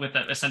son, with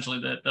essentially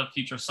the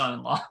future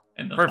son-in-law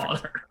and the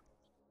father.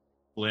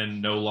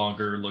 Glenn no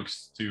longer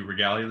looks to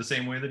Regalia the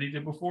same way that he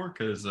did before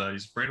because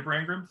he's afraid of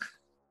Rangrim.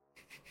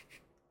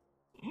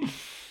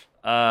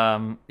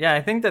 Yeah,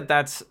 I think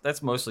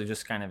that's mostly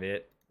just kind of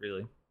it,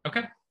 really.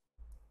 Okay.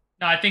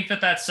 No, I think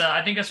that's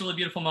a really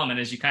beautiful moment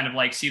as you kind of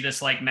like see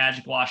this like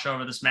magic wash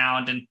over this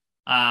mound, and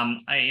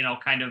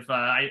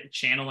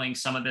channeling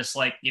some of this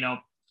like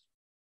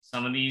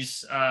some of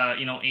these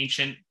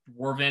ancient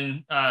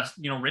dwarven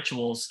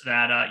rituals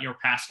that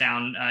passed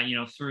down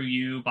through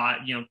you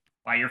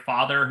by your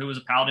father, who was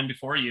a paladin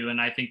before you. And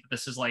I think that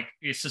this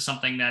is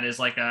something that is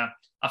like a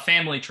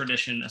family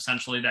tradition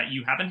essentially that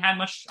you haven't had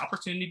much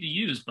opportunity to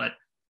use, but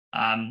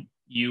I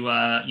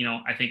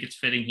think it's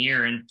fitting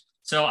here. And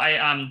so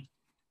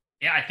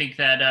I think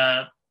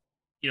that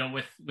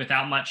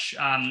without much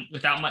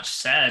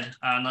said,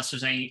 unless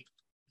is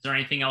there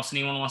anything else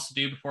anyone wants to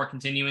do before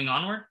continuing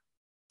onward?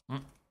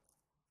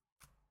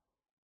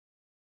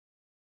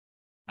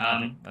 I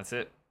think that's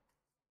it.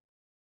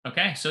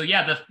 Okay, so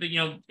yeah,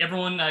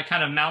 everyone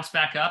kind of mounts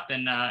back up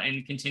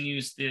and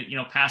continues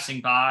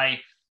passing by.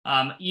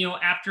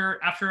 After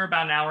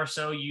about an hour or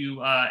so,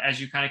 you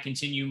as you kind of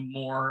continue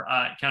more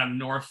kind of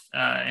north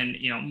and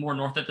more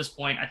north at this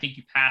point, I think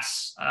you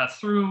pass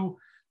through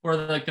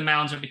where the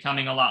mounds are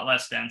becoming a lot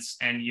less dense,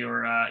 and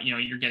you're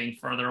getting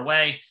further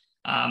away.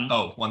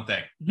 One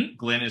thing, Mm-hmm.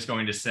 Glenn is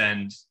going to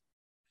send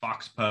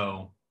Fox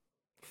Poe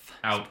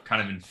out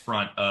kind of in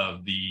front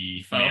of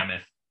the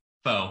mammoth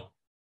foe,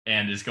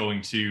 and is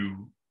going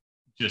to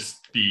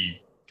just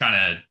be kind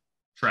of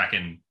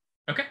tracking.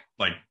 Okay.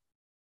 Like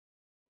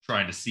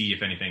trying to see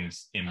if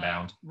anything's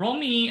inbound. Roll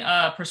me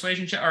a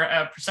persuasion check or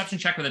a perception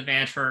check with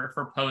advantage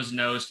for Poe's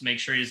nose to make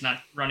sure he's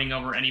not running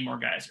over any more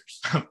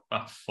geysers.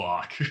 Oh,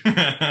 fuck.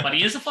 But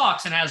he is a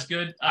fox and has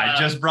good. I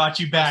just brought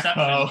you back,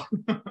 Poe.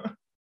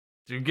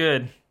 Do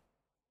good.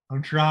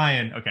 I'm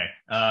trying. Okay.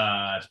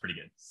 That's pretty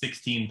good.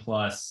 16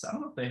 plus. I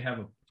don't know if they have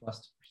a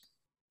plus.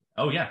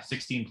 Oh, yeah.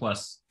 16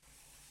 plus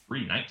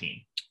 3,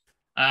 19.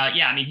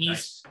 Yeah, I mean,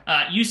 he's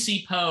you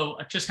see Poe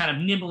just kind of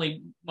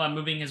nimbly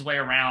moving his way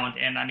around,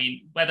 and I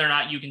mean, whether or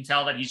not you can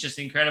tell that he's just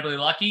incredibly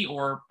lucky,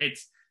 or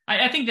it's,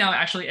 I think now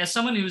actually, as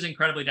someone who's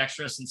incredibly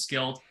dexterous and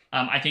skilled,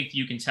 I think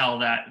you can tell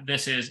that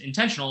this is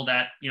intentional.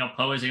 That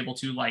Poe is able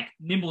to like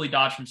nimbly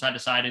dodge from side to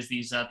side as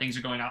these things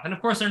are going off, and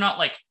of course they're not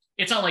like,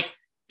 it's not like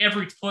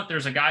every foot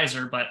there's a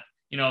geyser, but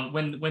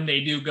when they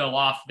do go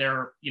off,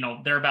 they're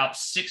about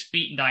 6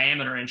 feet in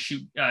diameter and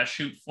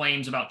shoot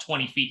flames about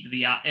 20 feet to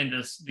the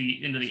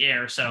into the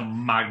air. So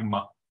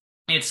magma.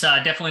 It's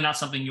definitely not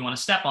something you want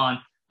to step on.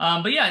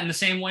 But yeah, in the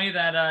same way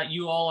that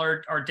you all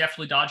are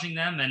definitely dodging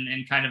them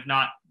and kind of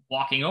not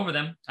walking over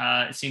them,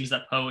 it seems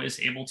that Poe is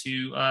able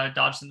to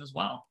dodge them as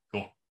well.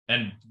 Cool.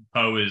 And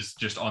Poe is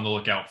just on the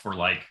lookout for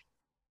like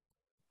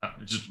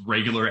just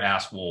regular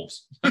ass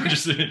wolves,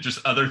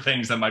 just other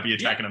things that might be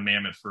attacking a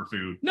mammoth for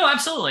food. No,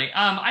 absolutely.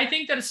 I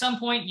think that at some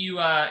point you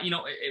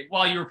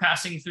while you were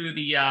passing through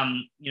the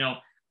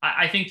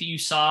I think that you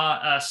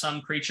saw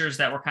some creatures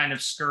that were kind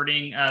of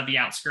skirting the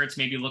outskirts,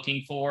 maybe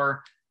looking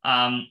for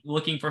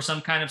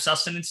some kind of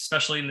sustenance,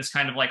 especially in this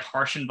kind of like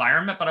harsh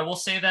environment. But I will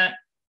say that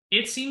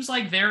it seems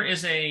like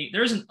there's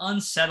an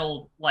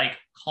unsettled, like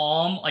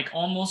calm, like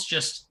almost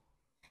just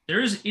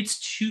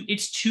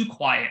it's too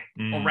quiet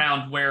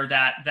around where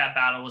that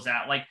battle was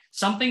at. Like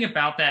something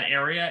about that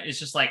area is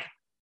just like,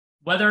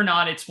 whether or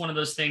not it's one of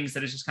those things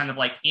that is just kind of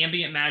like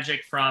ambient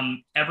magic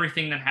from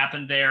everything that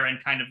happened there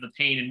and kind of the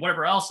pain and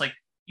whatever else, like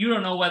you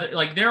don't know whether,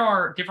 like, there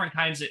are different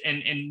kinds of,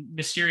 and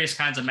mysterious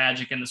kinds of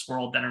magic in this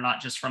world that are not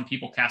just from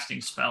people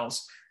casting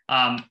spells.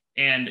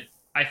 And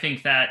I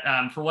think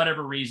that for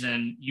whatever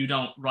reason, you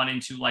don't run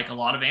into like a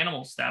lot of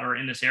animals that are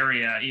in this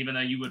area, even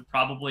though you would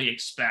probably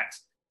expect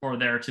for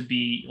there to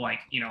be like,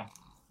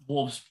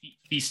 wolves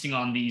feasting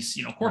on these,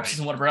 corpses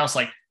and whatever else.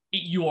 Like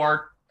you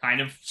are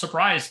kind of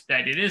surprised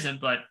that it isn't,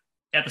 but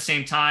at the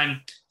same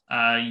time,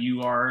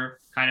 you are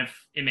kind of,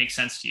 it makes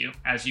sense to you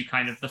as you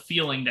kind of, the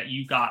feeling that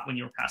you got when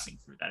you were passing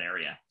through that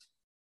area.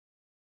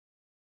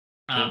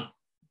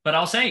 But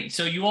I'll say,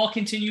 so you all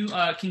continue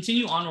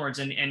onwards,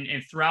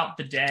 and throughout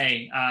the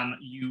day,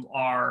 you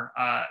are,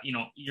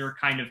 you're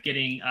kind of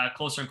getting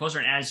closer and closer.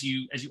 And as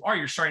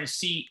you're starting to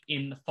see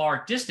in the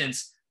far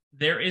distance,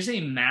 there is a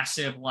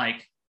massive,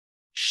 like,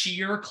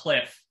 sheer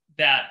cliff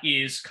that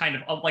is kind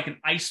of like an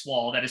ice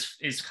wall that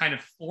is kind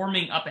of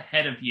forming up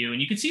ahead of you.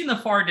 And you can see in the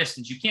far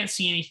distance, you can't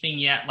see anything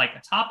yet like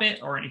atop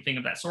it or anything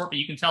of that sort, but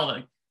you can tell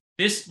that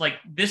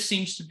this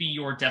seems to be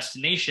your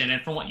destination.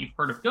 And from what you've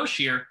heard of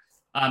Gosheer,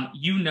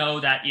 you know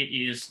that it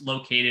is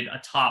located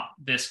atop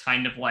this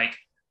kind of like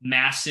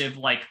massive,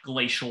 like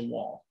glacial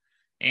wall.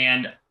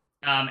 And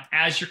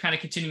as you're kind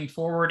of continuing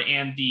forward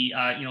and the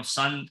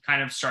sun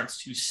kind of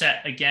starts to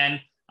set again,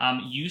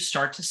 you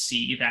start to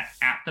see that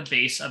at the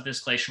base of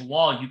this glacial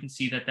wall, you can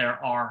see that there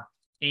are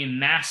a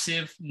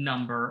massive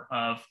number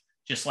of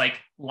just like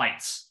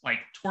lights, like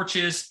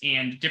torches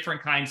and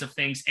different kinds of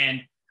things.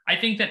 And I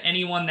think that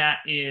anyone that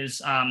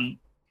is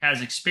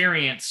has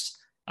experienced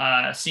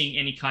seeing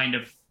any kind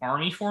of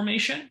army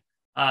formation,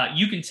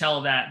 you can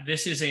tell that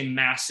this is a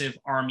massive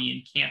army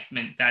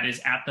encampment that is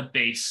at the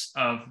base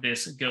of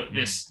this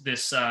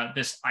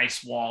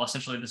ice wall,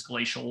 essentially this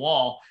glacial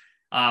wall.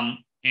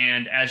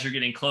 And as you're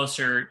getting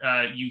closer,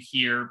 you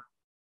hear,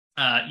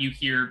 oh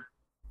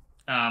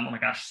my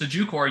gosh,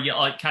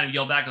 Sajukor kind of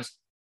yell back, goes,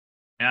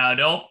 "Now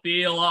don't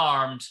be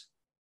alarmed.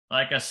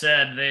 Like I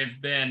said,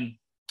 they've been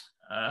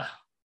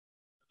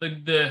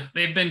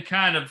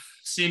kind of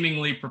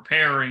seemingly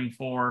preparing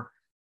for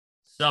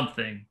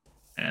something,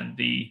 and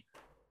the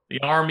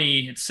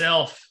army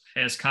itself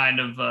has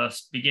kind of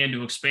began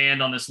to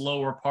expand on this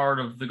lower part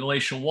of the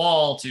glacial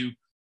wall to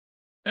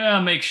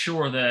make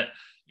sure that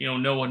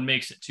no one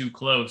makes it too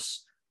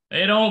close.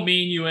 They don't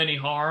mean you any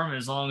harm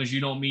as long as you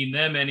don't mean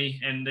them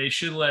any, and they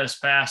should let us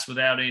pass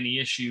without any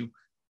issue.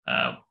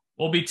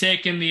 We'll be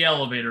taking the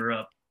elevator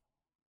up."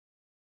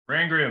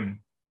 Rangrim,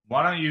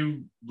 why don't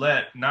you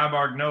let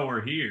Nybarg know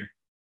we're here?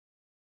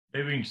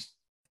 Maybe we can just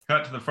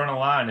cut to the front of the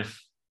line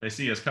if they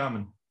see us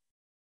coming.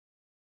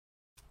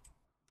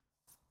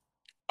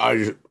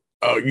 You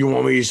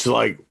want me to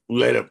like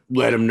let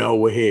them know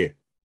we're here?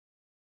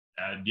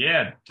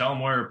 Yeah, tell them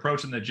we're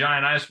approaching the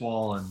giant ice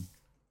wall and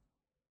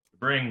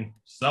bring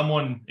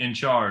someone in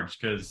charge,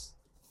 because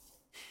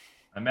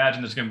I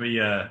imagine there's going to be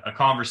a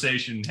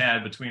conversation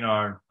had between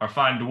our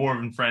fine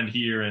dwarven friend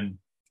here and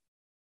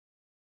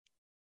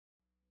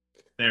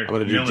their I'm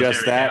going to do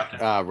just that.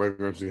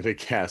 Rangrim's going to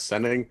cast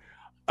Sending.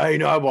 Hey,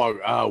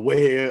 Nybarg, we're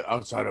here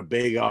outside a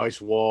big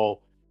ice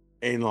wall,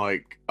 and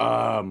like,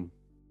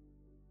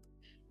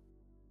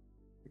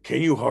 can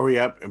you hurry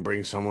up and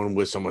bring someone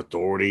with some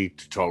authority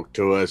to talk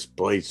to us,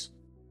 please?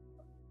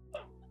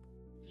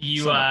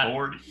 You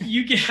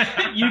get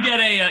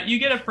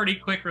a pretty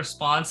quick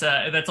response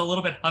that's a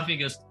little bit huffy.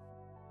 Goes,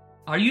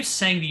 "Are you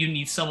saying that you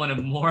need someone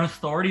of more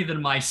authority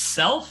than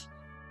myself?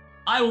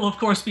 I will of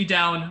course be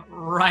down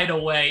right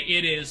away.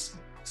 It is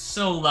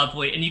so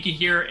lovely." And you can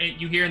hear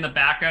in the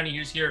background,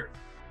 you just hear,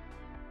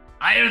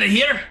 "Are they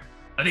here?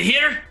 Are they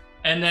here?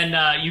 And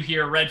then you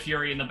hear Red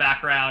Fury in the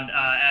background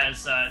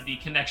as the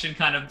connection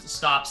kind of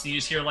stops, and you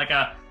just hear like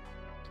a,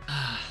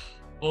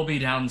 "We'll be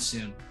down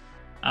soon."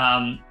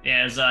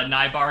 As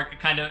Nybark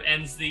kind of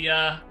ends the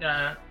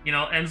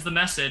ends the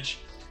message.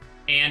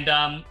 And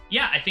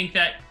I think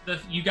that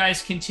you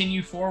guys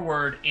continue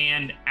forward,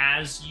 and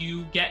as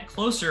you get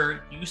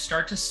closer, you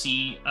start to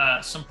see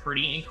some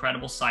pretty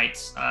incredible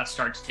sights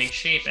start to take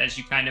shape as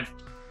you kind of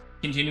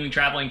continuing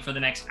traveling for the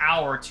next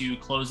hour to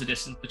close the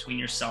distance between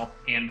yourself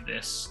and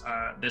this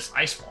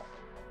ice wall.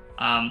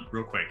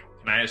 Real quick,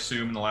 can I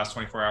assume in the last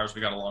 24 hours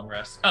we got a long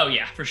rest? Oh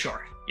yeah, for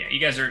sure. Yeah, you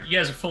guys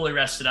are fully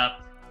rested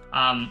up.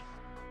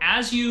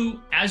 As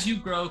you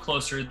grow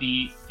closer,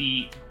 the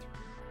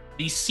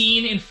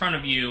scene in front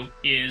of you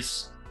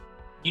is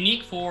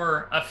unique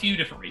for a few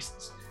different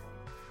reasons.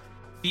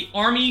 The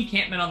army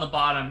encampment on the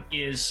bottom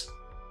is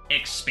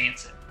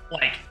expansive,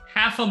 like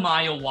half a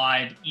mile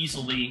wide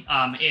easily,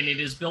 and it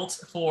is built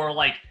for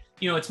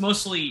it's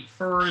mostly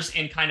furs,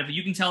 and kind of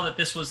you can tell that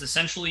this was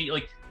essentially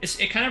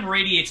it kind of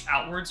radiates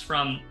outwards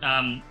from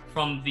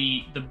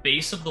the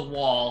base of the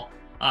wall.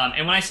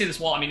 And when I say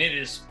this wall, I mean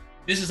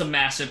this is a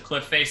massive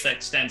cliff face that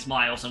extends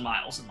miles and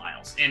miles and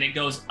miles, and it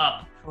goes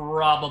up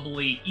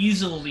probably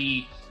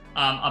easily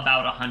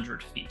about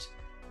 100 feet.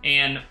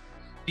 And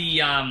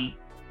the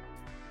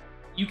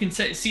you can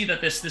see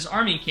that this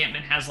army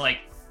encampment has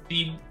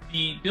the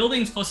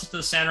buildings closest to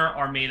the center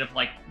are made of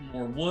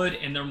more wood,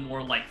 and they're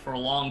more for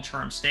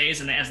long-term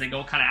stays. And as they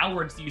go kind of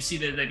outwards, you see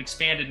that they've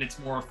expanded, and it's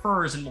more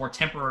furs and more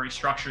temporary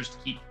structures to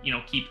keep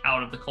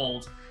out of the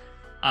cold.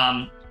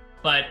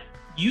 But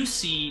you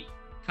see,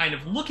 kind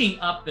of looking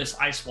up this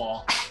ice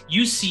wall,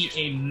 you see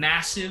a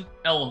massive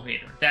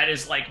elevator that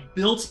is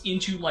built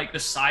into the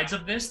sides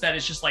of this. That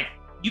is just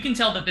you can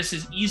tell that this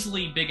is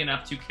easily big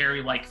enough to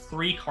carry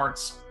 3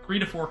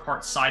 to 4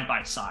 carts side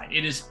by side.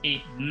 It is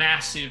a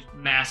massive,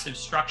 massive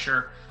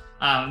structure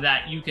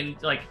that you can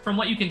from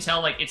what you can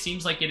tell, it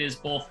seems like it is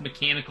both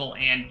mechanical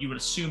and you would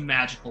assume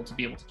magical to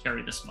be able to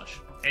carry this much,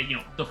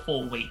 the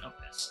full weight of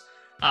this.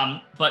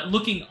 But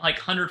looking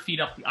 100 feet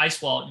up the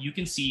ice wall, you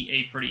can see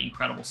a pretty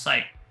incredible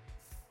sight.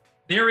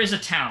 There is a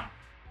town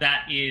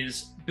that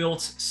is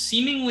built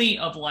seemingly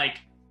of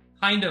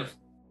kind of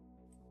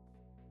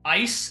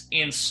ice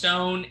and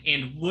stone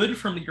and wood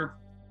from your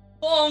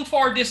long,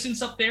 far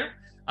distance up there.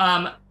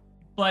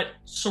 But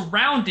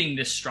surrounding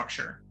this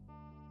structure,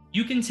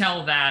 you can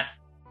tell that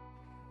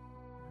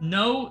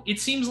it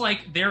seems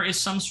like there is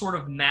some sort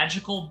of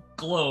magical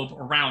globe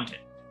around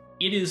it.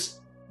 It is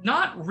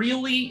not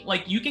really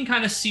you can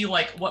kind of see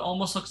what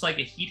almost looks like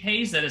a heat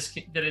haze that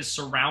is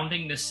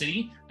surrounding this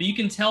city, but you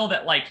can tell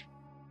that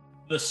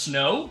the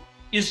snow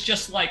is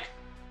just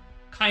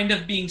kind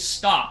of being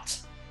stopped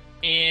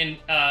and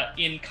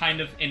in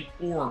kind of an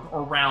orb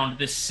around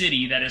this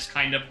city that is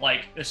kind of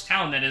this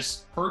town that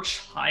is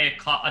perched high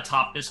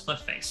atop this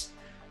cliff face.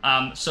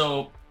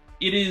 So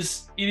it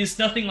is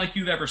nothing like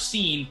you've ever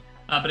seen,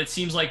 but it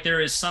seems like there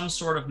is some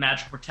sort of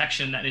magical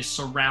protection that is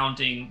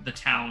surrounding the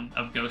town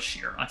of Ghost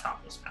Shear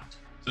atop this mountain.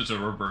 So it's a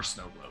reverse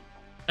snow globe.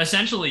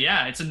 Essentially,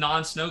 yeah, it's a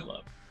non-snow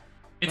globe.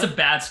 It's a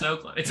bad snow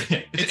globe. It's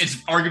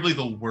arguably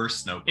the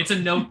worst snow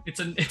globe. It's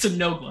a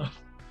no globe.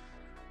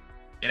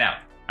 Get out.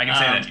 I can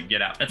say that to you.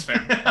 Get out. That's fair.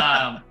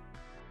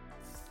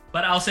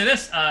 But I'll say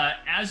this: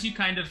 as you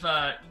kind of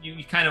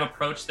you kind of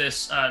approach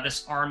this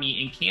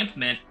army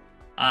encampment,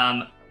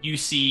 you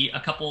see a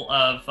couple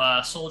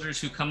of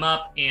soldiers who come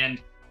up and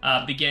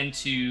begin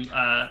to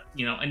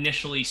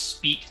initially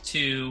speak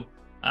to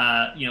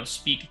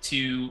Sejukor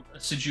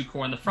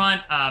in the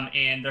front,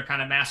 and they're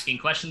kind of asking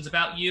questions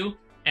about you.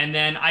 And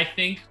then I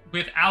think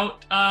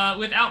without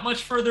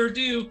much further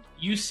ado,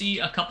 you see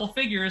a couple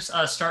figures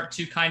start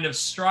to kind of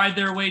stride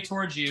their way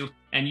towards you,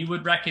 and you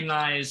would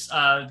recognize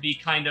the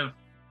kind of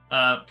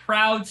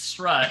proud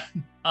strut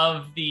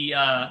of the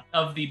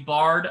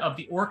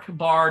orc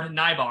bard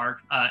Nybark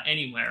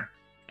anywhere.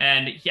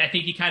 And I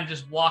think he kind of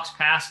just walks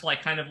past,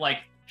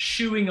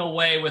 shooing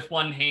away with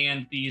one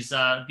hand these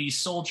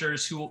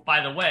soldiers who,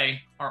 by the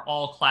way, are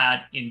all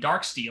clad in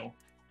dark steel,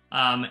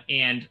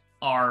 and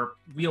are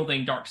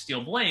wielding dark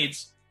steel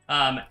blades,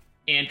 and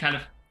kind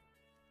of,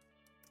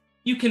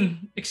 you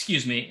can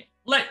excuse me,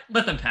 let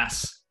them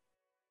pass.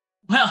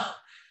 Well,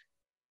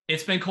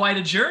 it's been quite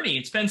a journey.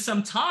 It's been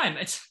some time.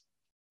 It's,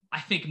 I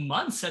think,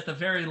 months at the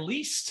very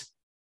least.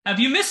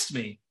 Have you missed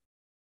me?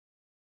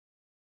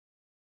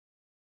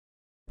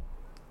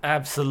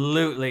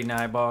 Absolutely,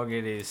 Nybog.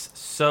 It is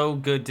so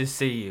good to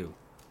see you.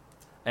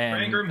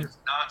 And Rangram has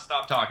not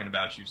stopped talking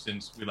about you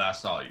since we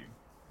last saw you.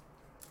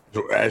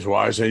 So that's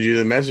why I sent you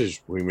the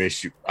message. We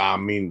miss you.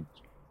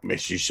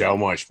 Miss you so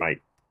much, mate.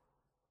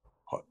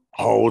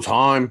 Whole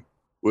time,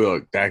 we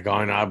look, that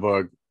guy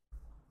Nyberg,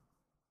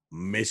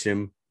 miss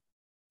him.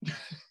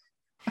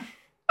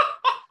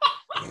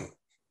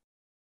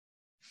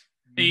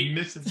 He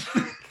Miss him.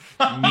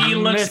 He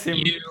looks Miss at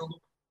him. you.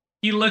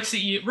 He looks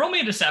at you. Roll me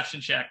a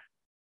deception check.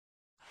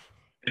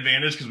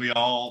 Advantage because we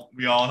all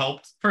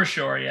helped. For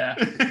sure, yeah.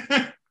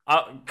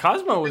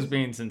 Cosmo was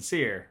being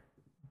sincere,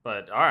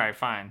 but all right,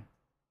 fine.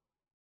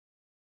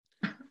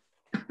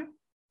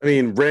 I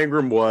mean,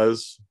 Rangram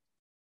was,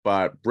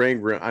 but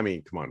Rangram. I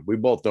mean, come on.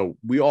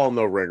 We all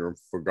know Rangram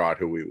forgot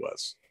who he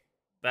was.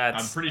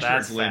 That's I'm pretty sure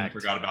that's Glenn fact.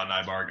 forgot about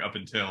Nybarg up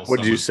until. What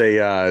did you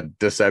say?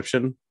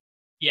 Deception.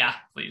 Yeah,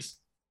 please.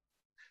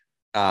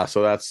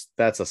 So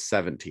that's a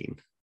 17.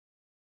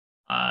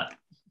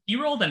 He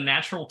rolled a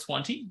natural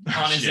 20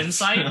 on his Shit.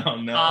 insight. Oh,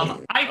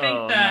 no. I think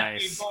Oh, that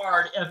nice. a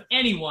bard, if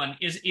anyone,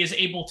 is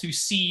able to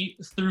see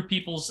through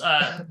people's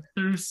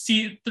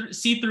see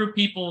through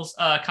people's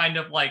kind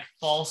of like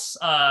false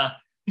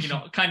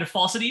kind of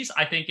falsities.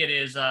 I think it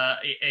is a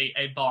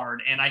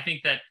bard, and I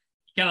think that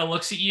he kind of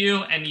looks at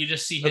you, and you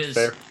just see That's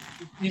fair.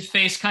 his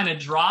face kind of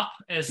drop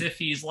as if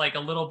he's like a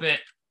little bit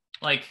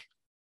like.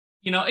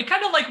 It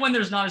kind of like when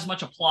there's not as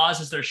much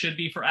applause as there should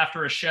be for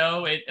after a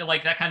show, it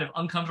like that kind of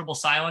uncomfortable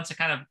silence, it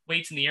kind of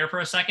waits in the air for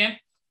a second.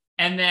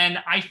 And then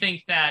I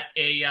think that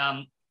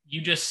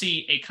you just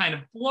see a kind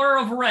of blur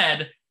of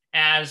red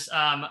as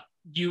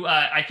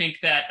I think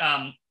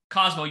that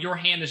Cosmo, your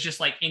hand is just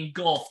like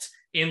engulfed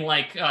in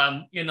like,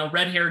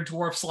 red-haired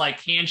dwarf's like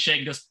handshake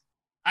and goes,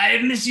 I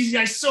miss you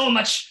guys so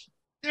much.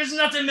 There's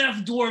not enough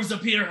dwarves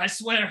up here, I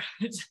swear.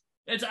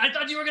 I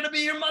thought you were going to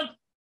be here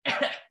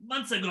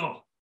months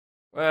ago.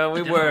 Well,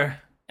 we were,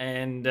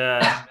 and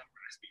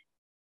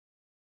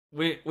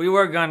we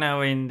were gonna,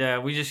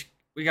 and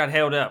we got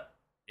held up.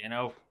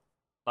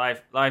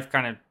 Life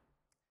kind of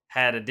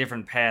had a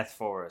different path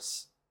for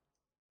us.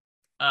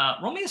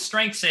 Roll me a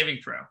strength saving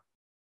throw.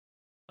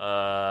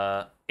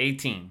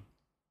 18.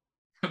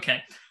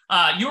 Okay.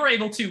 You were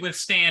able to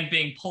withstand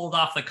being pulled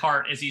off the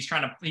cart as he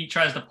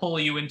tries to pull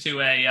you into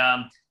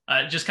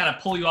just kind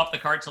of pull you off the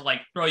cart to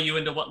like throw you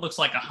into what looks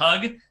like a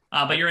hug.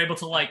 But you're able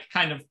to like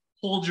kind of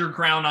hold your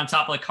ground on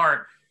top of the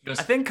cart. Goes,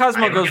 I think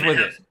Cosmo "Alright, goes we're with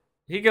gonna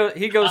it.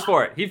 He goes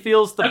for it. He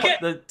feels Okay.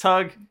 the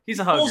tug. He's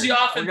a hugger. pulls you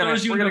off and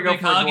throws you we're into gonna a go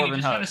big for a hug, and he dwarven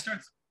just kind hug. of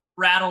starts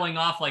rattling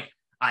off like,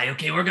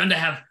 okay, we're going to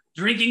have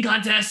drinking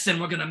contests and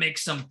we're going to make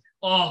some.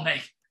 Oh,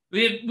 mate,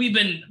 we've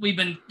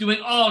been doing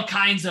all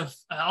kinds of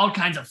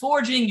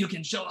foraging. You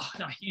can show.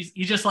 He's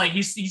just like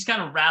he's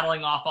kind of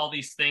rattling off all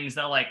these things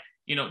that like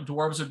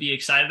dwarves would be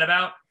excited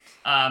about.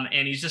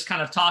 And he's just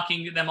kind of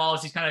talking to them all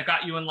as he's kind of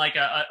got you in like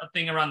a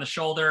thing around the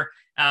shoulder.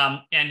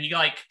 And he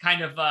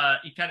kind of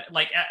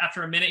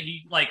after a minute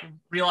he like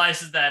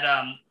realizes that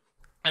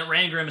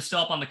Rangram is still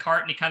up on the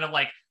cart, and he kind of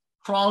like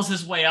crawls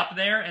his way up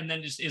there and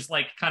then just is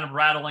like kind of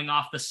rattling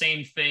off the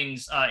same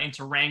things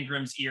into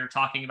Rangrim's ear,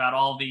 talking about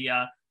all the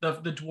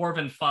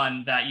dwarven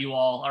fun that you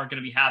all are going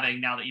to be having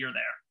now that you're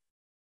there.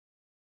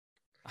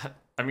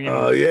 I mean,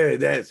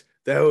 yeah,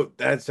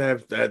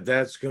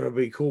 that's gonna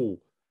be cool.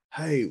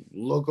 Hey,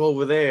 look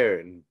over there,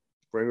 and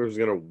Ranger's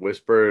gonna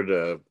whisper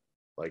to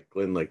like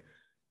Glenn, like,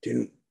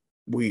 didn't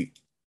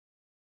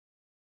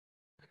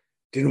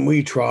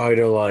we try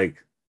to like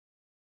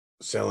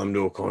sell him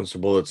to a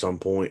constable at some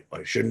point?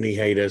 Like, shouldn't he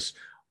hate us?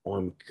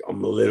 I'm a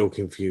little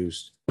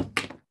confused.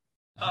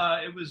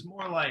 It was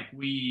more like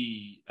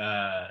we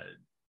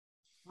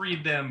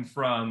freed them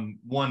from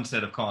one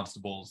set of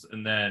constables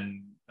and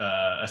then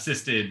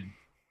assisted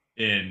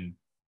in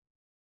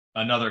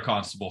another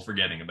constable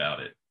forgetting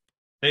about it.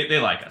 They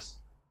like us.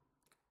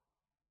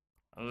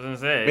 I was gonna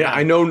say, Yeah,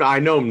 I know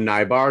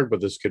Nybarg,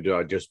 but this could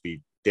just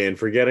be Dan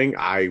forgetting.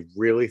 I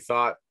really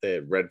thought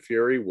that Red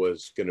Fury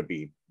was going to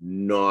be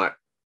not.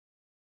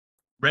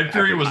 Red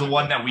Fury was the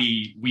one that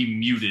we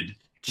muted.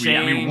 We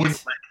wouldn't let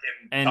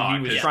him and talk.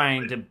 he was Yeah.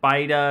 trying to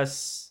bite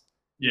us.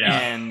 Yeah.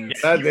 And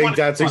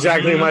That's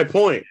exactly my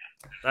point.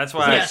 that's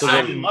why Yes,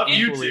 I'm I love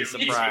you equally too.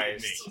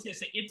 surprised.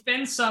 It's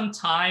been some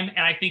time,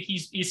 and I think he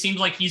seems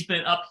like he's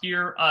been up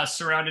here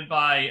surrounded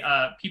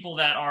by people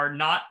that are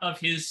not of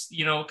his,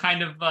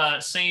 kind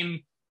of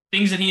same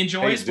things that he Hey,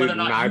 enjoys. dude, Whether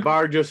or not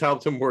Nybarg just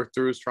helped him work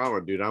through his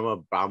trauma, dude.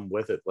 I'm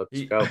with it. Let's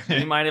go.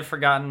 He might have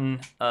forgotten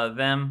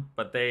them,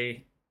 but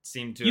they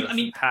seem to have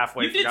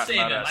halfway you did forgotten say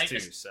about them. us I too.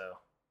 just- So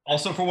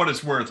Also, for what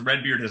it's worth,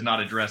 Redbeard has not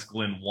addressed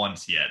Glenn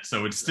once yet,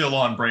 so it's still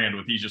on brand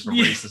with he's just a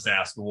Yeah. racist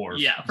ass dwarf.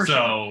 Yeah, for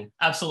so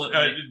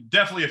absolutely.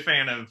 definitely a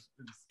fan of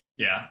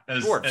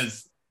Dwarves.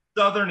 as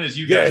southern as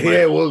you Yeah, guys. might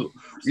yeah, be. well,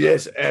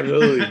 yes,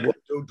 absolutely.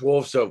 We'll do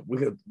dwarf stuff.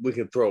 We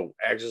can throw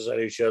axes at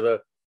each other.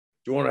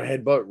 Do you want a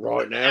headbutt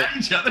right now? At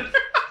each other.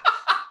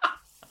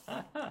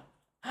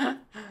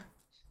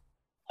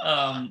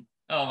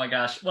 Oh my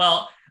gosh.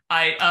 Well,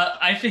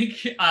 I think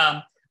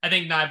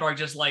Nybarg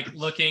just like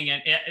looking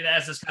at it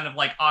as this kind of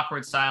like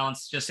awkward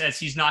silence, just as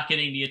he's not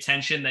getting the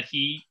attention that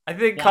he. I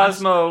think wants.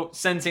 Cosmo,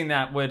 sensing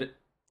that, would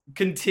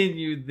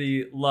continue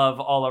the love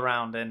all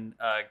around and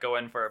go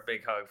in for a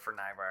big hug for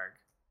Nybarg.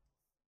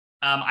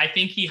 I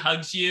think he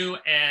hugs you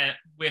at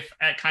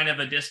kind of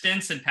a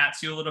distance and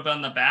pats you a little bit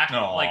on the back.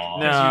 Aw. Like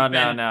 'cause you've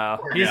been- No.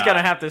 Poor He's guy.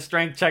 gonna have to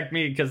strength check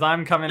me because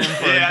I'm coming in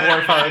for Yeah,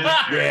 a dwarf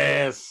hug.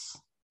 Yes.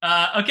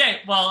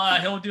 Okay, well,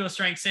 he'll do a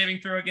strength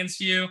saving throw against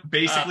you.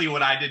 Basically,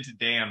 what I did to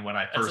Dan when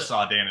I first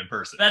saw Dan in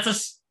person. That's a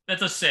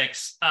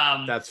 6.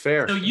 That's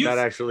fair. So you- that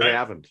actually Right.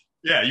 happened.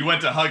 Yeah, you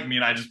went to hug me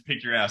and I just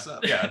picked your ass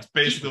up. Yeah, it's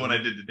basically what I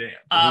did to Dan.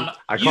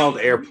 I called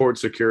airport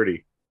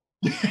security.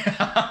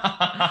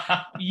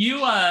 I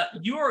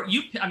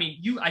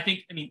think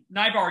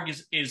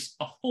Nybarg is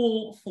a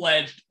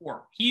full-fledged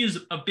orc. He is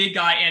a big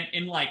guy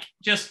and like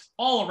just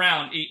all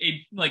around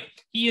like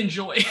he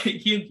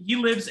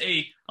lives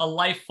a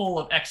life full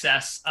of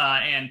excess,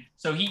 and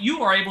so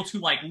you are able to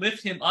like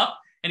lift him up,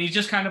 and he's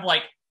just kind of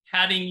like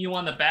patting you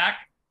on the back,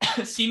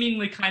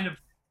 seemingly kind of.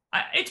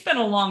 It's been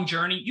a long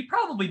journey. You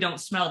probably don't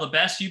smell the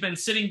best. You've been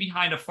sitting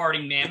behind a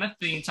farting mammoth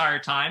the entire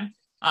time.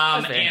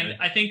 And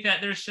I think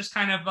that there's just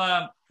kind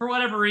of, for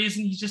whatever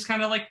reason, he's just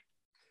kind of like.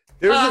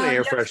 There's an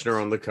air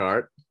freshener on the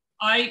cart.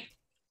 The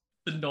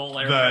Knoll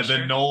air freshener.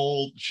 The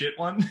Knoll shit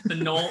one. The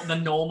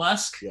Knoll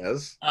Musk.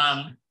 Yes.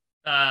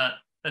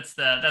 That's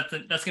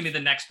gonna be the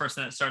next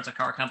person that starts a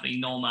car company,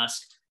 Knoll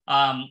Musk.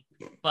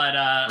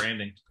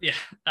 Branding. Yeah.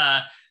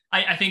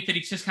 I think that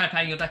he's just kind of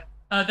patting you back.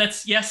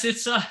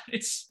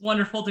 It's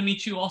wonderful to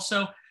meet you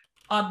also.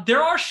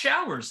 There are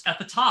showers at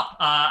the top.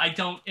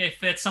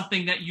 If it's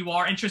something that you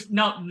are interested.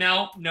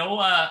 No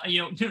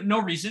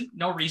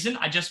reason.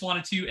 I just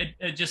wanted to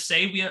just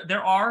say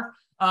there are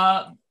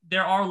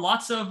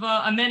lots of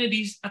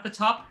amenities at the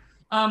top.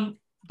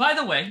 By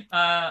the way,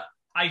 I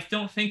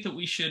don't think that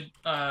we should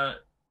dally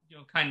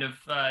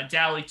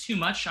too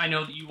much. I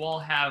know that you all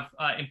have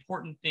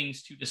important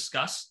things to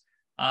discuss.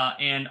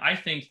 And I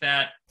think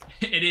that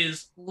it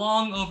is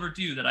long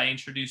overdue that I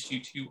introduce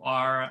you to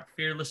our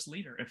fearless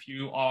leader. If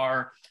you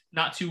are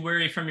not too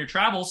weary from your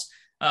travels,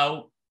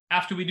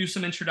 after we do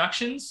some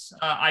introductions,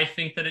 I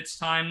think that it's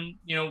time,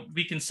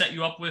 we can set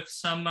you up with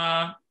some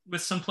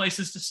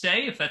places to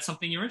stay if that's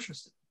something you're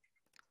interested in.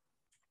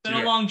 It's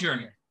been a long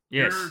journey.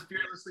 Yes. Your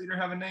fearless leader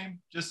have a name,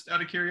 just out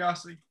of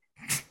curiosity?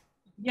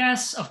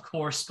 Yes, of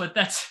course, but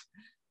that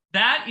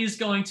is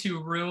going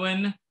to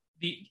ruin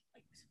the.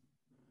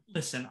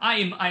 Listen,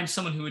 I am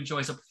someone who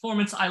enjoys a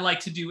performance. I like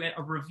to do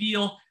a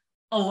reveal.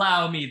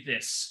 Allow me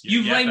this.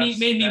 You've made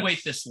me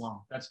wait this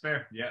long. That's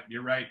fair. Yeah,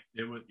 you're right.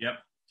 It was. Yep,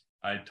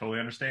 I totally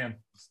understand.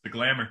 It's the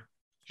glamour.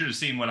 Should have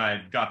seen when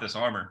I got this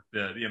armor,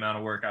 the amount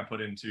of work I put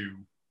into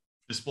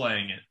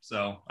displaying it.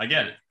 So I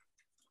get it.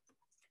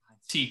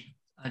 See,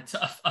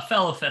 a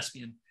fellow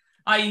thespian.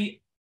 If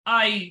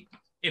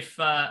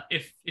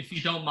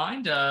you don't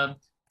mind,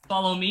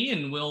 follow me,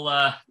 and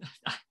we'll.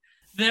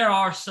 There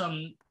are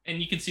some. And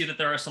you can see that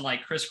there are some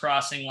like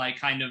crisscrossing, like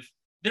kind of,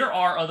 there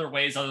are other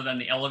ways other than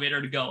the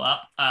elevator to go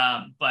up.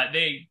 But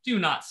they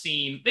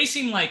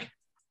seem like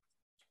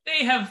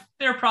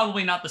they're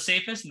probably not the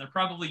safest, and they're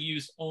probably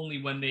used only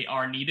when they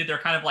are needed. They're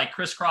kind of like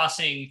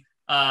crisscrossing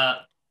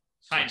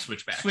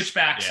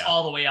switchbacks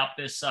all the way up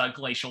this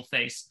glacial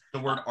face. The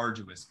word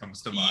arduous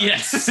comes to mind.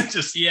 Yes.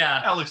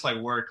 That looks like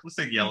work. Let's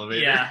take the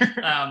elevator.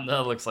 Yeah.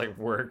 That looks like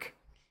work.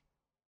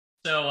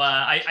 So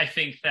I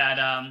think that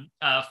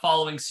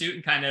following suit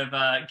and kind of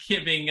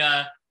giving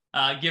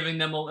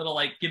them a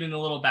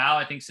little bow,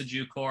 I think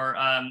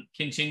Sajukor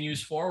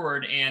continues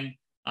forward, and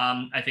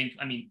I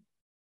mean,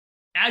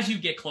 as you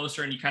get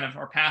closer and you kind of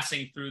are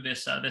passing through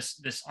this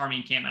army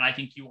encampment, I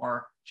think you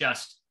are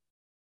just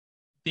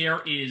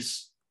there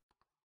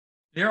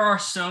are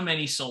so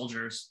many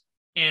soldiers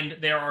and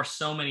there are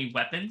so many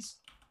weapons,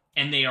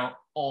 and they are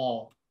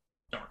all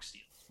dark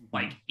steel.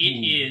 Like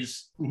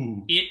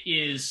it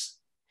is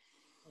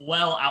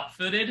well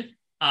outfitted,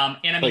 and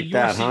I mean, like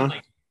that, huh?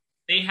 Like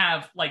they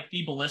have like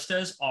the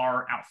ballistas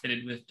are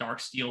outfitted with dark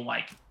steel,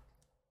 like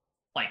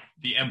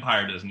the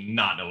Empire does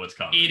not know what's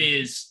coming. It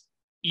is.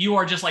 You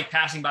are just like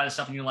passing by the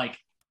stuff, and you're like,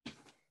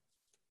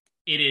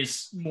 it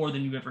is more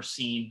than you've ever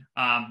seen,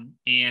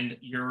 and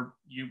you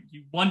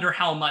wonder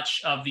how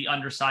much of the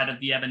underside of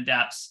the Ebon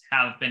Depths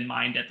have been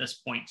mined at this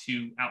point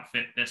to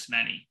outfit this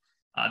many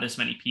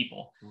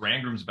people.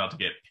 Rangrim's about to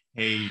get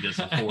paid as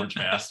a forge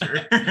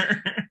master.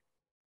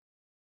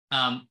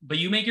 But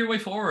you make your way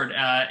forward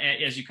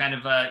as you kind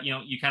of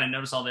you kind of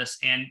notice all this,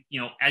 and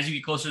as you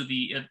get closer to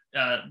the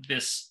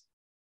this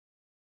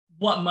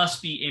what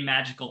must be a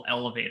magical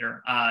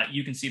elevator,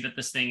 you can see that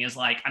this thing is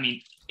like, I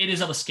mean, it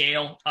is of a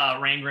scale,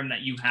 Rangrim,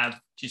 that you have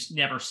just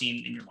never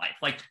seen in your life.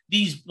 Like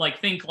these, like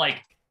think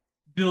like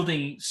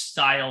building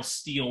style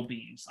steel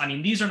beams. I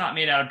mean, these are not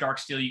made out of dark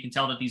steel. You can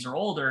tell that these are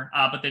older,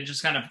 but they're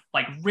just kind of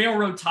like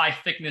railroad tie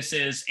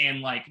thicknesses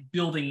and like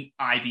building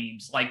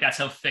I-beams. Like that's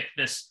how thick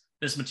this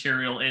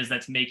material is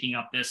that's making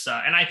up this.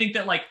 And I think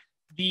that like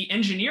the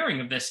engineering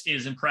of this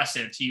is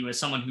impressive to you as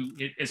someone who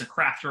is a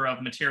crafter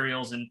of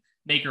materials and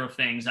maker of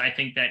things. I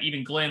think that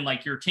even Glenn,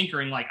 like you're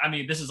tinkering, like, I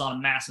mean, this is on a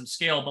massive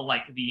scale, but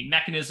like the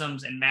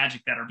mechanisms and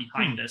magic that are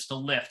behind this to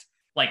lift,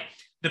 like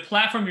the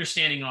platform you're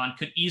standing on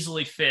could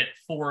easily fit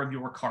 4 of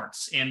your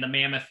carts, and the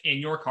mammoth in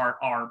your cart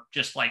are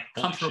just like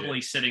comfortably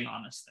sitting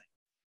on this thing.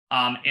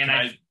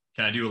 And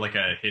can I do like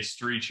a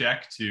history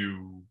check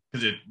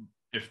because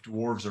if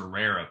dwarves are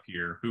rare up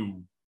here,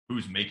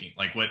 who's making,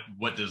 like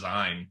what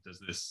design does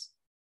this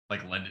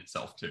like lend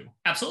itself to?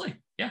 Absolutely.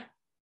 Yeah.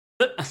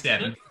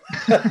 7.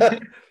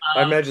 I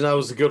imagine that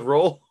was a good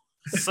roll.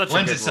 Such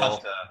Lends a good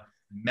itself roll. to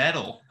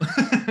metal.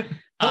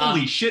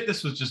 Holy shit,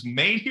 this was just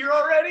made here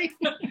already?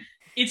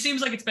 It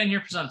seems like it's been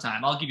here for some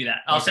time. I'll give you that.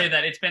 I'll say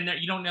that it's been there.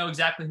 You don't know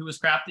exactly who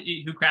crafted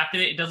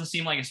it. It doesn't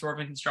seem like a sort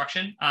of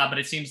construction, but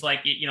it seems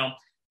like it,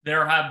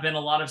 there have been a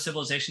lot of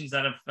civilizations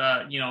that have,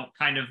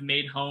 kind of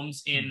made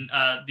homes in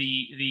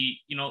the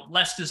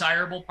less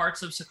desirable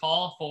parts of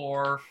Sakal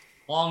for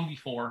long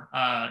before,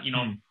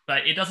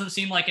 but it doesn't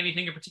seem like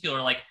anything in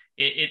particular. Like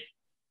it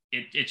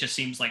just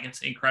seems like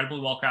it's incredibly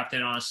well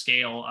crafted on a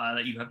scale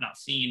that you have not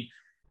seen.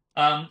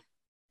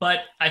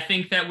 But I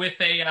think that with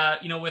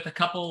a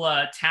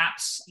couple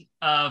taps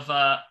of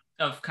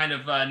kind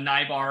of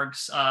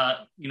Nybarg's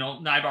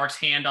Nybarg's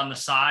hand on the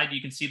side,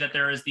 you can see that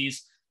there is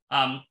these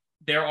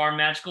there are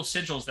magical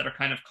sigils that are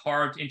kind of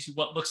carved into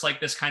what looks like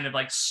this kind of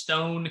like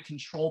stone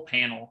control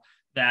panel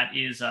that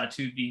is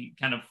to the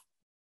kind of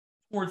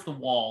towards the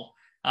wall.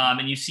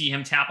 And you see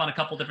him tap on a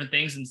couple different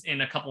things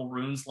and a couple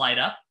runes light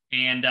up.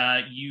 And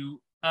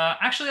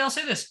actually, I'll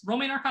say this: roll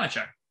me an Arcana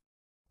check.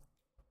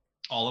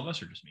 All of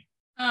us or just me?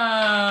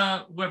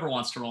 Whoever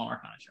wants to roll an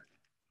Arcana check.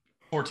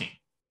 14.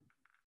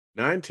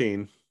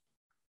 19.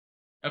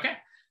 Okay.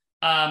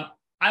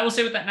 I will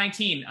say with that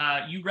 19,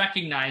 you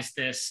recognize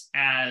this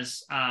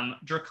as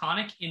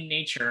draconic in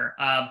nature,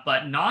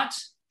 but not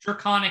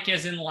draconic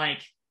as in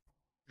like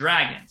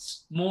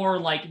dragons. More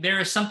like there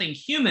is something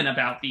human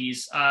about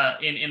these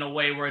in a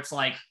way where it's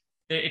like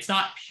it's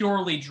not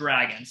purely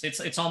dragons.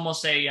 It's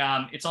almost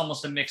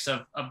a mix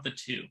of the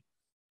two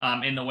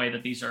in the way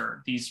that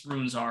these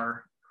runes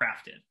are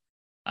crafted.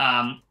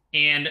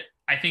 And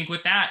I think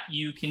with that,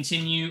 you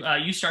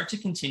start to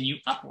continue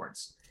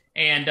upwards.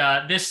 And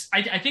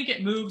I think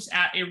it moves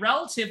at a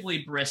relatively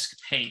brisk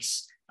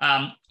pace,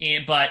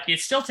 but it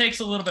still takes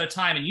a little bit of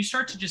time. And you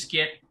start to just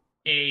get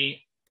a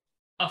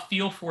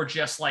feel for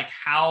just like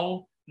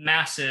how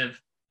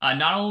massive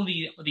not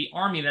only the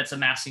army that's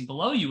amassing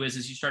below you is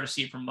as you start to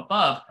see it from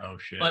above,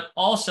 but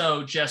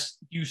also just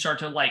you start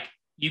to like,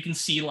 you can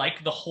see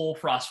like the whole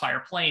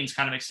Frostfire Plains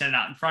kind of extended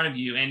out in front of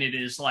you. And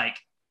it's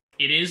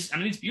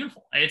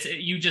beautiful.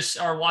 You just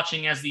are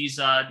watching as these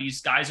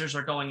geysers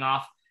are going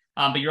off.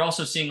 But you're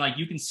also seeing like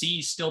you can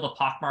see still the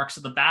pockmarks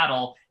of the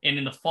battle, and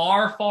in the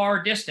far,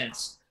 far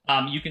distance,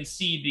 you can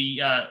see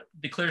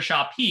the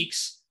Clearshaw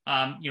Peaks.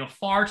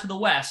 Far to the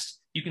west,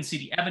 you can see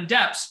the Ebon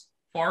Depths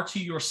far to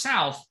your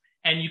south,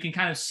 and you can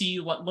kind of see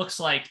what looks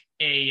like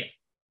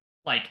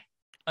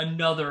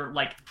another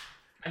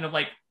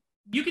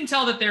you can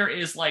tell that there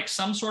is like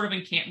some sort of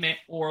encampment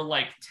or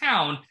like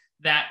town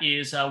that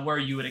is where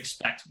you would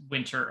expect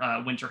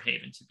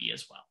Winterhaven to be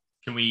as well.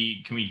 Can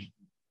we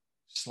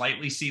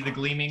slightly see the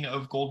gleaming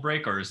of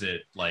Goldbreak, or is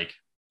it like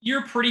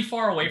you're pretty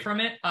far away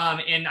from it?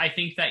 And I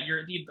think that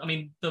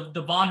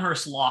the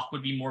Vonhurst Lock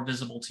would be more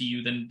visible to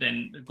you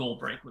than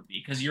Goldbreak would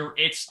be, because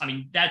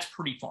that's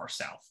pretty far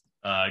south.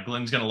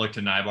 Glenn's gonna look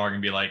to Nybarg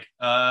and be like,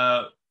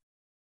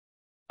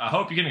 I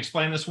hope you can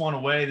explain this one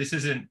away. This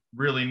isn't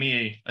really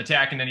me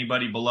attacking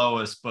anybody below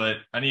us, but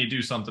I need to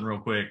do something real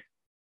quick.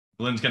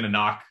 Glenn's gonna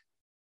knock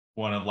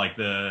one of like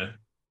the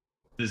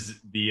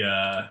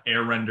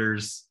air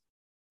renders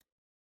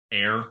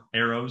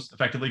arrows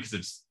effectively, because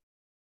it's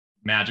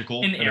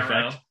magical an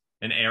arrow. Effect.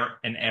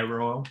 An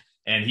arrow,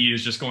 and he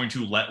is just going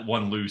to let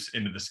one loose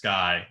into the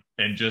sky,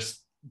 and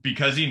just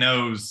because he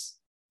knows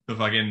the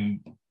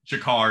fucking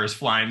Jakar is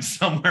flying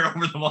somewhere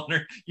over the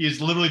water, he is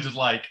literally just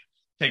like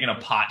taking a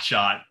pot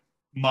shot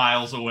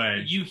miles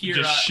away. You hear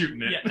just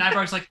shooting it. Yeah,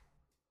 Nybarg's like,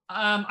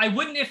 I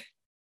wouldn't if.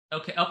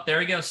 Okay. Oh, there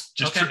he goes.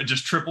 Just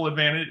triple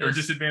advantage or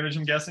disadvantage.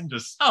 I'm guessing.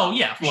 Just for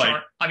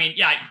sure. I mean,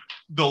 yeah.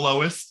 The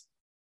lowest.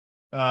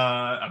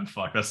 I'm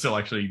fucked. That's still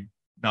actually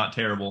not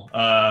terrible.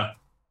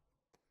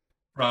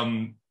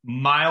 From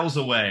miles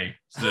away,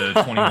 it's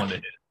a 21 to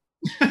hit.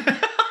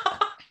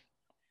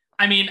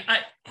 I mean,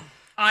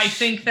 I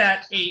think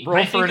that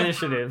roll for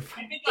initiative.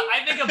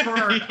 I think a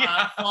bird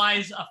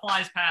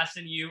flies past,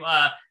 and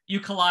you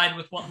collide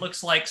with what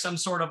looks like some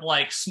sort of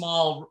like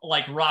small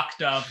like rock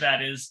dove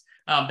that is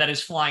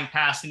flying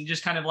past, and you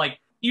just kind of like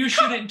you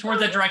shoot it towards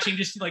that direction,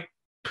 just like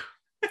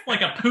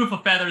a poof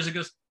of feathers. It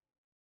goes.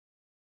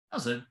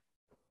 That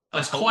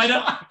was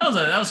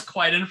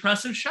quite an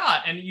impressive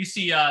shot. And you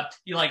see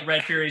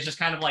Red Fury is just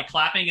kind of like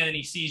clapping, and then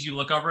he sees you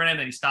look over at him,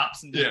 and he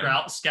stops and just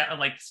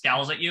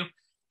scowls at you.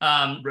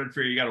 Red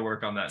Fury, you got to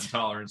work on that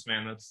intolerance,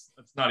 man. That's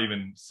not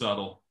even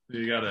subtle.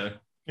 You gotta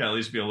at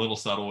least be a little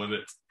subtle with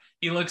it.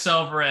 He looks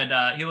over at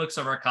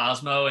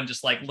Cosmo and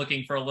just like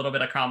looking for a little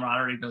bit of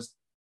camaraderie. He goes,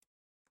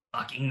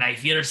 "Fucking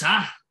knife eaters,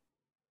 huh?"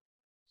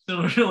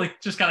 So really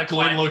just kind of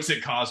Glenn looks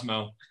at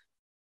Cosmo.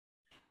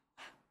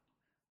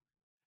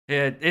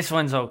 Yeah, this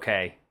one's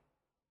okay.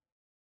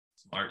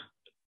 Smart.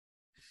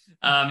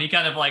 He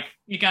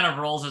kind of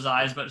rolls his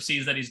eyes, but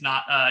sees that he's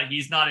not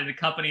in a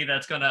company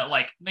that's gonna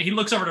like. He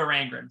looks over to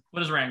Rangrim.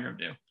 What does Rangrim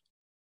do?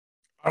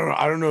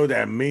 I don't know what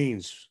that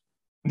means.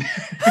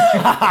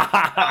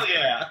 Hell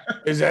yeah!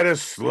 Is that a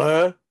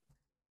slur?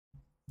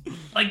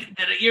 Like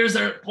the ears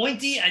are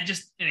pointy.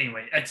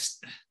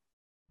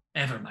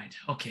 Never mind.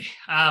 Okay.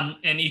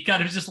 And he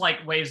kind of just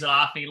like waves it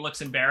off, and he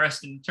looks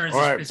embarrassed and turns.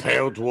 All right,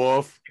 pale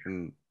dwarf,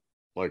 and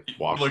like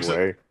walks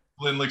away.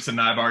 Glenn looks at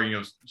Nybar and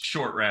goes,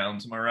 "Short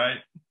rounds, am I right?"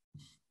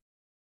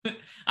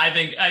 I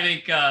think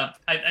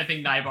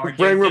Nybar.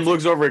 Rangram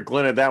looks over at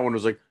Glenn at that one and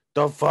was like,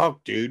 "The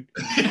fuck, dude."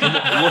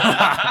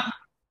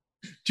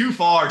 Too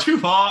far.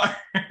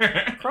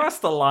 Cross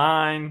the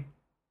line.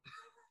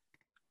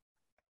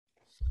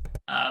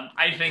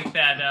 I think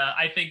that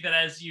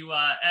as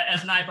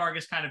Nybarg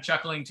is kind of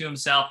chuckling to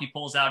himself, he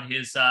pulls out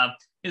his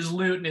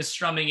lute and is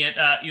strumming it,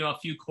 a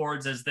few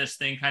chords as this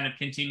thing kind of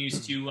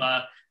continues to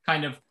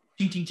kind of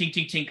tink tink tink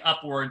tink tink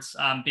upwards,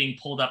 being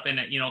pulled up in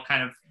it,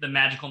 kind of the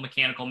magical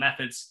mechanical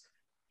methods.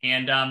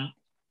 And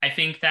I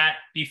think that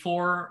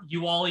before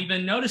you all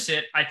even notice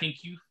it, I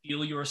think you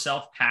feel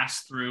yourself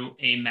pass through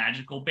a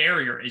magical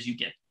barrier as you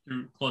get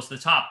through close to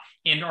the top,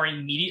 and are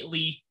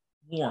immediately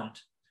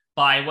warmed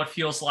by what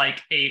feels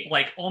like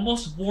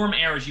almost warm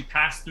air as you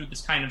pass through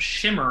this kind of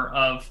shimmer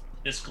of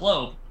this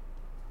globe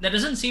that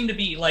doesn't seem to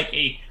be like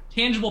a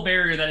tangible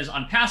barrier that is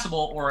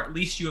unpassable, or at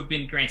least you have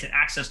been granted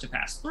access to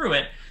pass through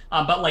it.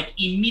 But like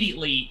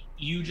immediately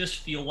you just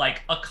feel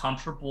like a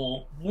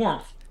comfortable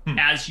warmth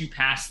as you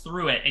pass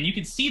through it. And you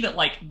can see that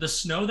like the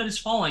snow that is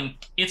falling,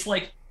 it's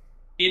like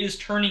it is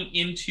turning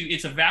into,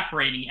 it's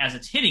evaporating as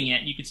it's hitting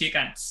it. You can see it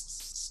kind of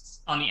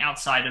on the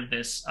outside of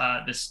this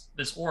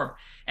orb.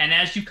 And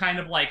as you kind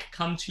of like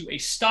come to a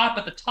stop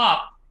at the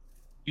top,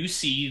 you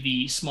see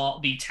the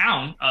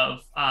town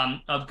of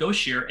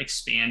Goshir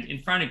expand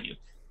in front of you.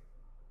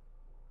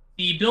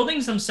 The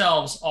buildings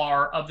themselves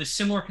are of the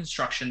similar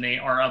construction. They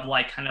are of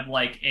kind of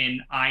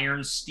an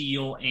iron,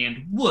 steel,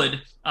 and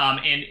wood,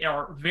 and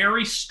are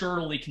very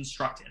sturdily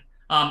constructed.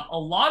 A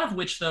lot of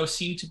which, though,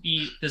 seem to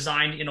be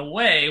designed in a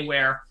way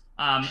where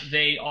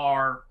they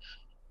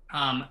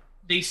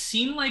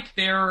seem like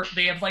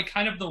they have like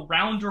kind of the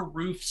rounder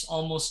roofs,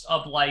 almost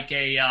of like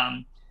a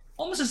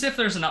almost as if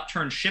there's an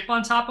upturned ship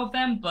on top of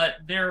them. But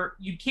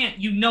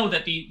you know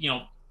that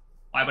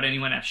why would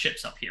anyone have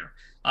ships up here?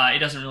 It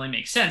doesn't really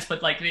make sense,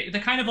 but like the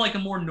kind of like a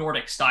more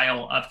Nordic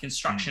style of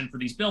construction for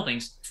these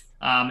buildings.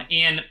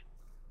 And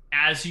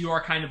as you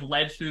are kind of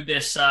led through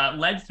this town,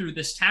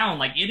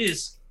 like it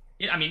is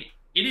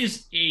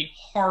a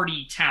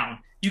hardy town.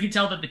 You can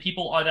tell that the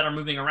people that are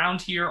moving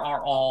around here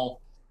are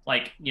all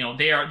like,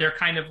 they're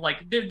kind of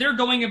like, they're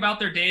going about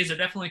their days. They're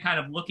definitely kind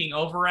of looking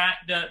over at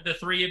the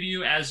three of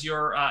you as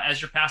you're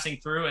passing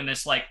through, and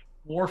this like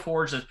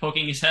Warforged that's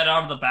poking his head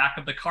out of the back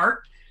of the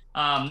cart.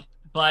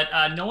 But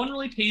no one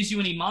really pays you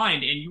any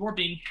mind, and you are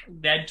being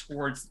led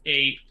towards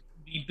the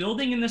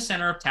building in the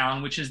center of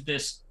town, which is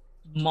this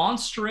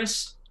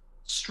monstrous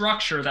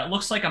structure that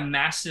looks like a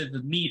massive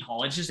mead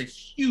hall. It's just a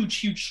huge,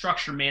 huge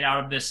structure made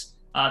out of this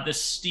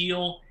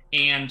steel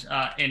and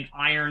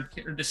iron,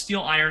 the steel,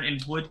 iron,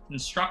 and wood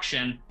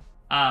construction.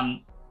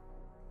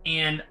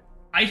 And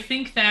I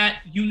think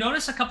that you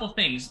notice a couple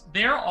things.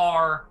 There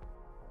are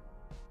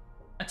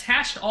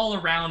attached all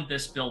around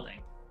this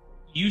building.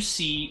 You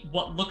see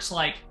what looks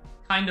like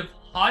kind of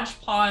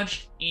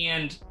hodgepodge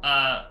and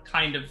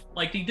kind of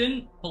like they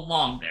didn't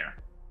belong there.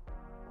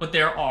 But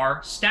there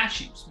are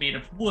statues made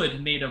of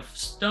wood, made of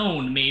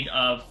stone, made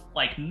of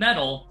like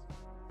metal,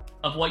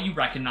 of what you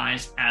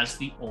recognize as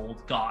the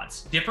old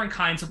gods. Different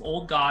kinds of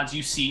old gods.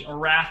 You see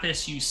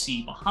Arathis, you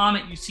see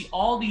Bahamut, you see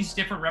all these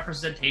different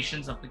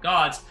representations of the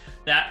gods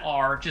that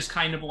are just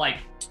kind of like,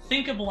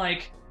 think of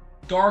like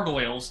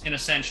gargoyles in a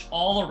sense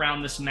all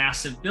around this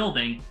massive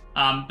building.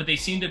 But they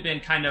seem to have been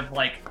kind of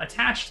like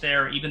attached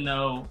there, even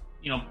though,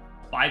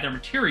 by their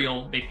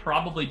material, they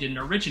probably didn't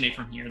originate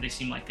from here. They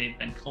seem like they've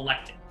been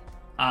collected.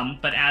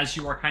 But as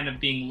you are kind of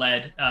being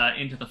led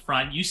into the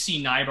front, you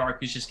see Nybark,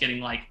 who's just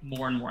getting like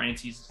more and more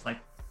antsy. It's like,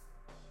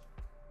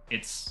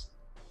 it's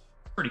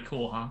pretty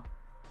cool, huh?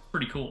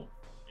 Pretty cool.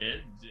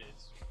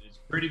 It's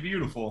pretty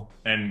beautiful.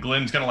 And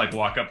Glenn's gonna like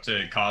walk up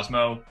to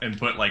Cosmo and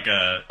put like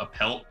a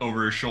pelt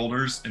over his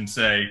shoulders and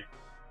say,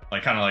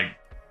 like kind of like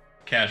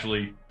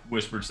casually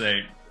whispered,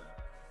 say,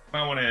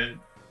 I want to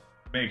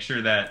make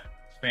sure that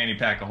fanny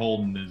pack of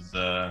holding is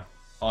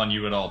on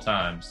you at all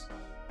times.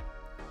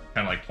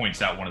 Kind of like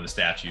points out one of the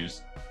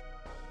statues.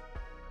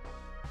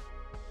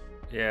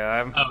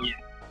 Yeah.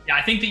 Yeah,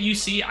 I think that you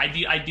see. I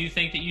do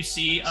think that you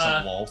see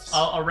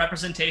a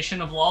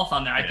representation of Lolth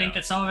on there. I think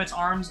that some of its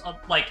arms,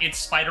 like its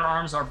spider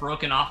arms, are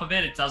broken off of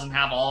it. It doesn't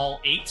have all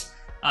 8.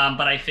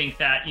 But I think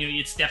that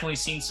it's definitely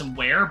seen some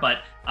wear.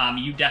 But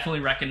you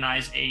definitely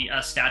recognize a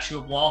statue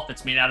of Lolth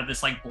that's made out of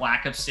this like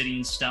black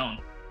obsidian stone.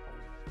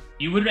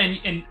 You would,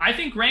 and I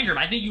think Rangram,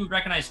 I think you would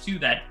recognize too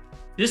that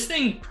this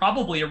thing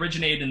probably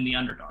originated in the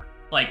Underdark.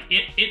 Like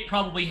it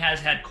probably has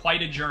had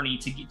quite a journey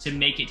to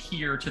make it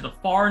here to the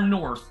far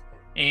north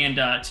and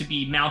to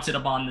be mounted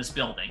upon this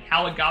building.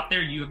 How it got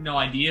there, you have no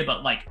idea,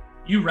 but like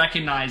you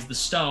recognize the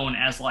stone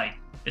as like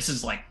this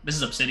is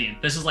obsidian.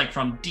 This is like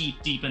from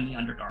deep in the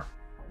Underdark.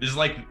 This is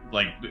like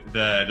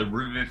the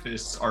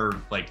Revivifists are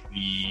like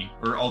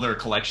or all their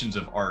collections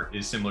of art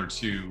is similar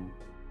to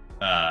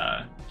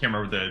can't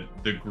remember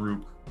the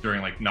group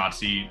during like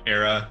Nazi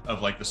era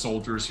of like the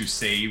soldiers who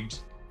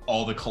saved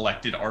all the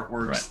collected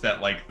artworks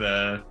that like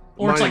the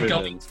or it's like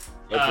going.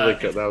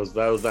 That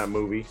was that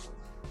movie.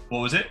 What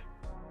was it?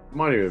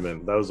 Monument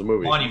Men. That was a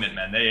movie. Monument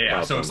Men.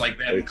 Yeah. So it's like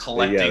them They-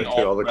 collecting yeah,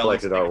 all all the relics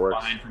collected they can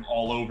artworks. find from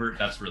all over.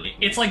 That's really cool.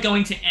 It's like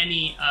going to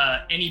any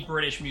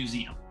British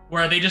museum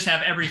where they just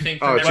have everything.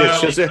 Oh, From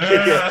it's just,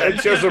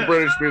 it's just a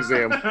British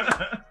museum.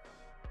 uh,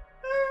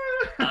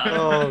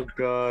 Oh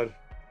God!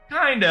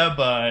 Kinda,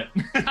 but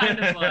Kind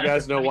of, You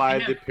guys know why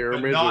the But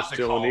pyramids not are the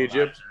still in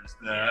Egypt?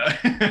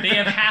 they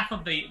have half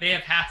of the. They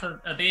have half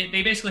of. They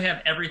basically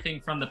have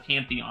everything from the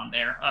Pantheon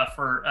there.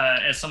 For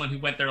as someone who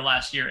went there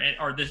last year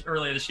or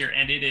earlier this year,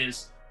 and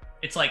it's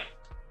like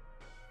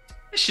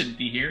this shouldn't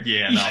be here.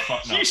 Yeah, no,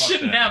 fuck you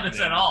shouldn't that. have this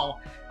Yeah. at all.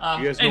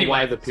 You guys know anyway,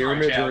 why the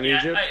pyramids are in yeah,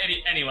 Egypt?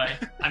 Anyway,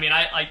 I mean,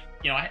 I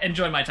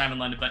enjoyed my time in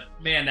London, but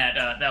man,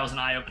 that was an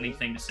eye-opening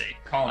thing to see.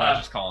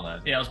 Colonizers.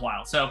 Yeah, it was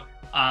wild. So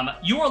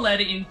you are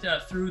led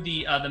through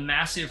the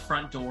massive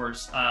front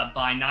doors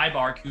by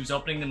Nybark, who's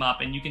opening them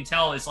up, and you can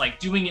tell is like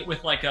doing it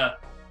with like a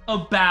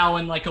bow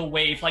and like a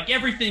wave. Like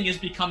everything is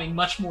becoming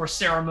much more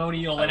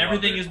ceremonial, and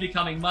everything is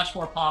becoming much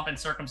more pomp and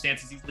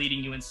circumstance as he's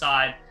leading you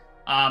inside.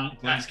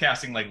 Glenn's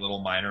casting like little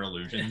minor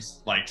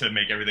illusions, like to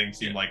make everything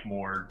seem like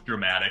more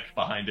dramatic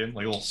behind him,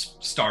 like little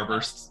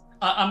starbursts.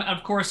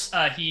 Of course,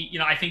 he,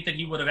 I think that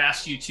he would have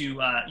asked you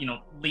to,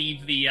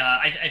 leave the.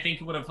 I think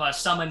he would have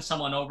summoned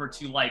someone over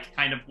to like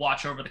kind of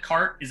watch over the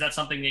cart. Is that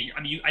something that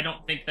I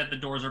don't think that the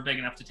doors are big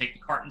enough to take the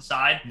cart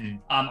inside.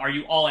 Are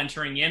you all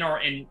entering in or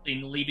in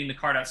leaving the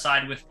cart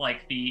outside with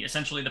like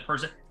essentially the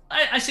person?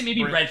 I say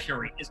maybe Bryn- Red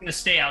Fury is going to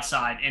stay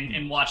outside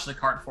and watch the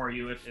cart for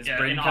you if Is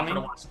Bryn and offer to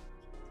coming? watch.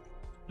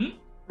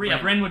 Yeah,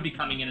 Bryn would be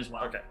coming in as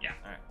well. Okay. Yeah.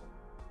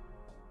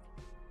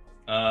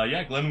 All right.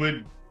 Yeah, Glenn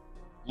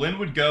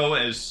would go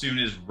as soon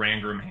as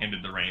Rangram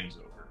handed the reins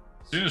over.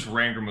 As soon as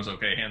Rangram was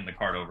okay handing the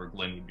cart over,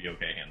 Glenn would be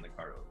okay handing the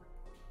cart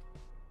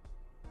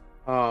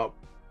over.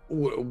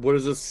 What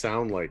does it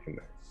sound like in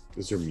there?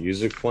 Is there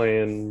music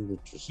playing?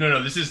 Just...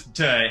 No, this is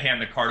to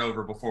hand the cart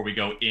over before we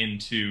go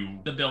into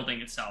The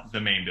building itself. the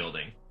main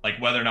building. Like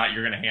whether or not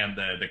you're going to hand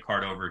the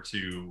cart over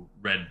to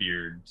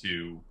Redbeard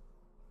to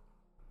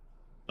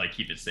like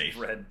keep it safe.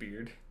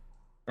 Redbeard.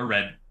 Or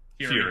Red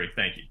Fury,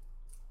 thank you.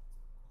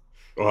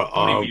 Well,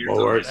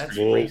 That's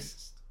well,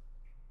 racist.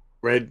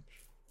 Red,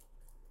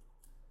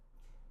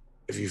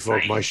 if you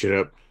fuck my shit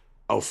up,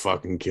 I'll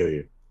fucking kill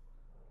you.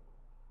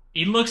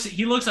 He looks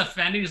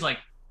offended. He's like,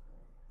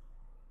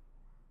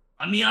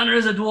 "On the honor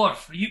as a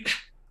dwarf,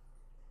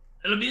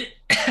 it'll be."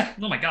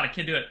 Oh my god, I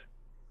can't do it.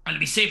 It'll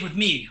be safe with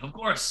me, of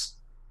course.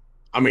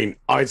 I mean,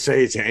 I'd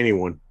say it to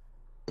anyone,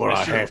 but Yeah,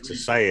 I sure. have to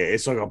say it.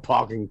 It's like a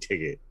parking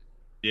ticket.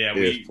 Yeah, At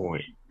this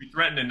point. we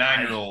threatened a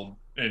 9-year-old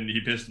and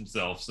he pissed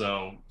himself.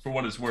 So for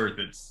what it's worth,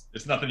 it's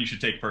nothing you should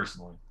take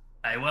personally.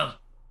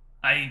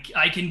 I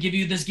can give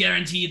you this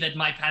guarantee that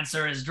my pants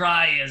are as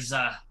dry as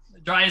a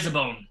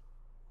bone.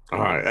 All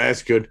right,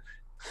 that's good.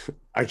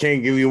 I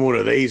can't give you one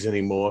of these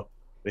anymore.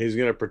 He's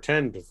gonna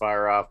pretend to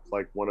fire off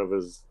like one of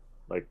his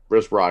like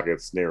wrist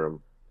rockets near him,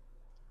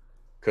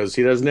 because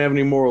he doesn't have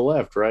any more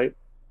left, right?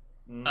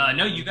 No,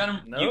 you got him.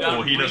 No. You got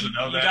Well, him he doesn't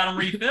know You that. got him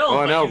refilled. Oh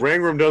but no, you-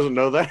 Rangram doesn't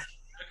know that.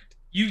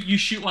 You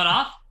shoot one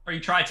off, or you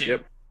try to.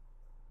 Yep.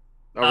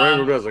 No,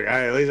 Rangram does like,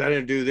 hey, at least I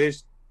didn't do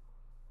this.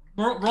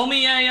 Roll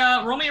me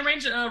a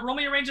range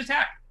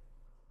attack.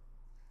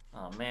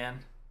 Oh man,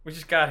 we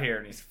just got here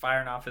and he's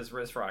firing off his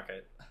wrist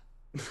rocket.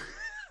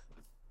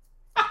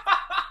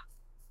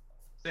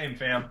 Same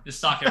fam. This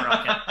socket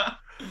rocket.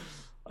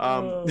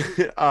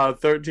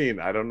 13.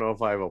 I don't know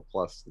if I have a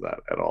plus to that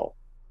at all.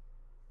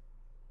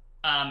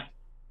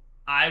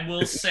 I will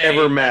It's say.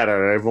 never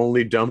mattered. I've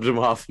only dumped him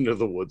off into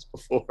the woods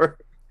before.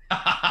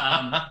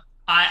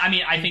 I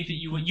mean, I think that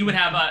you would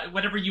have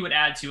whatever you would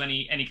add to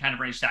any kind of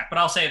range attack. But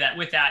I'll say that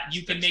with that,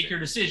 you can make your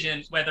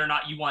decision whether or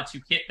not you want to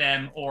hit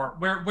them or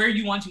where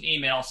you want to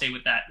aim it. I'll say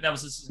with that. That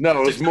was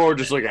No, it's more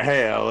just like,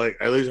 hey,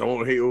 at least I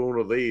won't hit one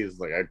of these.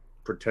 Like I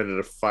pretended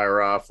to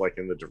fire off like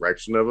in the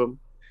direction of him,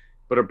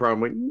 but a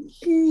problem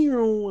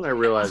when I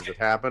realized it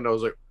happened, I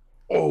was like,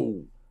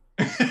 oh.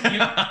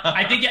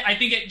 I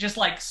think it just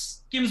like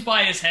skims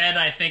by his head.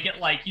 I think it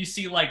like you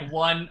see like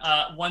one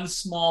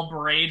small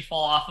braid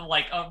fall off of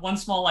like one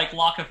small like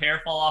lock of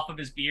hair fall off of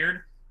his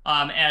beard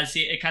as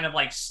it kind of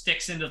like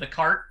sticks into the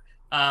cart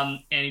and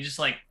he just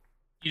like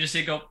you just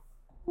see it go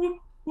whoop,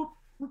 whoop,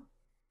 whoop.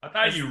 I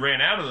thought you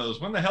ran out of those.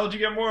 When the hell did you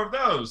get more of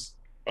those?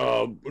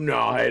 No,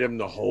 I had him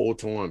the whole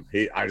time.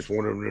 I just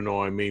wanted him to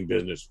know I mean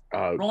business.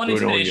 Roll an good on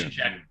intimidation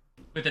ya. check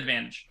with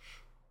advantage.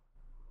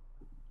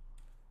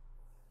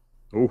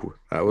 Ooh,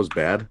 that was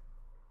bad.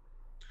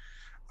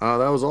 That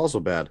was also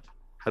bad.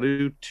 How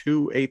do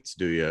 2 8s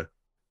do you?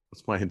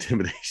 What's my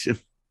intimidation?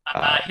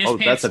 His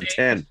That's a pants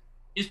 10.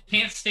 His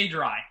pants stay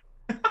dry,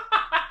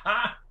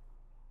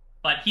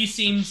 but he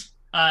seems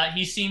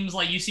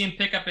like you see him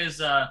pick up his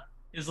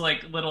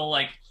like little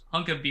like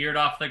hunk of beard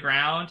off the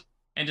ground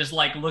and just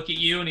like look at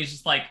you, and he's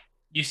just like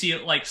you see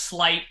it like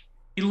slight.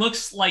 He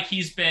looks like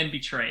he's been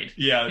betrayed.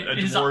 Yeah, a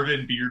His-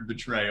 dwarven beard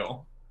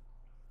betrayal.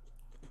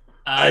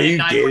 Are you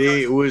Nybark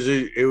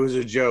kidding? It was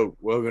a joke.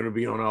 We're gonna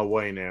be on our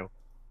way now.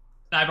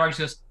 Nybark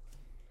goes,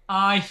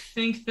 I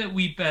think that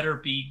we better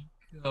be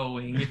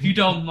going, if you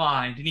don't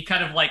mind. And he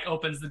kind of like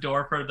opens the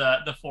door for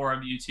the four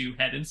of you to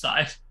head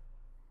inside.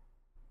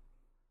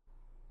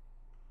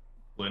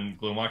 Glenn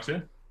walks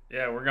in.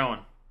 Yeah, we're going.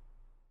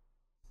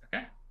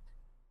 Okay.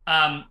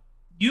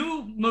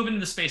 You move into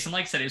the space, and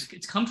like I said,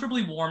 it's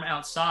comfortably warm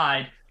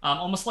outside.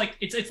 Almost like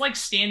it's like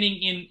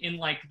standing in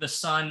like the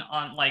sun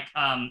on like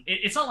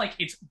it's not like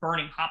it's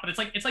burning hot, but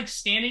it's like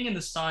standing in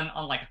the sun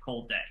on like a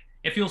cold day.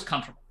 It feels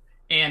comfortable.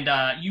 And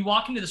you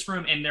walk into this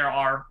room, and there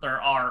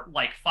are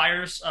like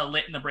fires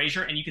lit in the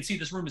brazier, and you can see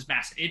this room is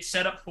massive. It's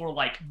set up for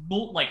like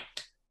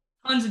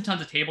tons and tons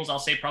of tables. I'll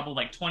say probably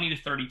like 20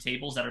 to 30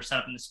 tables that are set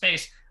up in the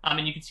space.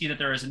 And you can see that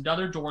there is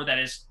another door that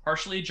is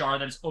partially ajar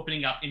that is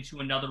opening up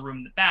into another room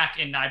in the back.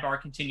 And Nybar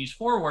continues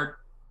forward.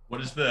 What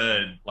is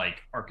the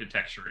like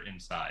architecture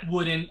inside?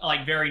 Wooden,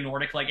 like very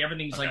Nordic, like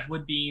everything's Okay. like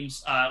wood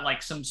beams,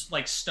 like some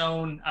like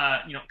stone,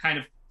 kind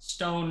of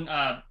stone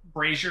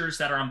braziers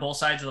that are on both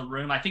sides of the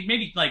room. I think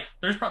maybe like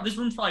this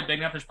room's probably big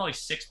enough. There's probably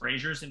 6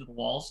 braziers into the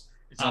walls.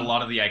 It's a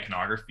lot of the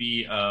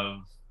iconography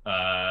of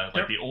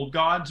like the old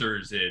gods, or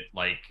is it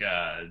like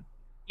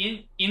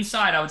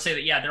inside? I would say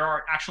that there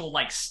are actual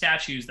like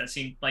statues that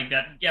seem like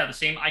that. Yeah, the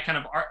same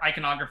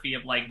iconography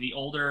of like the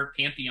older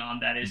pantheon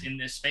that is in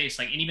this space.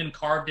 Like, and even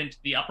carved into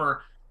the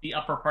upper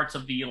parts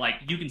of the like,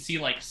 you can see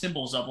like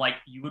symbols of like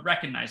you would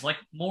recognize like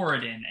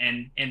Moradin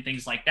and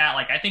things like that.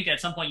 Like I think at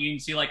some point you can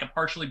see like a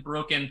partially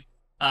broken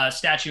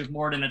statue of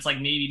Moradin that's like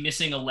maybe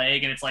missing a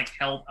leg, and it's like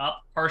held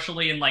up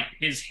partially, and like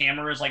his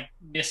hammer is like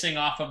missing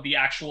off of the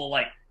actual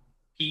like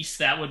piece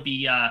that would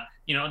be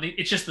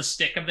it's just the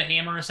stick of the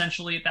hammer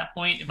essentially at that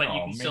point, but you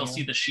can still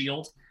see the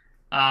shield.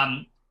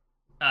 But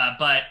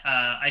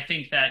I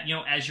think that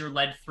as you're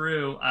led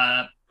through,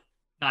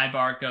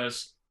 Nybar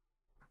goes,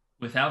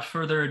 without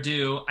further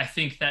ado, I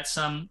think that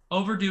some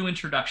overdue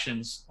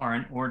introductions are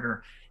in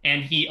order,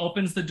 and he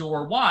opens the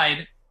door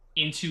wide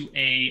into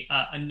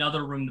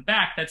another room in the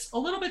back that's a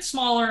little bit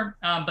smaller,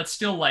 but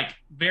still like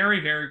very,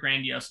 very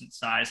grandiose in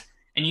size.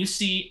 And you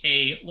see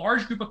a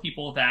large group of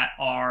people that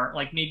are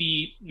like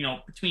maybe,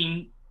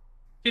 between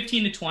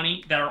 15 to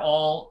 20 that are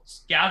all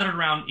gathered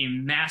around a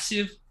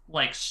massive,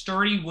 like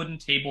sturdy wooden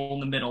table in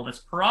the middle that's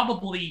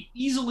probably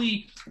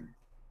easily,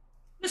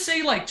 let's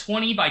say like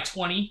 20 by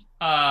 20,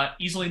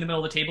 easily in the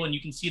middle of the table. And you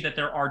can see that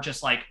there are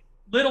just like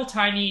little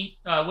tiny,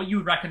 what you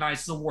would recognize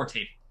as a war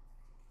table.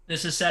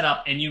 This is set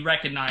up, and you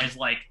recognize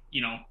like,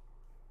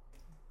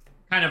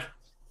 kind of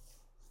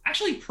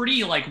actually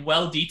pretty like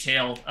well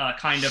detailed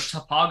kind of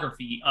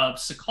topography of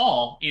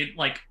Sakal. It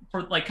like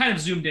for like kind of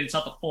zoomed in. It's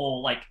not the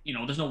full like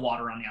there's no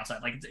water on the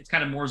outside. Like it's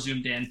kind of more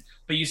zoomed in,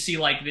 but you see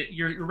like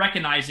you're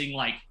recognizing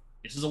like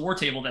this is a war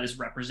table that is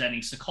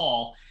representing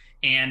Sakal,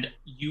 and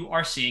you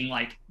are seeing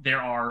like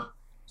there are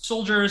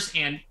soldiers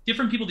and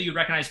different people that you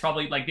recognize.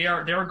 Probably like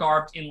they're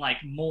garbed in like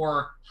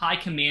more high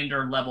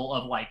commander level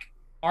of like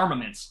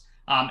armaments,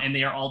 and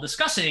they are all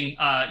discussing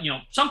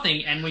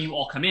something. And when you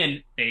all come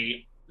in,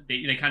 they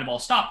kind of all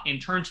stop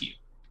and turn to you.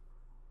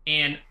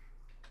 And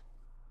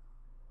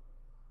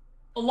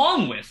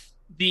along with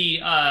the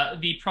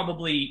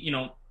probably,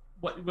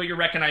 what you're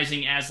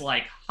recognizing as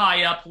like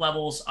high up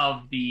levels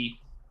of the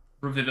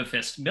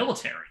Revivifist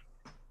military,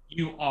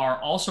 you are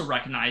also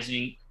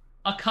recognizing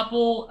a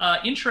couple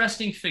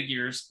interesting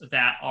figures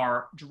that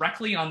are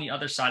directly on the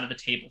other side of the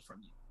table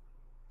from you.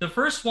 The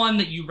first one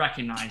that you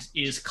recognize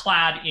is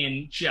clad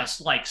in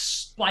just like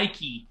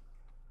spiky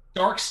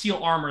dark steel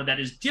armor that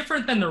is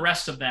different than the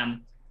rest of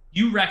them.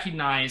 You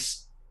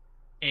recognize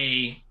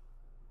a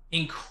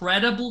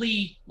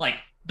incredibly, like,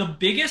 the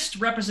biggest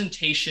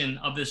representation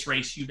of this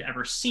race you've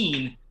ever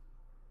seen,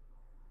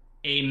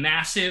 a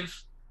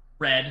massive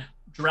red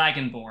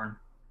dragonborn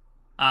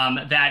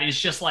that is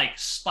just like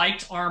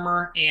spiked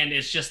armor, and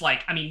is just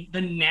like, I mean,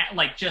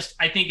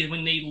 I think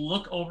when they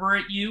look over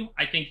at you,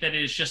 I think that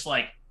it is just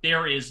like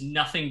there is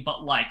nothing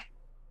but like,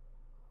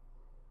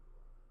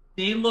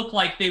 they look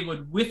like they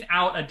would,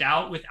 without a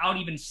doubt, without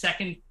even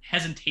second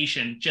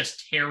hesitation,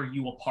 just tear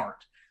you apart.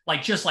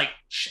 Like, just like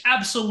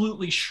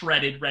absolutely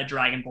shredded red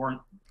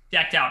dragonborn,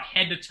 decked out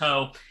head to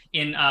toe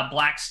in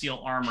black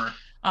steel armor.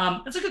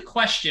 That's a good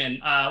question.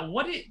 I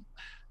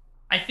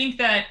think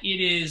that it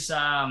is.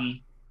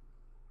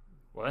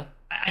 What?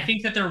 I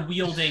think that they're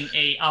wielding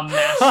a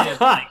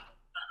massive. Like,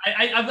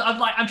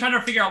 I'm trying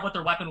to figure out what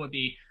their weapon would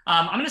be.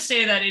 I'm going to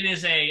say that it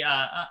is a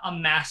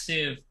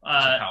massive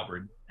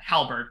halberd.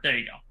 Halberd. There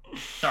you go.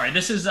 Sorry,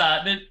 this is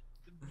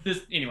this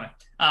anyway.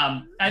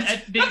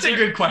 That's a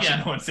good question.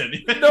 Yeah. No one said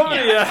anything.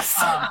 Nobody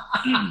yes.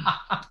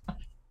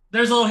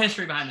 There's a little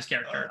history behind this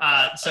character.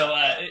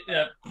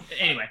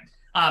 Anyway,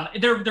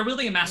 they're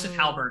wielding a massive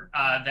halberd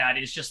that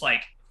is just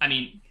like, I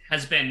mean,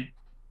 has been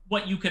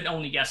what you could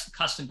only guess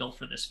custom built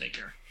for this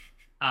figure.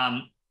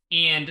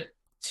 And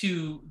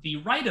to the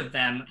right of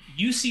them,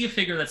 you see a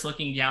figure that's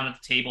looking down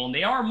at the table, and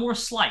they are more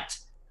slight,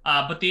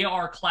 but they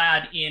are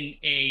clad in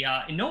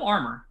in no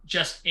armor,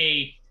 just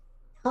a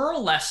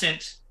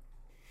pearlescent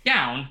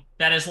gown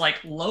that is like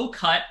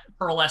low-cut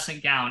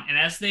pearlescent gown. And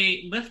as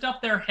they lift up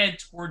their head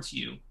towards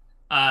you,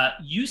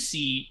 you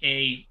see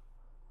a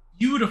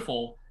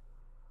beautiful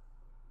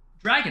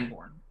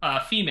dragonborn,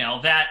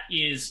 female that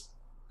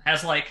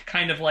has like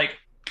kind of like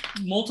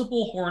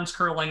multiple horns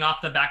curling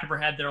off the back of her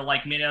head. They're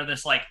like made out of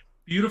this like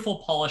beautiful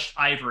polished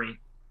ivory.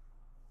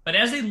 But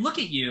as they look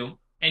at you,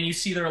 and you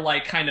see their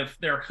like kind of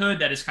their hood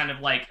that is kind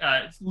of like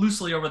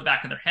loosely over the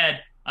back of their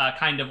head,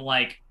 kind of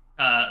like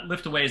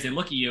lift away as they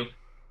look at you,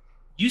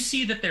 you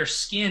see that their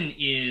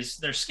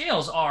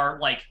scales are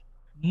like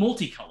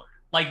multicolored.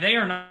 Like they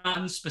are not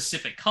one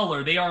specific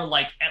color. They are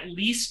like at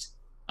least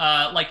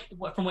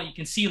from what you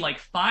can see, like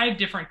 5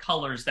 different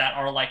colors that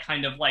are like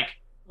kind of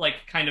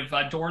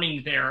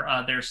adorning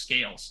their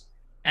scales.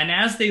 And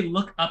as they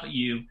look up at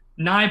you,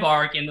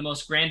 Nybark, in the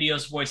most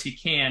grandiose voice he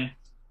can,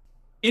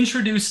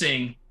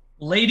 introducing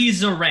Lady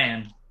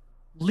Zoran,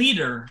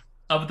 leader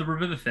of the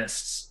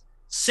Revivifists,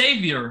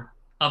 savior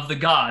of the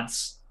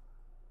gods,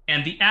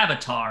 and the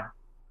avatar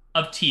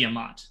of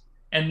Tiamat.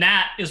 And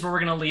that is where we're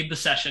going to leave the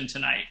session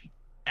tonight.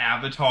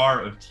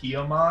 Avatar of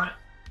Tiamat?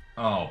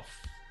 Oh,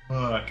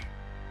 fuck.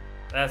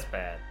 That's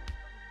bad.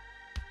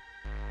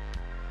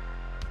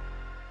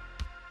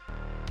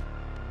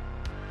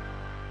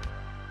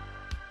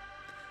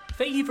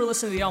 Thank you for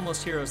listening to the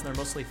Almost Heroes and their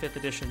mostly 5th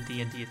edition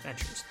D&D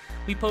adventures.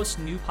 We post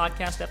new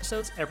podcast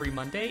episodes every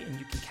Monday, and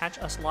you can catch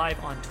us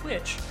live on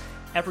Twitch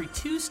every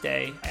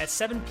Tuesday at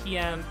 7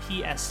 p.m.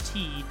 PST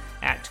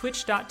at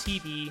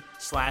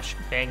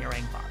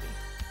twitch.tv/bangerangbobby.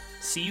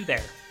 See you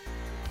there.